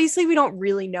 obviously we don't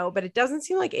really know, but it doesn't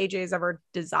seem like AJ has ever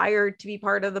desired to be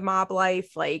part of the mob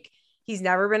life. Like, he's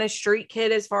never been a street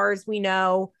kid as far as we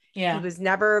know. Yeah. He was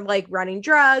never like running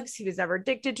drugs. He was never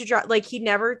addicted to drugs. Like, he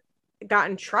never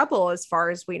got in trouble as far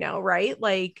as we know, right?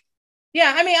 Like,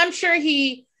 yeah, I mean, I'm sure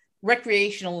he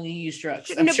recreationally used drugs.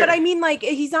 Sure. But I mean, like,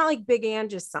 he's not like Big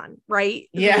Angie's son, right?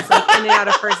 Yeah. Who's, like, in and out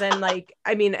of prison. Like,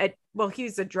 I mean, well,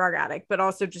 he's a drug addict, but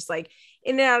also just like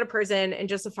in and out of prison and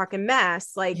just a fucking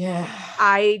mess. Like, yeah.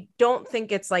 I don't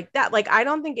think it's like that. Like, I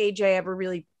don't think AJ ever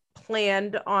really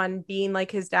planned on being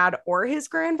like his dad or his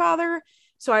grandfather.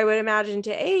 So I would imagine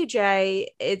to AJ,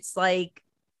 it's like,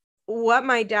 what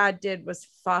my dad did was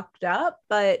fucked up,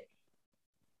 but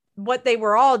what they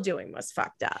were all doing was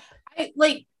fucked up.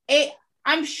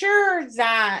 I'm sure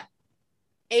that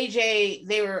AJ,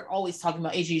 they were always talking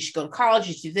about AJ, you should go to college,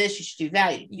 you should do this, you should do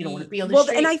that. You don't want to be on the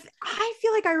street. And I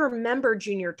feel like I remember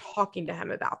Junior talking to him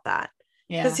about that.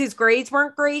 Yeah. Because his grades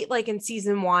weren't great, like in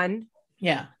season 1.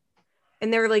 Yeah.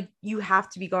 And they were like, you have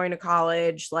to be going to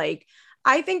college. Like,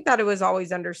 I think that it was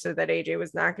always understood that AJ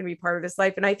was not going to be part of this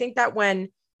life. And I think that when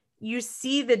you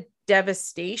see the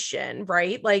devastation,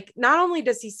 right? Like, not only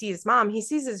does he see his mom, he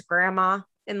sees his grandma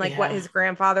and like what his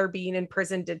grandfather being in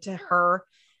prison did to her.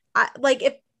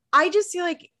 If I just feel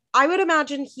like I would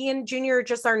imagine he and Junior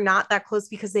just are not that close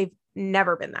because they've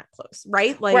never been that close,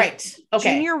 right? Like, right.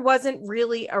 Okay. Junior wasn't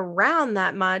really around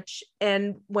that much.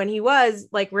 And when he was,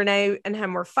 like, Renee and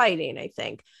him were fighting, I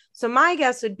think. So my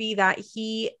guess would be that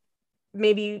he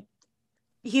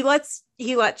lets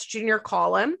Junior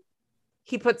call him.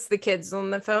 He puts the kids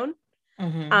on the phone.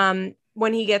 Mm-hmm.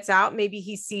 When he gets out, maybe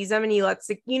he sees them and he lets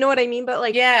you know what I mean? But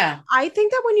like, yeah, I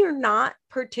think that when you're not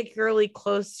particularly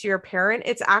close to your parent,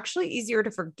 it's actually easier to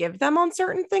forgive them on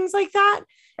certain things like that.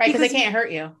 Right. Because they can't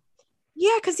hurt you.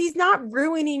 Yeah. Cause he's not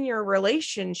ruining your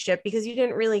relationship because you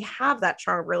didn't really have that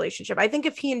strong relationship. I think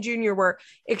if he and Junior were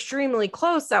extremely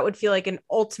close, that would feel like an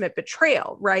ultimate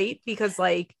betrayal. Right. Because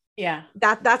like, yeah,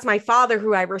 that's my father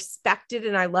who I respected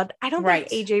and I loved. I don't think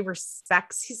AJ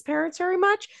respects his parents very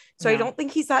much. So I don't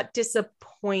think he's that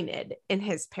disappointed in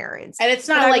his parents. And it's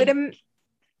not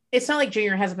it's not like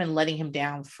Junior hasn't been letting him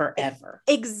down forever.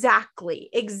 Exactly.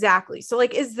 So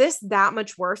like, is this that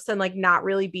much worse than like not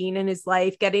really being in his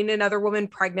life, getting another woman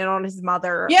pregnant on his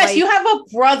mother? Yes, like, you have a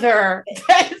brother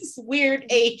that's weird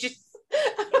age.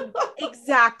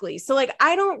 Exactly. So like,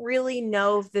 I don't really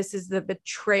know if this is the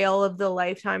betrayal of the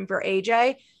lifetime for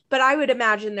AJ, but I would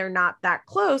imagine they're not that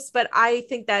close. But I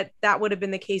think that would have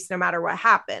been the case no matter what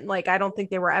happened. Like, I don't think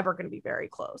they were ever going to be very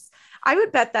close. I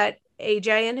would bet that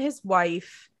AJ and his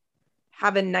wife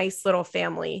have a nice little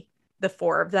family, the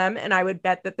four of them. And I would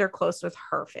bet that they're close with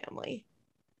her family.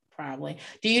 Probably.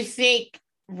 Do you think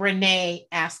Renee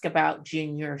asked about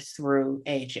Junior through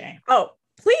AJ? Oh,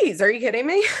 please. Are you kidding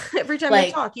me? Every time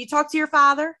you talk to your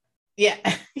father. Yeah.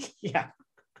 Yeah.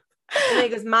 And he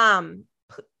goes, Mom,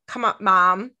 come up,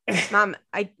 Mom,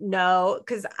 I know.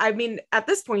 Cause I mean, at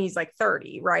this point he's like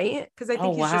 30, right? Cause I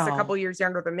think he's just a couple years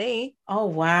younger than me. Oh,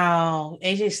 wow.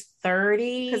 AJ's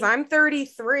 30. Cause I'm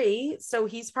 33. So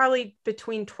he's probably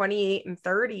between 28 and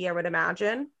 30, I would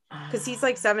imagine. Cause he's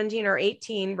like 17 or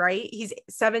 18, right? He's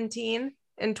 17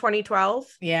 in 2012.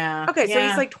 Yeah. Okay. So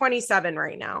he's like 27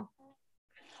 right now.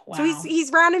 Wow. So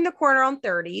he's rounding the corner on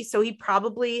 30. So he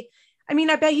probably, I mean,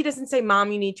 I bet he doesn't say,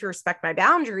 Mom, you need to respect my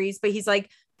boundaries, but he's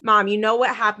like, Mom, you know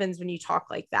what happens when you talk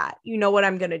like that. You know what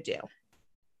I'm going to do.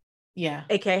 Yeah.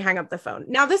 AKA hang up the phone.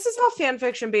 Now, this is all fan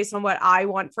fiction based on what I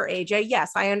want for AJ.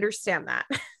 Yes, I understand that.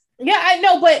 Yeah, I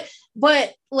know,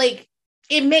 but like,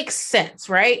 it makes sense,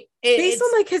 right? Based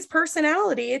on like his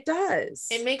personality, it does.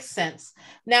 It makes sense.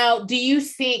 Now, do you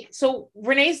think so?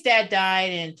 Renee's dad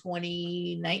died in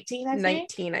 2019, I think.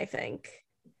 19, I think.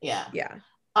 Yeah. Yeah.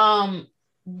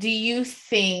 Do you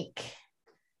think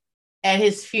at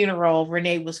his funeral,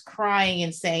 Renee was crying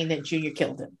and saying that Junior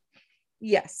killed him?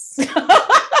 Yes.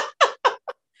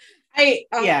 I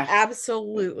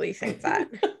absolutely think that.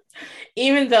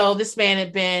 Even though this man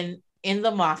had been in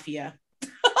the mafia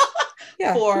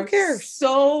for who cares?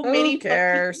 So many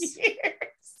years.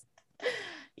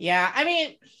 Yeah, I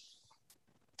mean,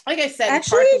 like I said,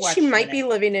 actually, she might be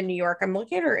living in New York. I'm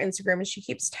looking at her Instagram and she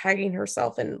keeps tagging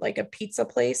herself in like a pizza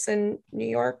place in New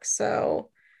York. So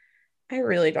I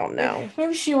really don't know.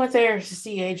 Maybe she went there to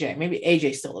see AJ. Maybe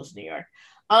AJ still lives in New York.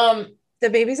 The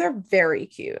babies are very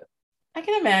cute. I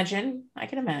can imagine.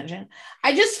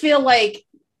 I just feel like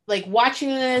watching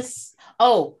this.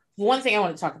 Oh, one thing I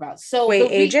want to talk about. So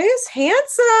wait, AJ is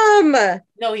handsome.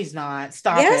 No, he's not.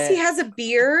 Stop it. Yes, he has a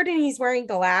beard and he's wearing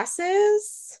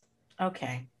glasses.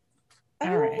 Okay.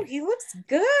 All right. He looks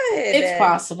good. It's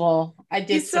possible. I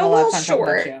did. He's so a little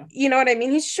short. You know what I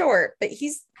mean? He's short, but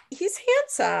he's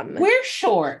handsome. We're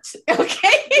short.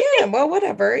 Okay. Yeah, well,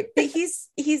 whatever. But he's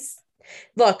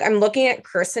look, I'm looking at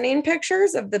christening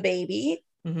pictures of the baby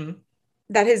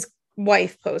that his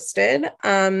wife posted.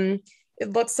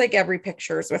 It looks like every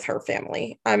picture is with her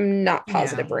family. I'm not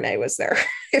positive Renee was there.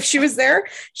 If she was there,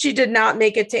 she did not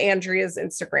make it to Andrea's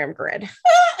Instagram grid.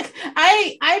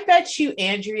 I bet you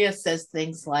Andrea says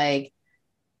things like,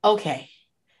 okay,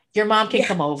 your mom can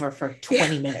come over for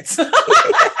 20 minutes.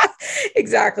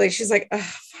 Exactly. She's like,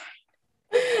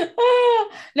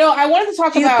 oh, no, I wanted to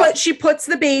talk about. She puts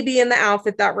the baby in the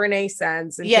outfit that Renee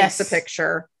sends and takes the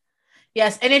picture.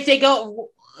 Yes. And if they go,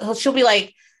 she'll be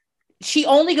like, she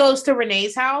only goes to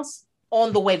Renee's house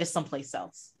on the way to someplace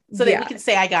else. So that we can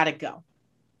say, I got to go.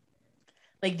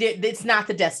 Like, it's not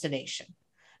the destination.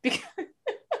 Because,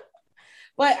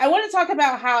 but I want to talk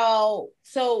about how,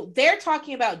 so they're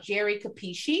talking about Jerry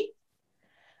Capisci,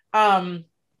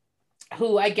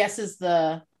 who I guess is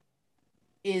the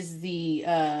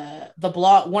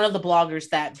blog, one of the bloggers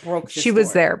that broke this She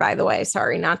was there, by the way.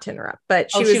 Sorry, not to interrupt, but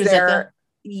she was there.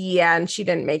 Yeah, and she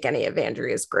didn't make any of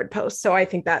Andrea's grid posts. So I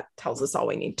think that tells us all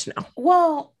we need to know.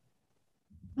 Well,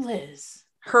 Liz.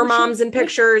 Her mom's in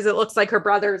pictures. It looks like her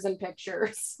brother's in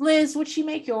pictures. Liz, would she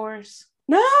make yours?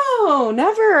 No,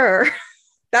 never.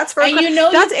 That's her. And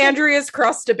that's Andrea's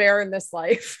cross to bear in this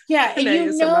life. Yeah,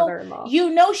 and you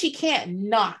know she can't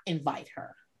not invite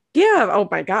her. Yeah. Oh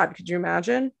my God. Could you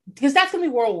imagine? Because that's gonna be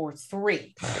World War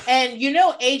III. And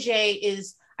AJ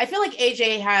is. I feel like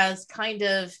AJ has kind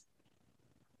of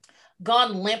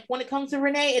gone limp when it comes to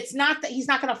Renee. It's not that he's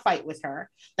not going to fight with her.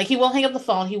 Like, he won't hang up the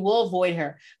phone. He will avoid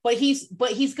her. But he's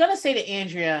going to say to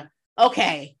Andrea,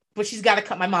 okay, but she's got to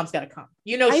come. My mom's got to come.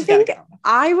 She's got to come.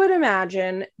 I would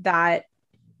imagine that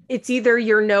it's either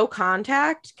you're no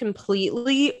contact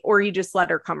completely or you just let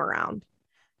her come around.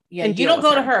 Yeah, you don't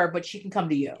go to her, but she can come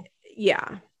to you.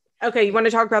 Yeah. Okay, you want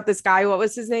to talk about this guy? What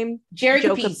was his name? Jerry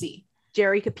Capizzi.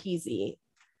 Jerry Capizzi.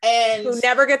 And who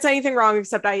never gets anything wrong,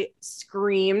 except I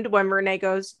screamed when Renee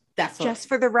goes, that's just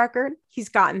for the record, he's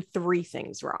gotten 3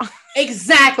 things wrong.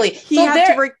 Exactly. He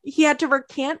had to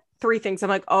recant 3 things. I'm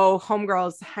like, oh, homegirl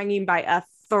is hanging by a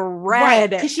thread.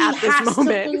 Because she has to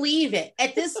believe it.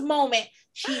 At this moment,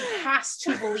 she has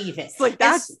to believe it. It's like,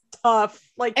 that's tough.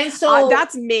 Like, and so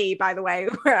that's me, by the way,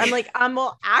 where I'm like,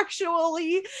 well,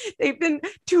 actually, they've been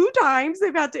 2 times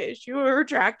they've had to issue a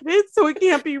retractment, so it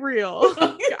can't be real.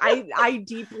 I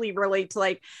deeply relate to,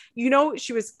 like,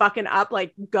 she was fucking up,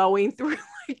 like, going through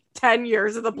like 10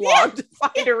 years of the blog to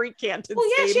find a recanted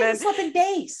statement. She hasn't slept in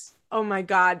days. Oh my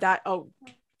God.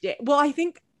 Yeah. Well,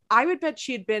 I would bet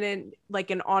she had been in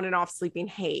like an on and off sleeping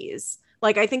haze.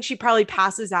 Like, I think she probably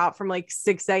passes out from like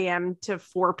 6 a.m. to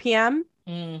 4 p.m.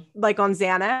 Like on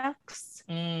Xanax.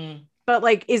 But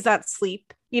like, is that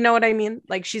sleep? You know what I mean?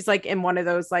 Like, she's like in one of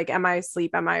those, like, am I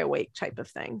asleep? Am I awake type of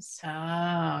things.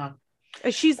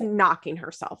 She's knocking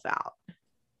herself out.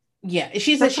 Yeah.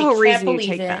 She's like, she can't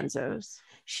believe it. Benzos.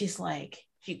 She's like,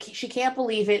 she can't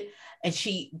believe it. And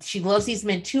she loves these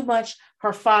men too much.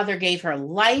 Her father gave her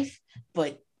life,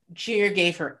 but Junior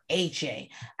gave her AJ.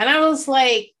 And I was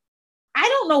like, I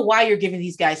don't know why you're giving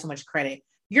these guys so much credit.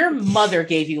 Your mother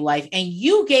gave you life and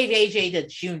you gave AJ to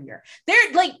Junior.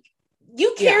 They're like,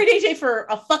 you carried AJ for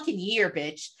a fucking year,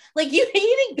 bitch. Like, he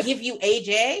didn't give you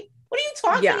AJ. What are you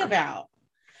talking about?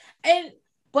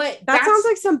 But that sounds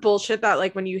like some bullshit that,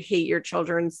 like, when you hate your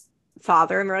children's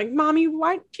father and they're like, Mommy,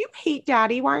 why do you hate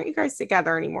Daddy? Why aren't you guys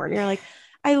together anymore? And you're like,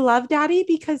 I love Daddy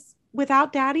because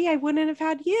without Daddy, I wouldn't have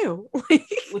had you.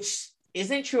 Which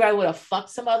isn't true. I would have fucked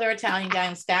some other Italian guy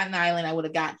in Staten Island. I would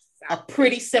have got a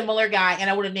pretty similar guy, and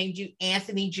I would have named you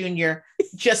Anthony Jr.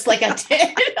 just like I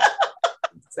did.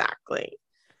 Exactly.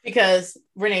 Because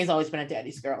Renee's always been a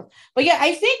daddy's girl. But yeah,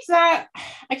 I think that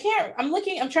I'm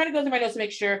trying to go through my notes to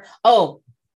make sure. Oh,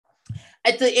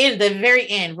 at the very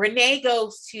end, Renee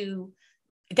goes to,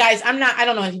 guys, I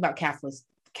don't know anything about Catholic.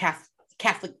 I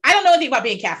don't know anything about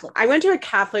being Catholic. I went to a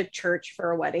Catholic church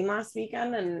for a wedding last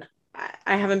weekend, and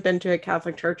I haven't been to a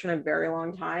Catholic church in a very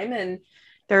long time. And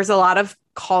there's a lot of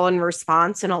call and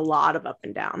response and a lot of up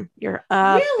and down. You're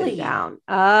up and down,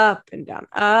 up and down,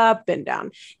 up and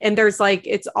down. And there's like,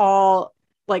 it's all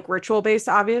like ritual based,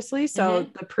 obviously. So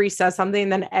the priest says something,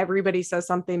 and then everybody says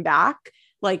something back,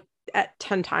 like at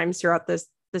 10 times throughout the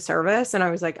service. And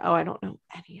I was like, oh, I don't know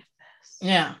any of this.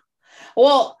 Yeah.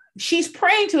 Well, she's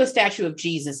praying to a statue of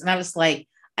Jesus. And I was like,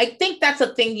 I think that's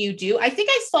a thing you do. I think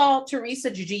I saw Teresa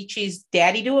Giudice's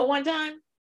daddy do it one time.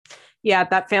 Yeah,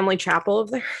 that family chapel of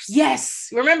theirs. Yes.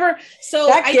 Remember? So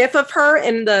that gif of her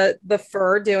in the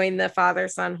fur doing the Father,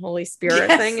 Son, Holy Spirit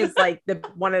thing is like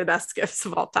one of the best gifts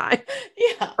of all time.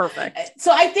 Yeah. Perfect.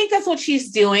 So I think that's what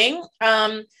she's doing.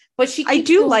 But I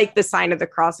do like the sign of the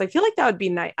cross. I feel like that would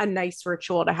be a nice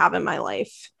ritual to have in my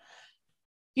life.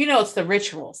 It's the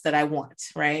rituals that I want,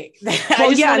 right? Well,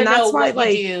 I just want to know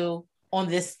what you do on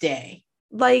this day.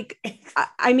 Like,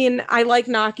 I mean, I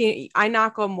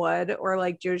knock on wood, or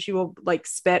like Joshi will like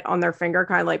spit on their finger,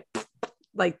 kind of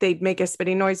like they make a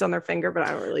spitting noise on their finger, but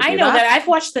I don't really do that. I've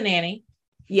watched The Nanny.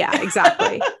 Yeah,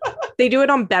 exactly. They do it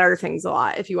on Better Things a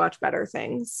lot. If you watch Better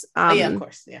Things. Yeah, of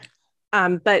course. Yeah.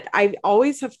 But I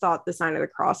always have thought the sign of the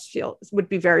cross would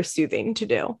be very soothing to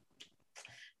do.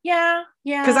 Yeah.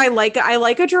 Yeah. Because I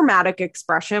like a dramatic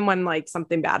expression when like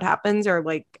something bad happens, or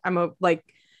like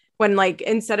when like,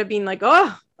 instead of being like,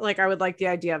 oh, like I would like the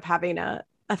idea of having a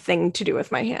thing to do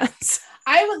with my hands.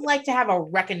 I would like to have a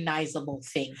recognizable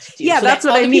thing to do. Yeah, so that's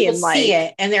what I mean. Like, see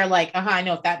it and they're like, I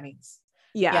know what that means.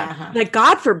 Yeah. Like,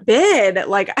 God forbid,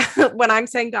 like when I'm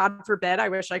saying God forbid, I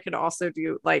wish I could also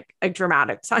do like a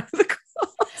dramatic sign of the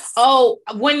cross. Oh,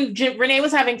 when Renee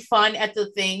was having fun at the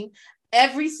thing,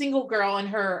 every single girl in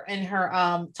her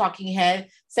talking head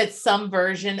said some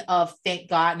version of thank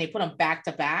God, and they put them back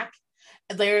to back.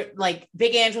 They're like,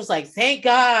 Big Ange was like, thank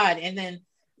God, and then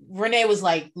Renee was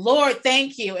like, Lord,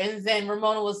 thank you, and then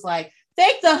Ramona was like,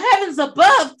 thank the heavens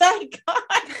above, thank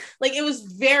God. Like, it was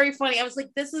very funny. I was like,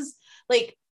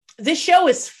 this show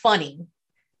is funny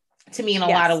to me in a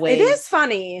lot of ways. It is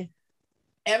funny.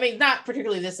 I mean, not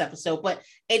particularly this episode, but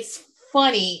it's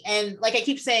funny. And like I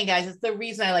keep saying, guys, it's the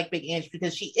reason I like Big Ange,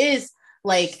 because she is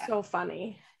like so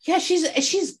funny. Yeah,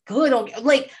 she's good.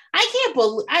 Like, I can't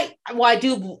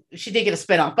believe she did get a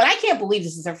spinoff, but I can't believe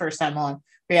this is her first time on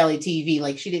reality TV.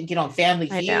 Like, she didn't get on Family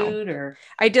Feud or.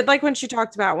 I did like when she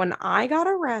talked about when I got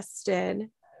arrested,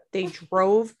 they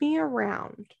drove me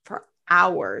around for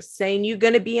hours saying, you're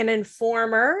going to be an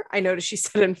informer. I noticed she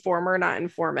said informer, not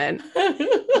informant.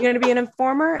 You're going to be an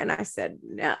informer? And I said,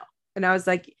 no. And I was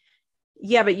like,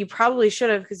 yeah, but you probably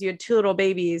should have, because you had 2 little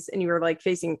babies and you were like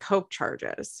facing coke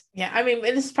charges. Yeah. I mean,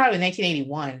 this is probably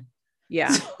 1981. Yeah.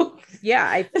 So, yeah.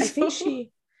 I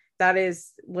think that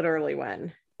is literally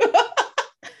when.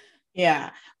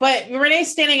 Yeah. But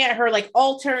Renee's standing at her like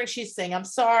altar and she's saying, I'm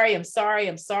sorry, I'm sorry,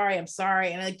 I'm sorry, I'm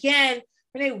sorry. And again,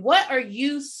 Renee, what are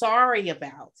you sorry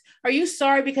about? Are you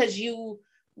sorry because you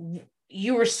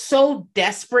were so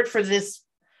desperate for this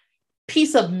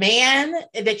piece of man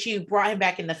that you brought him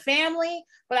back in the family?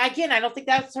 But again, I don't think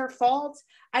that's her fault.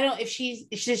 I don't, if she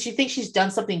thinks she's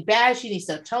done something bad, she needs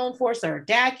to atone for so her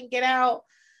dad can get out.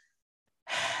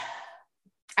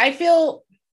 I feel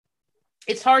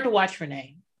it's hard to watch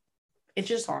Renee. It's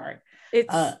just hard.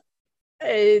 It's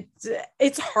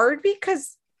hard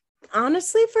because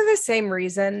honestly, for the same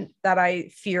reason that I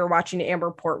fear watching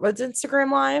Amber Portwood's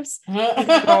Instagram lives,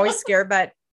 I'm always scared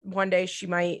that one day she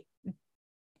might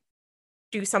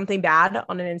do something bad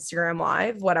on an Instagram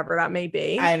live, whatever that may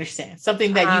be. I understand.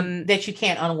 Something that you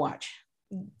can't unwatch.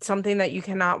 Something that you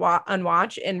cannot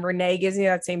unwatch. And Renee gives me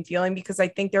that same feeling because I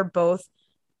think they're both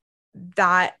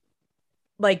that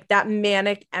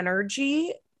manic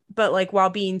energy, but like while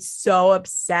being so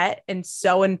upset and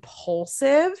so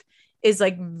impulsive is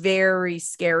like very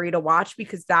scary to watch,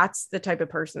 because that's the type of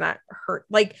person that hurt.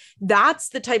 Like, that's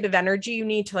the type of energy you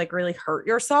need to like really hurt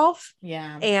yourself.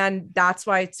 Yeah. And that's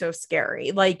why it's so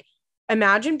scary. Like,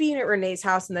 imagine being at Renee's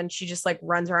house and then she just like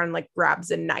runs around and like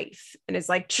grabs a knife and is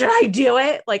like, should I do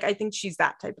it? Like, I think she's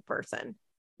that type of person.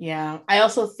 Yeah. I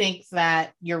also think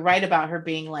that you're right about her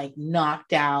being like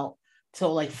knocked out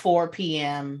till like 4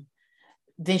 p.m.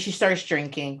 Then she starts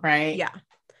drinking, right? Yeah.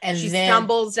 And she then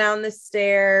stumbles down the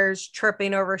stairs,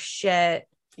 tripping over shit.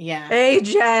 Yeah.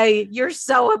 AJ, you're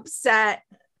so upset.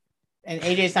 And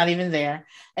AJ's not even there.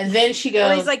 And then she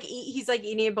goes, he's like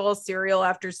eating a bowl of cereal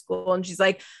after school. And she's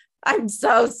like, I'm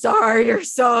so sorry. You're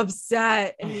so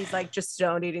upset. And he's like, just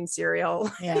stoned eating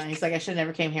cereal. Yeah. He's like, I should have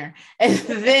never came here. And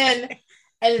then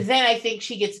I think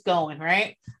she gets going,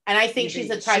 right? And I think she's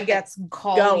the type that's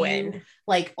calling you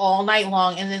like all night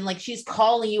long. And then like she's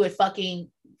calling you at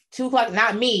fucking 2 o'clock,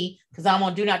 not me, because I'm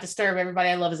on Do Not Disturb. Everybody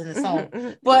I love is in this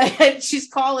home. But she's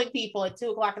calling people at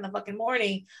 2 o'clock in the fucking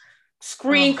morning,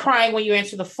 crying when you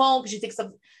answer the phone because you think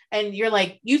something, and you're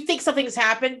like, you think something has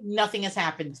happened. Nothing has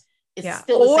happened. It's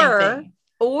still the same thing.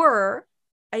 Or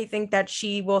I think that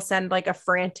she will send like a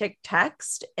frantic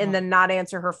text and then not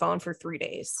answer her phone for 3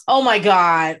 days. Oh my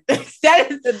God.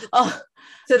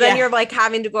 So then you're like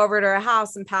having to go over to her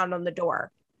house and pound on the door.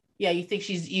 Yeah, you think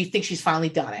she's finally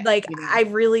done it. Like, you know? I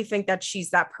really think that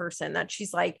she's that person that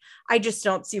she's like, I just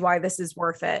don't see why this is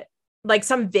worth it. Like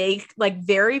some vague, like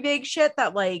very vague shit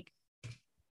that like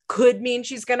could mean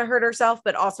she's going to hurt herself,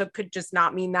 but also could just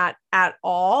not mean that at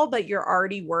all. But you're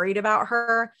already worried about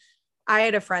her. I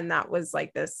had a friend that was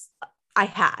like this. I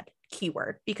had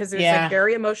keyword because it was like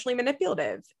very emotionally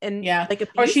manipulative and like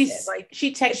abusive. Or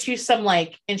she texts you some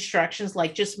like instructions,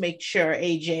 like just make sure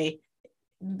AJ.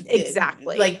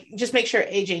 Exactly. Like, just make sure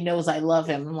AJ knows I love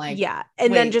him. I'm like, yeah.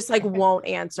 And then just like won't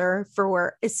answer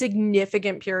for a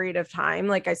significant period of time.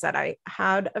 Like I said, I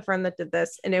had a friend that did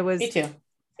this and it was, me too.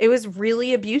 It was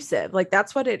really abusive. Like,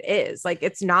 that's what it is. Like,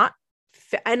 it's not,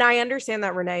 and I understand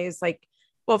that Renee is like,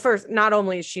 well, first, not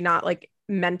only is she not like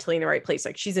mentally in the right place,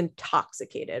 like she's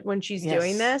intoxicated when she's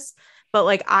doing this, but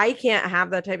like, I can't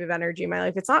have that type of energy in my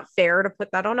life. It's not fair to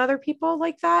put that on other people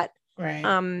like that.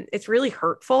 Right. It's really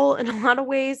hurtful in a lot of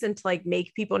ways, and to like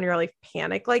make people in your life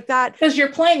panic like that because you're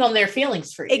playing on their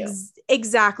feelings for you.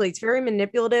 Exactly. It's very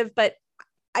manipulative, but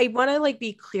I want to like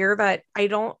be clear that I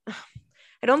don't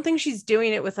think she's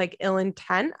doing it with like ill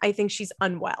intent. I think she's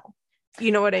unwell.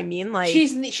 You know what I mean? Like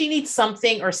she needs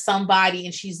something or somebody,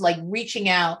 and she's like reaching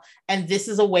out, and this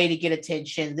is a way to get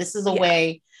attention. This is a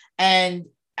way. And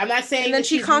I'm not saying And then that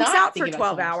she she's conks not out for thinking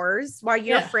about 12 clothes. hours while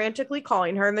you're frantically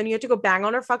calling her. And then you have to go bang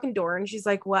on her fucking door. And she's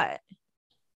like, what?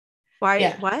 Why?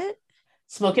 Yeah. What?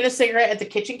 Smoking a cigarette at the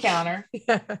kitchen counter.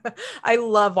 I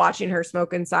love watching her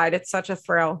smoke inside. It's such a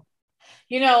thrill.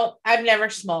 You know, I've never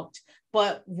smoked,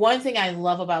 but one thing I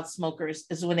love about smokers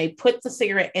is when they put the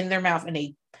cigarette in their mouth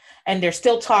and they're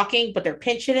still talking, but they're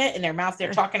pinching it in their mouth.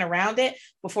 They're talking around it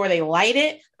before they light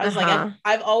it. I was like,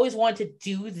 I've always wanted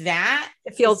to do that.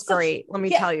 It feels great. Let me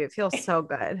tell you, it feels so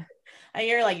good. And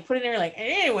you're like, you put it in there, like,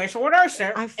 anyway, so what are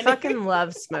sir? I fucking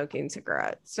love smoking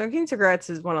cigarettes. Smoking cigarettes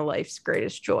is one of life's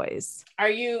greatest joys.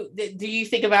 Do you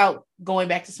think about going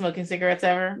back to smoking cigarettes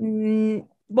ever?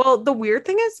 Well, the weird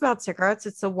thing is about cigarettes,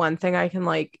 it's the one thing I can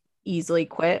like easily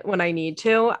quit when I need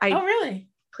to. Oh, really?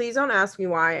 Please don't ask me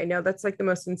why. I know that's like the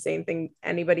most insane thing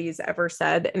anybody's ever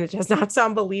said, and it does not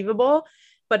sound believable,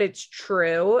 but it's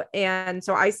true. And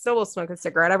so I still will smoke a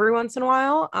cigarette every once in a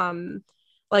while.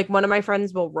 Like one of my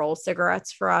friends will roll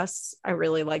cigarettes for us. I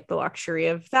really like the luxury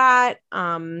of that.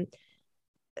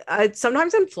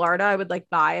 Sometimes in Florida, I would like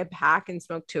buy a pack and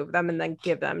smoke 2 of them and then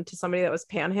give them to somebody that was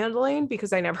panhandling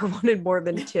because I never wanted more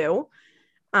than 2.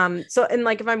 So, and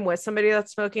like if I'm with somebody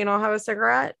that's smoking, I'll have a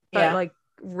cigarette, but like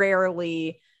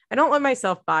rarely. I don't let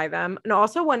myself buy them. And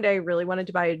also one day I really wanted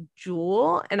to buy a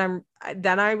Juul, and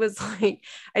I was like,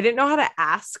 I didn't know how to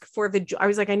ask for the Juul. I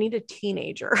was like, I need a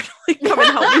teenager to like come and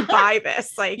help me buy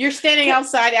this. Like you're standing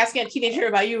outside asking a teenager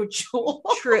about you a Juul.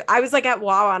 True. I was like at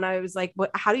Wawa and I was like,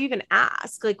 what, how do you even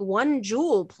ask? Like 1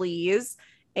 Juul, please.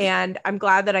 And I'm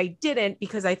glad that I didn't,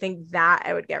 because I think that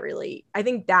I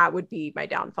think that would be my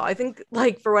downfall. I think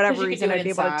like for whatever reason I'd be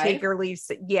able to take or leave.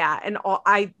 Yeah. And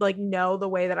I like know the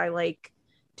way that I like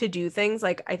to do things.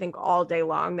 Like I think all day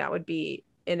long that would be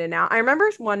in and out. I remember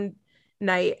one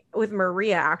night with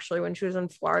Maria, actually, when she was in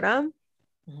Florida,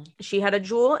 she had a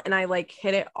Juul and I like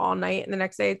hit it all night. And the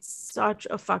next day it's such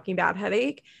a fucking bad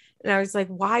headache. And I was like,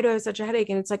 why do I have such a headache?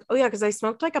 And it's like, oh yeah, because I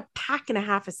smoked like a pack and a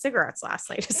half of cigarettes last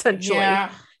night, essentially.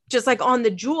 Just like on the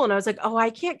Juul. And I was like, oh,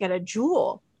 I can't get a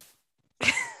Juul.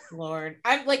 Lord.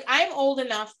 I'm old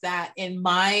enough that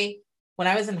when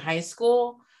I was in high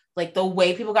school, like the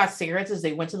way people got cigarettes is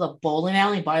they went to the bowling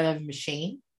alley and bought a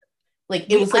machine. Like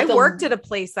it was like I worked at a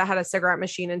place that had a cigarette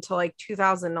machine until like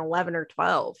 2011 or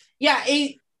 12. Yeah.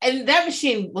 And that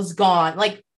machine was gone.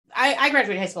 Like I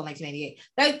graduated high school in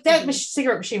 1998. That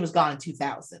cigarette machine was gone in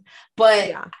 2000.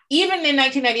 But even in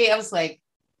 1998, I was like,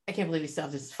 I can't believe we still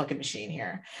have this fucking machine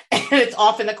here. And it's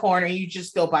off in the corner. You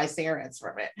just go buy cigarettes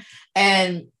from it.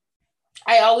 And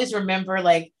I always remember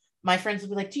like my friends would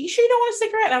be like, "Do you sure you don't want a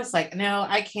cigarette?" And I was like, "No,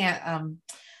 I can't.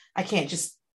 I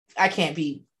can't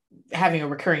be having a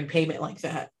recurring payment like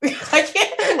that. I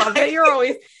can't." I love that you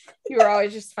were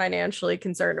always just financially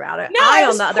concerned about it. No, I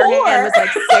on the other hand was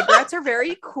like, cigarettes are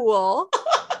very cool.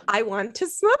 I want to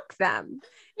smoke them.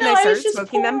 And I started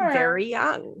smoking them very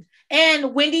young.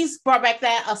 And Wendy's brought back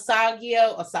that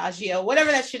Asagio,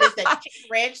 whatever that shit is, that chicken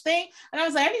ranch thing. And I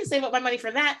was like, I need to save up my money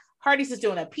for that. Hardee's is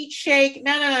doing a peach shake.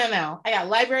 No. I got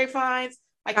library fines.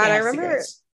 I remember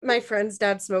cigarettes. My friend's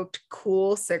dad smoked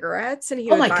Cool cigarettes, and he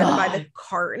would buy them by the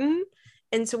carton.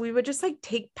 And so we would just like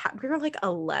we were like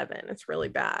 11. It's really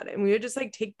bad. And we would just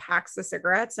like take packs of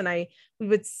cigarettes, and we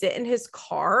would sit in his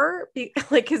car,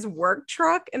 like his work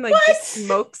truck, and like just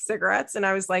smoke cigarettes. And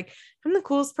I was like, I'm the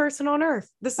coolest person on earth.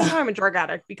 This is why I'm a drug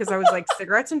addict, because I was like,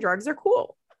 cigarettes and drugs are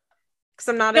cool. Because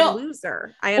I'm not a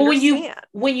loser. I understand.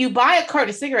 When you buy a carton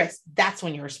of cigarettes, that's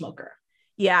when you're a smoker.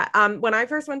 Yeah. When I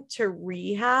first went to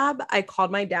rehab, I called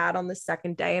my dad on the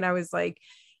second day, and I was like,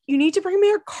 you need to bring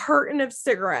me a carton of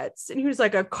cigarettes. And he was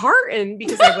like, a carton?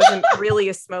 Because I wasn't really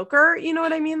a smoker. You know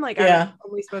what I mean? Like I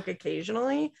only smoke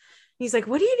occasionally. He's like,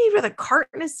 what do you need with a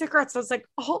carton of cigarettes? I was like,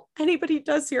 all anybody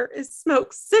does here is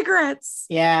smoke cigarettes.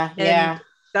 Yeah.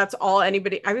 That's all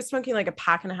anybody. I was smoking like a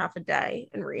pack and a half a day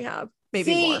in rehab,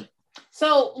 maybe more.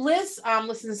 So Liz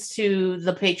listens to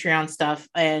the Patreon stuff,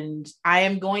 and I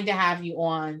am going to have you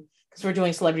on because we're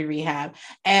doing celebrity rehab.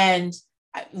 And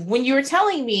when you were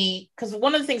telling me, because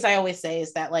one of the things I always say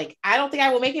is that like, I don't think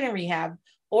I will make it in rehab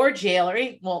or jail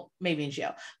maybe in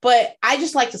jail, but I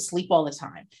just like to sleep all the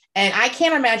time. And I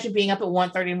can't imagine being up at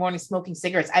 1:30 in the morning smoking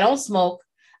cigarettes. I don't smoke.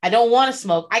 I don't want to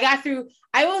smoke.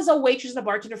 I was a waitress and a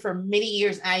bartender for many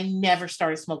years. And I never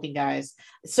started smoking, guys.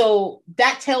 So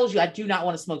that tells you I do not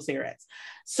want to smoke cigarettes.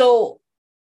 So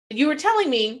you were telling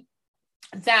me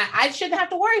that I shouldn't have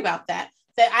to worry about that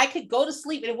I could go to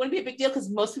sleep and it wouldn't be a big deal because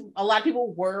a lot of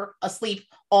people were asleep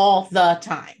all the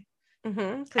time.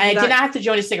 Mm-hmm, I did not have to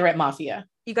join a cigarette mafia.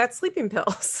 You got sleeping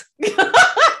pills.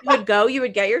 You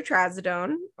would get your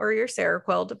Trazodone or your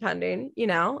Seroquel, depending,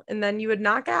 and then you would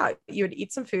knock out. You would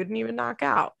eat some food and you would knock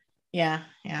out. Yeah.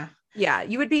 Yeah,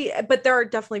 you would be, but there are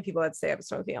definitely people that stay up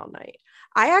smoking all night.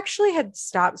 I actually had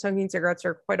stopped smoking cigarettes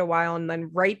for quite a while. And then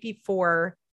right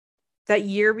before that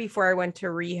year before I went to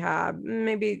rehab,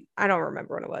 maybe I don't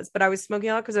remember when it was, but I was smoking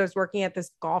a lot because I was working at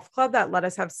this golf club that let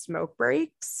us have smoke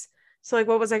breaks. So like,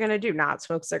 what was I going to do? Not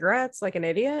smoke cigarettes like an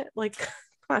idiot? Like, come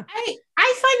on. I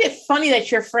find it funny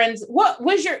that what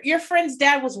was your friend's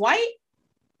dad was white?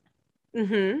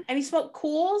 Mm-hmm. And he smoked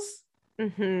Cools?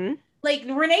 Mm-hmm. Like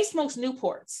Renee smokes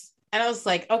Newports. And I was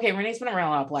like, okay, Renee's been around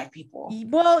a lot of Black people.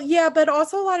 Well, yeah, but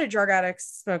also a lot of drug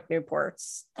addicts smoke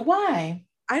Newports. Why?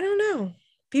 I don't know.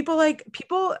 People,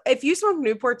 if you smoke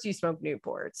Newports, you smoke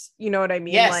Newports. You know what I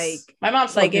mean? Yes. Like my mom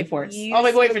smoked Newports. All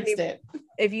my boyfriends did.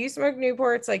 If you smoke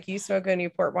Newports, like you smoke a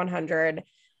Newport 100.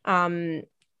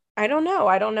 I don't know.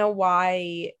 I don't know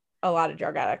why a lot of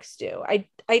drug addicts do.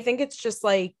 I think it's just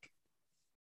like,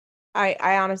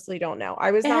 I honestly don't know.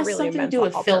 I was not really something to do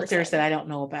with filters that I don't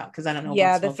know about because I don't know.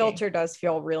 Yeah, the filter does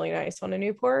feel really nice on a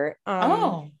Newport.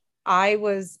 I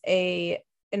was in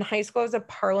high school, I was a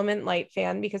Parliament Light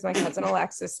fan because my cousin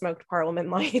Alexis smoked Parliament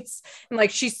Lights, and like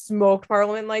she smoked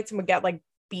Parliament Lights and would get like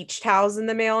beach towels in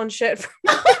the mail and shit.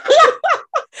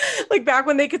 Like back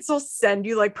when they could still send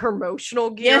you like promotional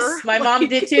gear. Yes, my mom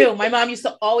did too. My mom used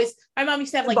to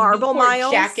have like Marble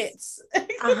Miles jackets.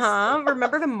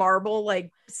 Remember the marble,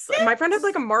 like my friend had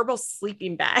like a marble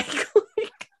sleeping bag.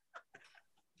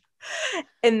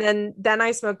 And then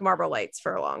I smoked Marlboro Lights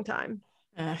for a long time.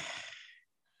 All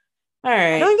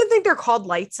right. I don't even think they're called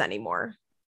lights anymore.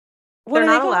 They're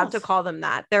not allowed to call them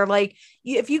that. They're like,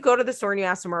 if you go to the store and you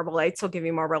ask for Marlboro Lights, they'll give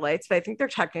you Marlboro Lights, but I think they're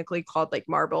technically called like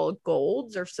Marlboro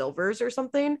Golds or Silvers or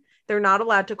something. They're not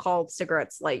allowed to call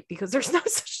cigarettes light because there's no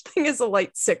such thing as a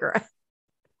light cigarette.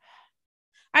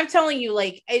 I'm telling you,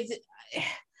 like,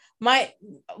 my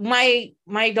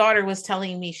daughter was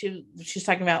telling me, she was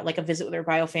talking about like a visit with her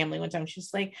bio family one time. She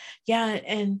was like, yeah,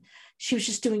 and she was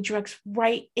just doing drugs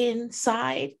right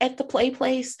inside at the play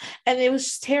place, and it was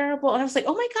just terrible. And I was like,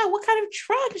 oh my God, what kind of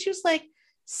drug? And she was like,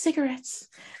 cigarettes.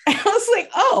 And I was like,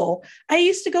 oh, I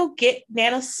used to go get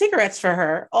Nana cigarettes for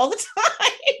her all the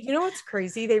time. You know what's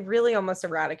crazy? They really almost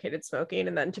eradicated smoking,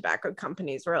 and then tobacco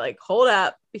companies were like, hold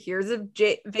up, here's a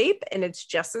vape and it's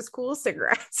just as cool as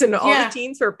cigarettes, and all the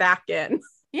teens were back in.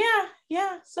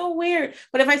 Yeah, so weird.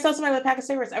 But if I saw somebody with a pack of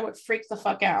cigarettes, I would freak the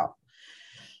fuck out.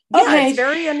 Yeah, okay. It's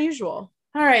very unusual.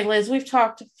 All right, Liz, we've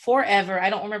talked forever. I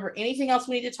don't remember anything else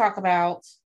we need to talk about.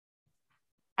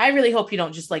 I really hope you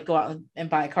don't just like go out and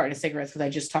buy a carton of cigarettes because I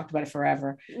just talked about it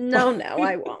forever. No,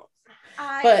 I won't.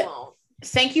 I won't.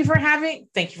 Thank you for having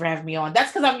me on.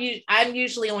 That's because I'm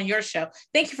usually on your show.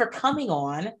 Thank you for coming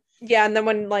on. Yeah, and then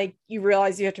when like you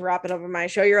realize you have to wrap it up on my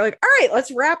show, you're like, all right,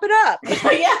 let's wrap it up.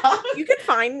 Yeah. You can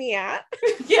find me at.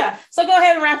 Yeah. So go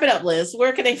ahead and wrap it up, Liz.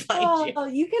 Where can they find you?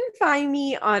 You can find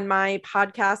me on my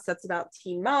podcast that's about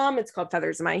Teen Mom. It's called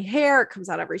Feathers in My Hair. It comes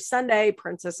out every Sunday.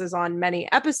 Princess is on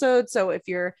many episodes. So if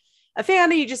you're a fan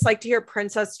and you just like to hear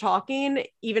Princess talking,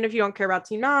 even if you don't care about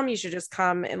Teen Mom, you should just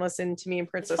come and listen to me and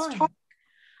Princess talk.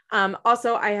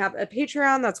 Also, I have a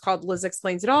Patreon that's called Liz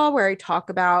Explains It All, where I talk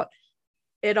about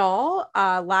it all.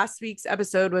 Last week's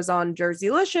episode was on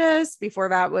Jerseylicious. Before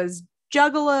that was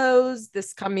Juggalos.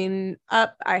 This coming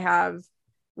up, I have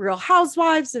Real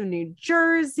Housewives of New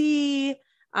Jersey.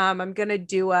 I'm gonna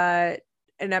do an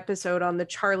episode on the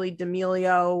Charlie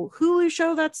D'Amelio Hulu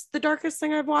show. That's the darkest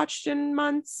thing I've watched in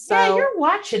months. So yeah, you're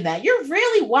watching that. You're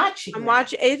really watching. I'm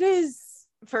watching. It is.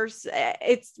 First,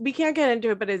 we can't get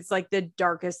into it, but it's like the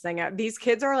darkest thing. These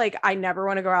kids are like, I never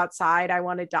want to go outside. I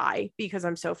want to die because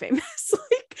I'm so famous.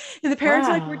 Like, and the parents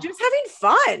are like, we're just having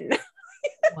fun.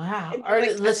 Wow. Are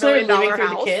they literally living through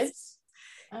the kids?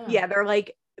 Oh. Yeah, they're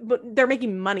like, but they're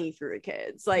making money through the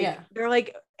kids. Like, they're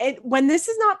like, when this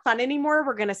is not fun anymore,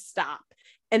 we're gonna stop.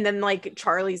 And then like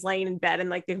Charlie's laying in bed in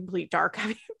like the complete dark,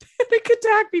 having a panic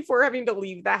attack before having to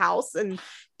leave the house. And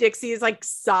Dixie is like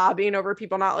sobbing over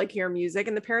people not like hearing music.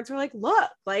 And the parents were like, look,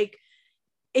 like,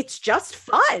 it's just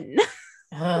fun.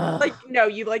 Like, no,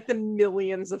 you like the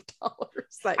millions of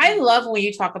dollars. I love when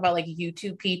you talk about like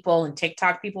YouTube people and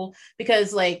TikTok people,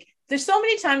 because like, there's so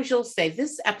many times you'll say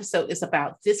this episode is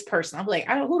about this person. I'm like,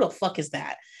 I don't, who the fuck is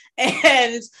that?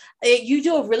 And you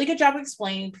do a really good job of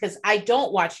explaining, because I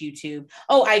don't watch YouTube.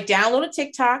 Oh, I downloaded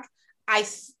TikTok. I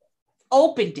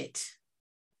opened it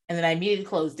and then I immediately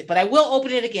closed it, but I will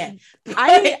open it again.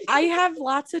 I have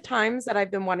lots of times that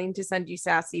I've been wanting to send you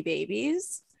sassy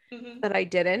babies. that I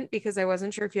didn't because I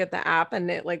wasn't sure if you had the app and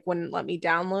it like wouldn't let me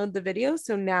download the video.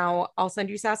 So now I'll send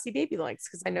you Sassy Baby links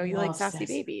because I know you like Sassy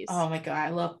Babies. Oh my God. I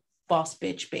love boss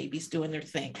bitch babies doing their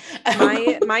thing.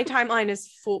 My timeline is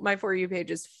full. My For You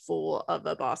page is full of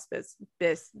a boss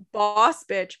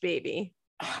bitch baby.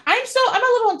 I'm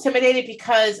a little intimidated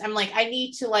because I'm like, I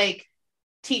need to like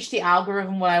teach the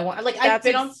algorithm what I want. Like I've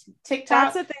been on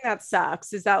TikTok. That's the thing that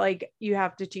sucks is that like you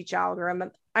have to teach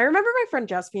algorithm. I remember my friend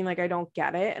Jess being like, I don't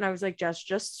get it. And I was like, Jess,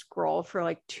 just scroll for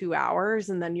like 2 hours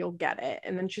and then you'll get it.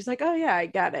 And then she's like, oh yeah, I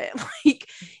get it. Like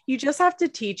you just have to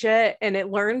teach it and it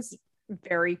learns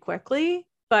very quickly.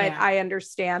 But I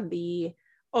understand the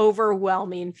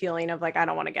overwhelming feeling of like, I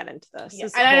don't want to get into this. Yeah.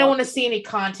 And I don't want to see any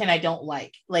content I don't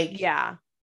like. Like, yeah,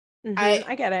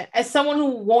 I get it. As someone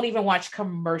who won't even watch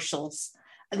commercials,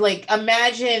 like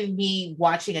imagine me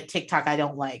watching a TikTok I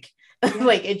don't like.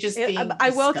 Like it just I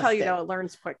will tell you though, it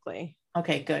learns quickly.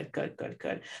 Okay, good.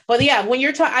 But yeah, when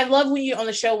you're I love when you on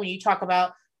the show when you talk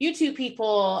about YouTube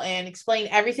people and explain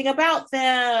everything about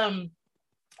them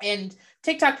and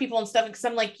TikTok people and stuff, because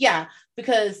I'm like, yeah,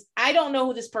 because I don't know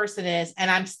who this person is,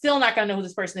 and I'm still not gonna know who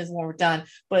this person is when we're done,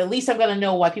 but at least I'm gonna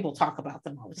know why people talk about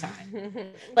them all the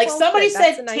time. Like somebody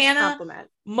said Tana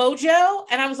Mojo,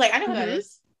 and I was like, I know who that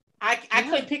is. I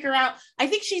couldn't pick her out. I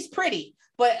think she's pretty.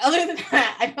 But other than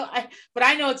that,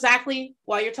 I know exactly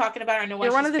why you're talking about her. I know why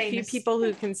you're one of the famous. few people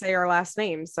who can say her last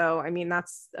name. So, I mean,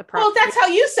 that's a problem. Well, that's how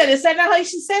you said it. Is that not how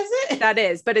she says it? That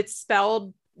is, but it's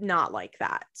spelled not like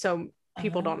that. So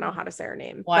people don't know how to say her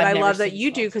name. Well, but I love that you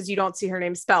do because you don't see her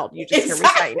name spelled. You just hear me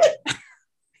saying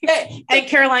it. And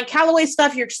Caroline Calloway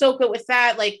stuff, you're so good with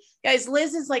that. Like, guys,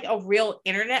 Liz is like a real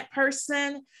internet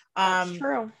person. That's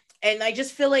true. And I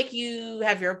just feel like you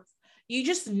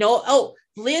just know,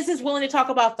 Liz is willing to talk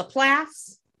about the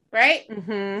Plaths, right?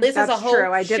 Liz That's is a whole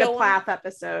true. I did a Plath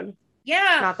episode.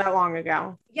 Yeah. Not that long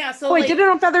ago. Yeah. So I did it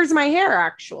on Feathers in My Hair,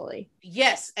 actually.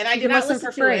 Yes. And I did not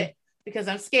listen to it because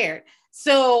I'm scared.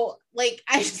 So like,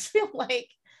 I just feel like.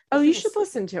 Oh, you should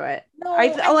listen to it. No,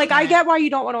 I get why you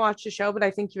don't want to watch the show, but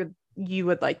I think you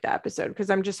would like the episode because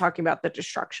I'm just talking about the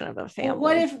destruction of a family.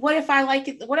 Well, what if I like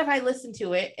it? What if I listen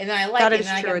to it and I like it and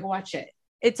I gotta watch it?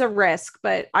 It's a risk,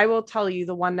 but I will tell you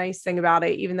the one nice thing about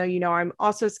it, even though, I'm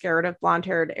also scared of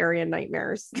blonde-haired Aryan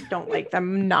nightmares. Don't like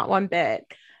them, not one bit.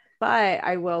 But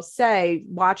I will say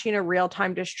watching a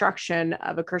real-time destruction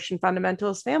of a Christian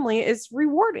fundamentalist family is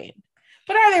rewarding.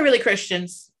 But are they really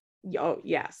Christians? Oh,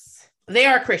 yes. They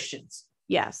are Christians.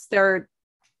 Yes. They're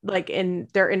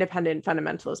they're independent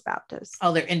fundamentalist Baptists.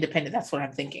 Oh, they're independent. That's what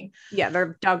I'm thinking. Yeah.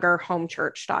 They're Duggar home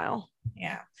church style.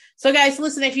 Yeah. So guys,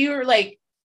 listen, if you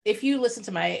listen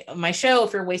to my show,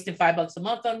 if you're wasting $5 a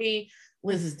month on me,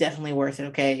 Liz is definitely worth it.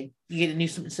 Okay. You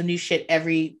get some new shit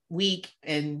every week.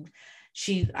 And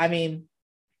she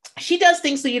does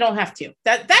things so you don't have to.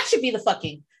 That should be the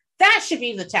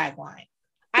tagline.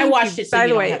 I watched it. So by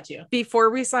the way, before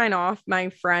we sign off, my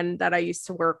friend that I used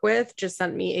to work with just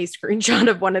sent me a screenshot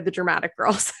of one of the dramatic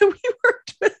girls that we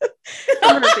worked with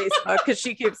on her Facebook because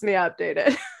she keeps me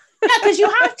updated. Yeah, because you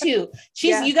have to.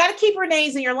 You got to keep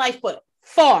Renee's in your life, but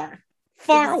far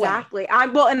away. Exactly.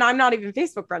 I'm not even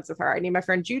Facebook friends with her. I need my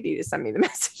friend Judy to send me the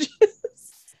messages.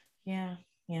 Yeah.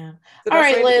 All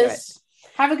right, Liz.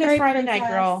 Have a good Friday night,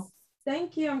 girl.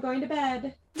 Thank you. I'm going to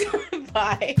bed.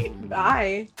 Bye.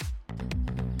 Bye.